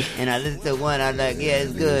it, and I listened to one. I was like, yeah,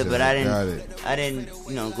 it's good, but I didn't,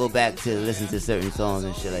 go back to listen to certain songs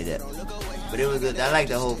and shit like that. But it was good. I like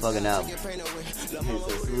the whole fucking album. So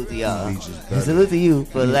salute to y'all. And salute to you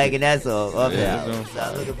for liking that song off the album. So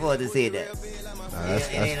I'm looking forward to seeing that. That's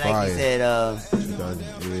like fire. you said,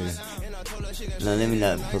 no, let me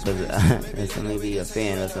not, because somebody be a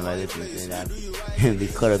fan or somebody listening to it, and be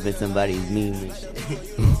caught up in somebody's meme and shit.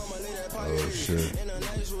 Oh shit.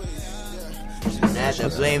 And I have to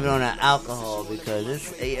blame it on the alcohol because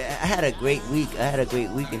I had a great week. And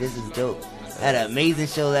this is dope. I had an amazing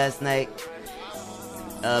show last night.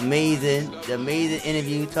 Amazing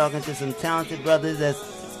interview, talking to some talented brothers that's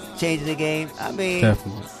changing the game. I mean,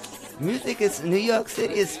 definitely. Music is New York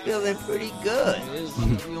City is feeling pretty good.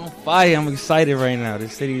 We on fire. I'm excited right now. The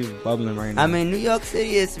city is bubbling right now. I mean, New York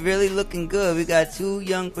City is really looking good. We got 2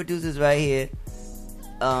 young producers right here.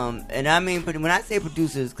 And I mean, when I say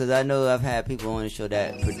producers, because I know I've had people on the show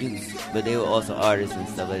that produce, but they were also artists and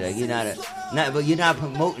stuff like that. You're not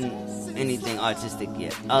promoting anything artistic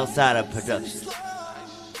yet outside of production,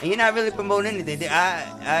 and you're not really promoting anything. I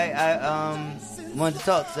wanted to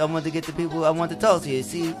talk. So I wanted to get the people. I want to talk to you,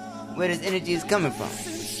 see where this energy is coming from.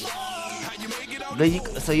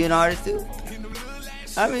 So you're an artist too?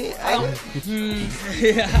 I mean,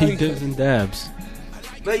 he dips and dabs.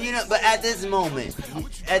 But but at this point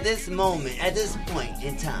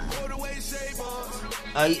in time,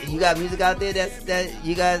 you got music out there that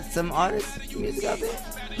you got some artists music out there?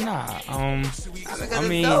 Nah, I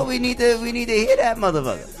mean, we need to hear that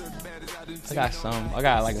motherfucker. I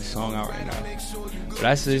got like a song out right now.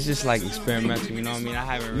 But it's just like experimental, you know what I mean? I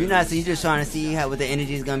haven't really... You just trying to see what the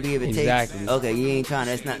energy is gonna be if it Exactly. takes. Okay, you ain't trying.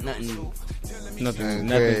 That's not nothing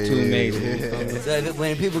too major. So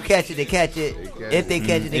when people catch it, they catch it. If they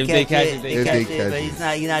catch it, they catch it. They catch it.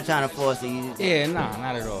 But you're not trying to force it. Yeah, nah,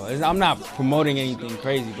 not at all. I'm not promoting anything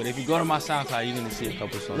crazy, but if you go to my SoundCloud, you're gonna see a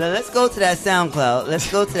couple songs. Now, let's go to that SoundCloud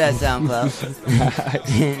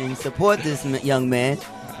and support this young man.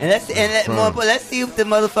 And let's see what the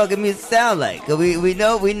motherfucking music sound like. Cause we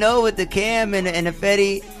know what the Cam and the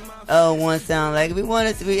Fetty one sound like. We want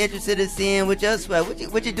us to be interested in seeing what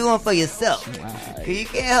you doing for yourself. Cause you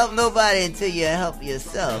can't help nobody until you help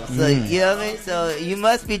yourself. So you know what I mean. So you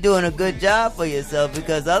must be doing a good job for yourself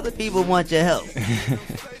because other people want your help.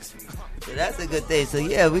 So that's a good thing. So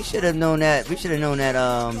yeah, we should have known that.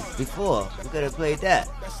 Before. We could have played that.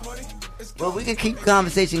 Well, we can keep the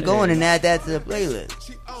conversation going and add that to the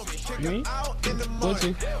playlist. Me? We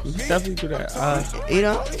can definitely do that.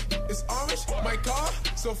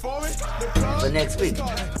 But next week.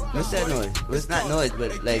 What's that noise? Well, it's not noise,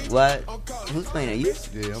 but like what? Who's playing it? You?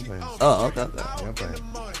 Yeah, I'm playing. Oh, okay. Yeah, I'm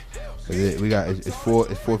playing. We got it's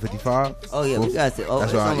 4:55. Oh yeah, we got to. Oh,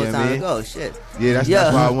 it's almost time to go. Shit. Yeah, that's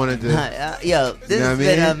why I wanted to. Yo, this has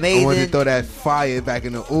been amazing. I wanted to throw that fire back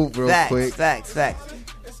in the oop real quick. Facts.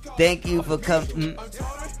 Thank you for coming.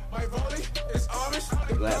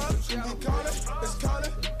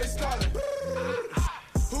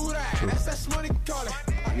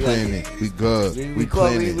 Playing it. We good. We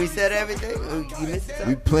playing it. We said everything. You missed it.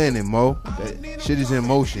 We playing it, Mo. That shit is in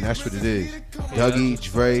motion. That's what it is. Dougie,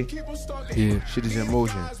 Dre. Yeah. Shit is in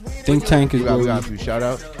motion. Think Tank is we got a few shout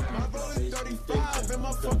out.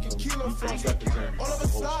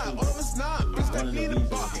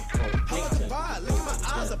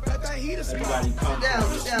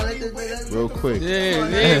 Real quick.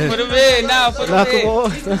 Yeah, put him in now. Put him in.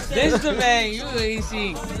 This is the man. You ain't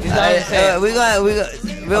see. We got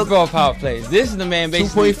real girl power plays. This is the man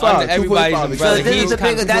basically. 2.5. Everybody's umbrella. So this is the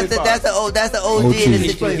big. That's the OG in the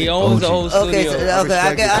situation. He owns the whole studio.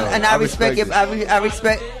 I respect your.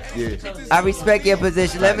 Yeah. I respect your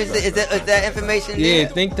position. Let me see. Is that information? Yeah, there?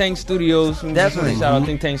 Think Tank Studios. Definitely. Shout out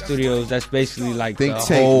Think Tank Studios. That's basically like Think the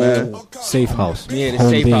Tank, whole man. Safe house. Yeah, the Home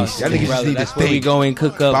safe base. house. Y'all niggas just need That's to where we think. go and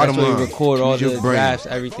cook up. Bottom That's where we line. record all Use your the brain. drafts,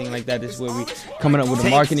 everything like that. This is where we coming up with the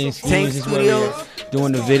Tank- marketing schemes. Tank This is where we're Studios.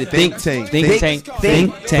 doing the video. Think Tank. Think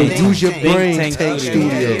Tank. Use your Think brain. Tank Tank Studio.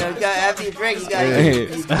 Studio. After you drink, you got.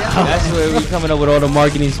 That's where we coming up with all the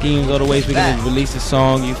marketing schemes, all the ways we're gonna release a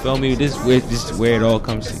song. You feel me? This is where it all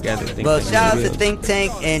comes together. Well, shout out to Think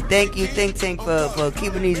Tank and thank you Think Tank for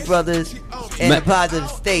keeping these brothers in a positive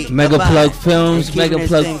state. Mega Plug Films, Mega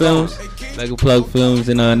Plug Films,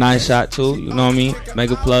 and 9 Shot too. You know what I mean?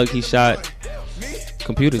 Mega Plug, he shot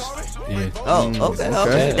computers. Yeah. Oh,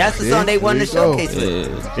 okay. That's the song they won the showcase with.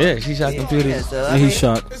 Yeah, she shot computers. And he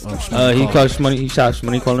shot. He shot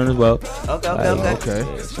Money Calling as well. Okay.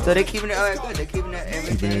 So they keeping it all right, good. They're keeping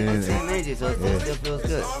everything in the same energy, so it still feels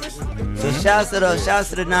good. So shouts to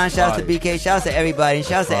the 9, shouts to BK, shouts to everybody, and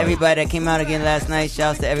shouts to everybody that came out again last night.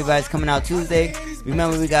 Shouts to everybody that's coming out Tuesday.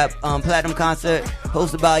 Remember, we got Platinum Concert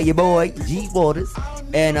hosted by your boy G Waters,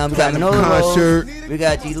 and we got Manola Concert. Rose, we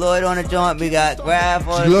got G Lloyd on the joint, we got Graf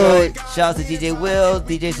on the joint. Shouts to DJ Will,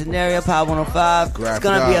 DJ Scenario, Power 105. It's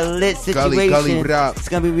gonna be a lit situation. Gully, it's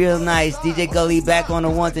gonna be real nice. DJ Gully back on the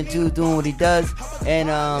 1s and 2s doing what he does,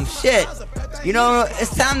 and shit. You know,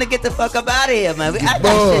 it's time to get the fuck up out of here, man. I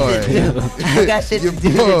got shit to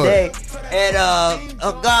do today. And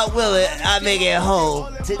God willing, I make it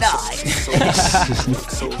home tonight.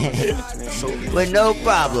 With no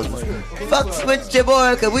problem. Fucks with your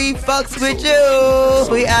boy, cause we fucks with you.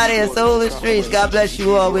 We out here, Soul in the Streets. God bless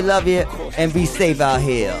you all. We love you. And be safe out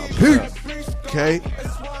here. Peace. Okay.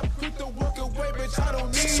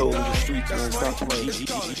 Soul in the Streets, man. Stop playing. G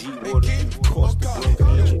Waters, across the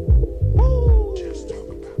globe.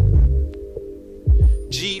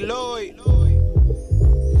 G Lloyd,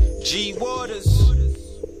 G Waters,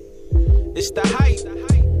 it's the hype.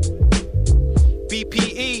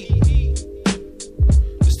 BPE,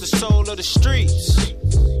 it's the soul of the streets.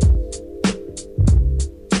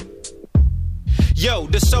 Yo,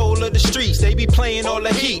 the soul of the streets, they be playing all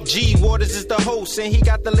the heat. G Waters is the host and he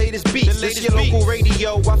got the latest beats. This your local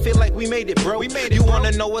radio, I feel like we made it, bro. You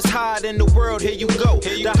wanna know what's hot in the world, here you go.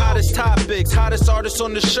 The hottest topics, hottest artists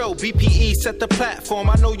on the show. BPE set the platform,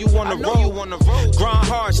 I know you wanna roll. Grind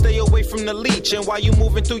hard, stay away from the leech. And while you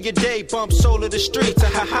moving through your day, bump soul of the streets.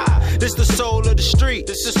 This the soul of the street.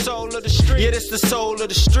 This the soul of the street. Yeah, this the soul of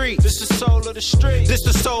the street. This the soul of the street. This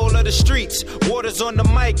the soul of the streets. Waters on the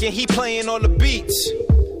mic and he playing all the beats.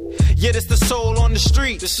 Yeah, this the soul on the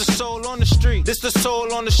street. This the soul on the street. This the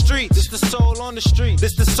soul on the street. This the soul on the street.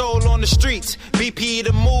 This the soul on the streets. BP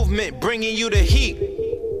the movement, bringing you the heat.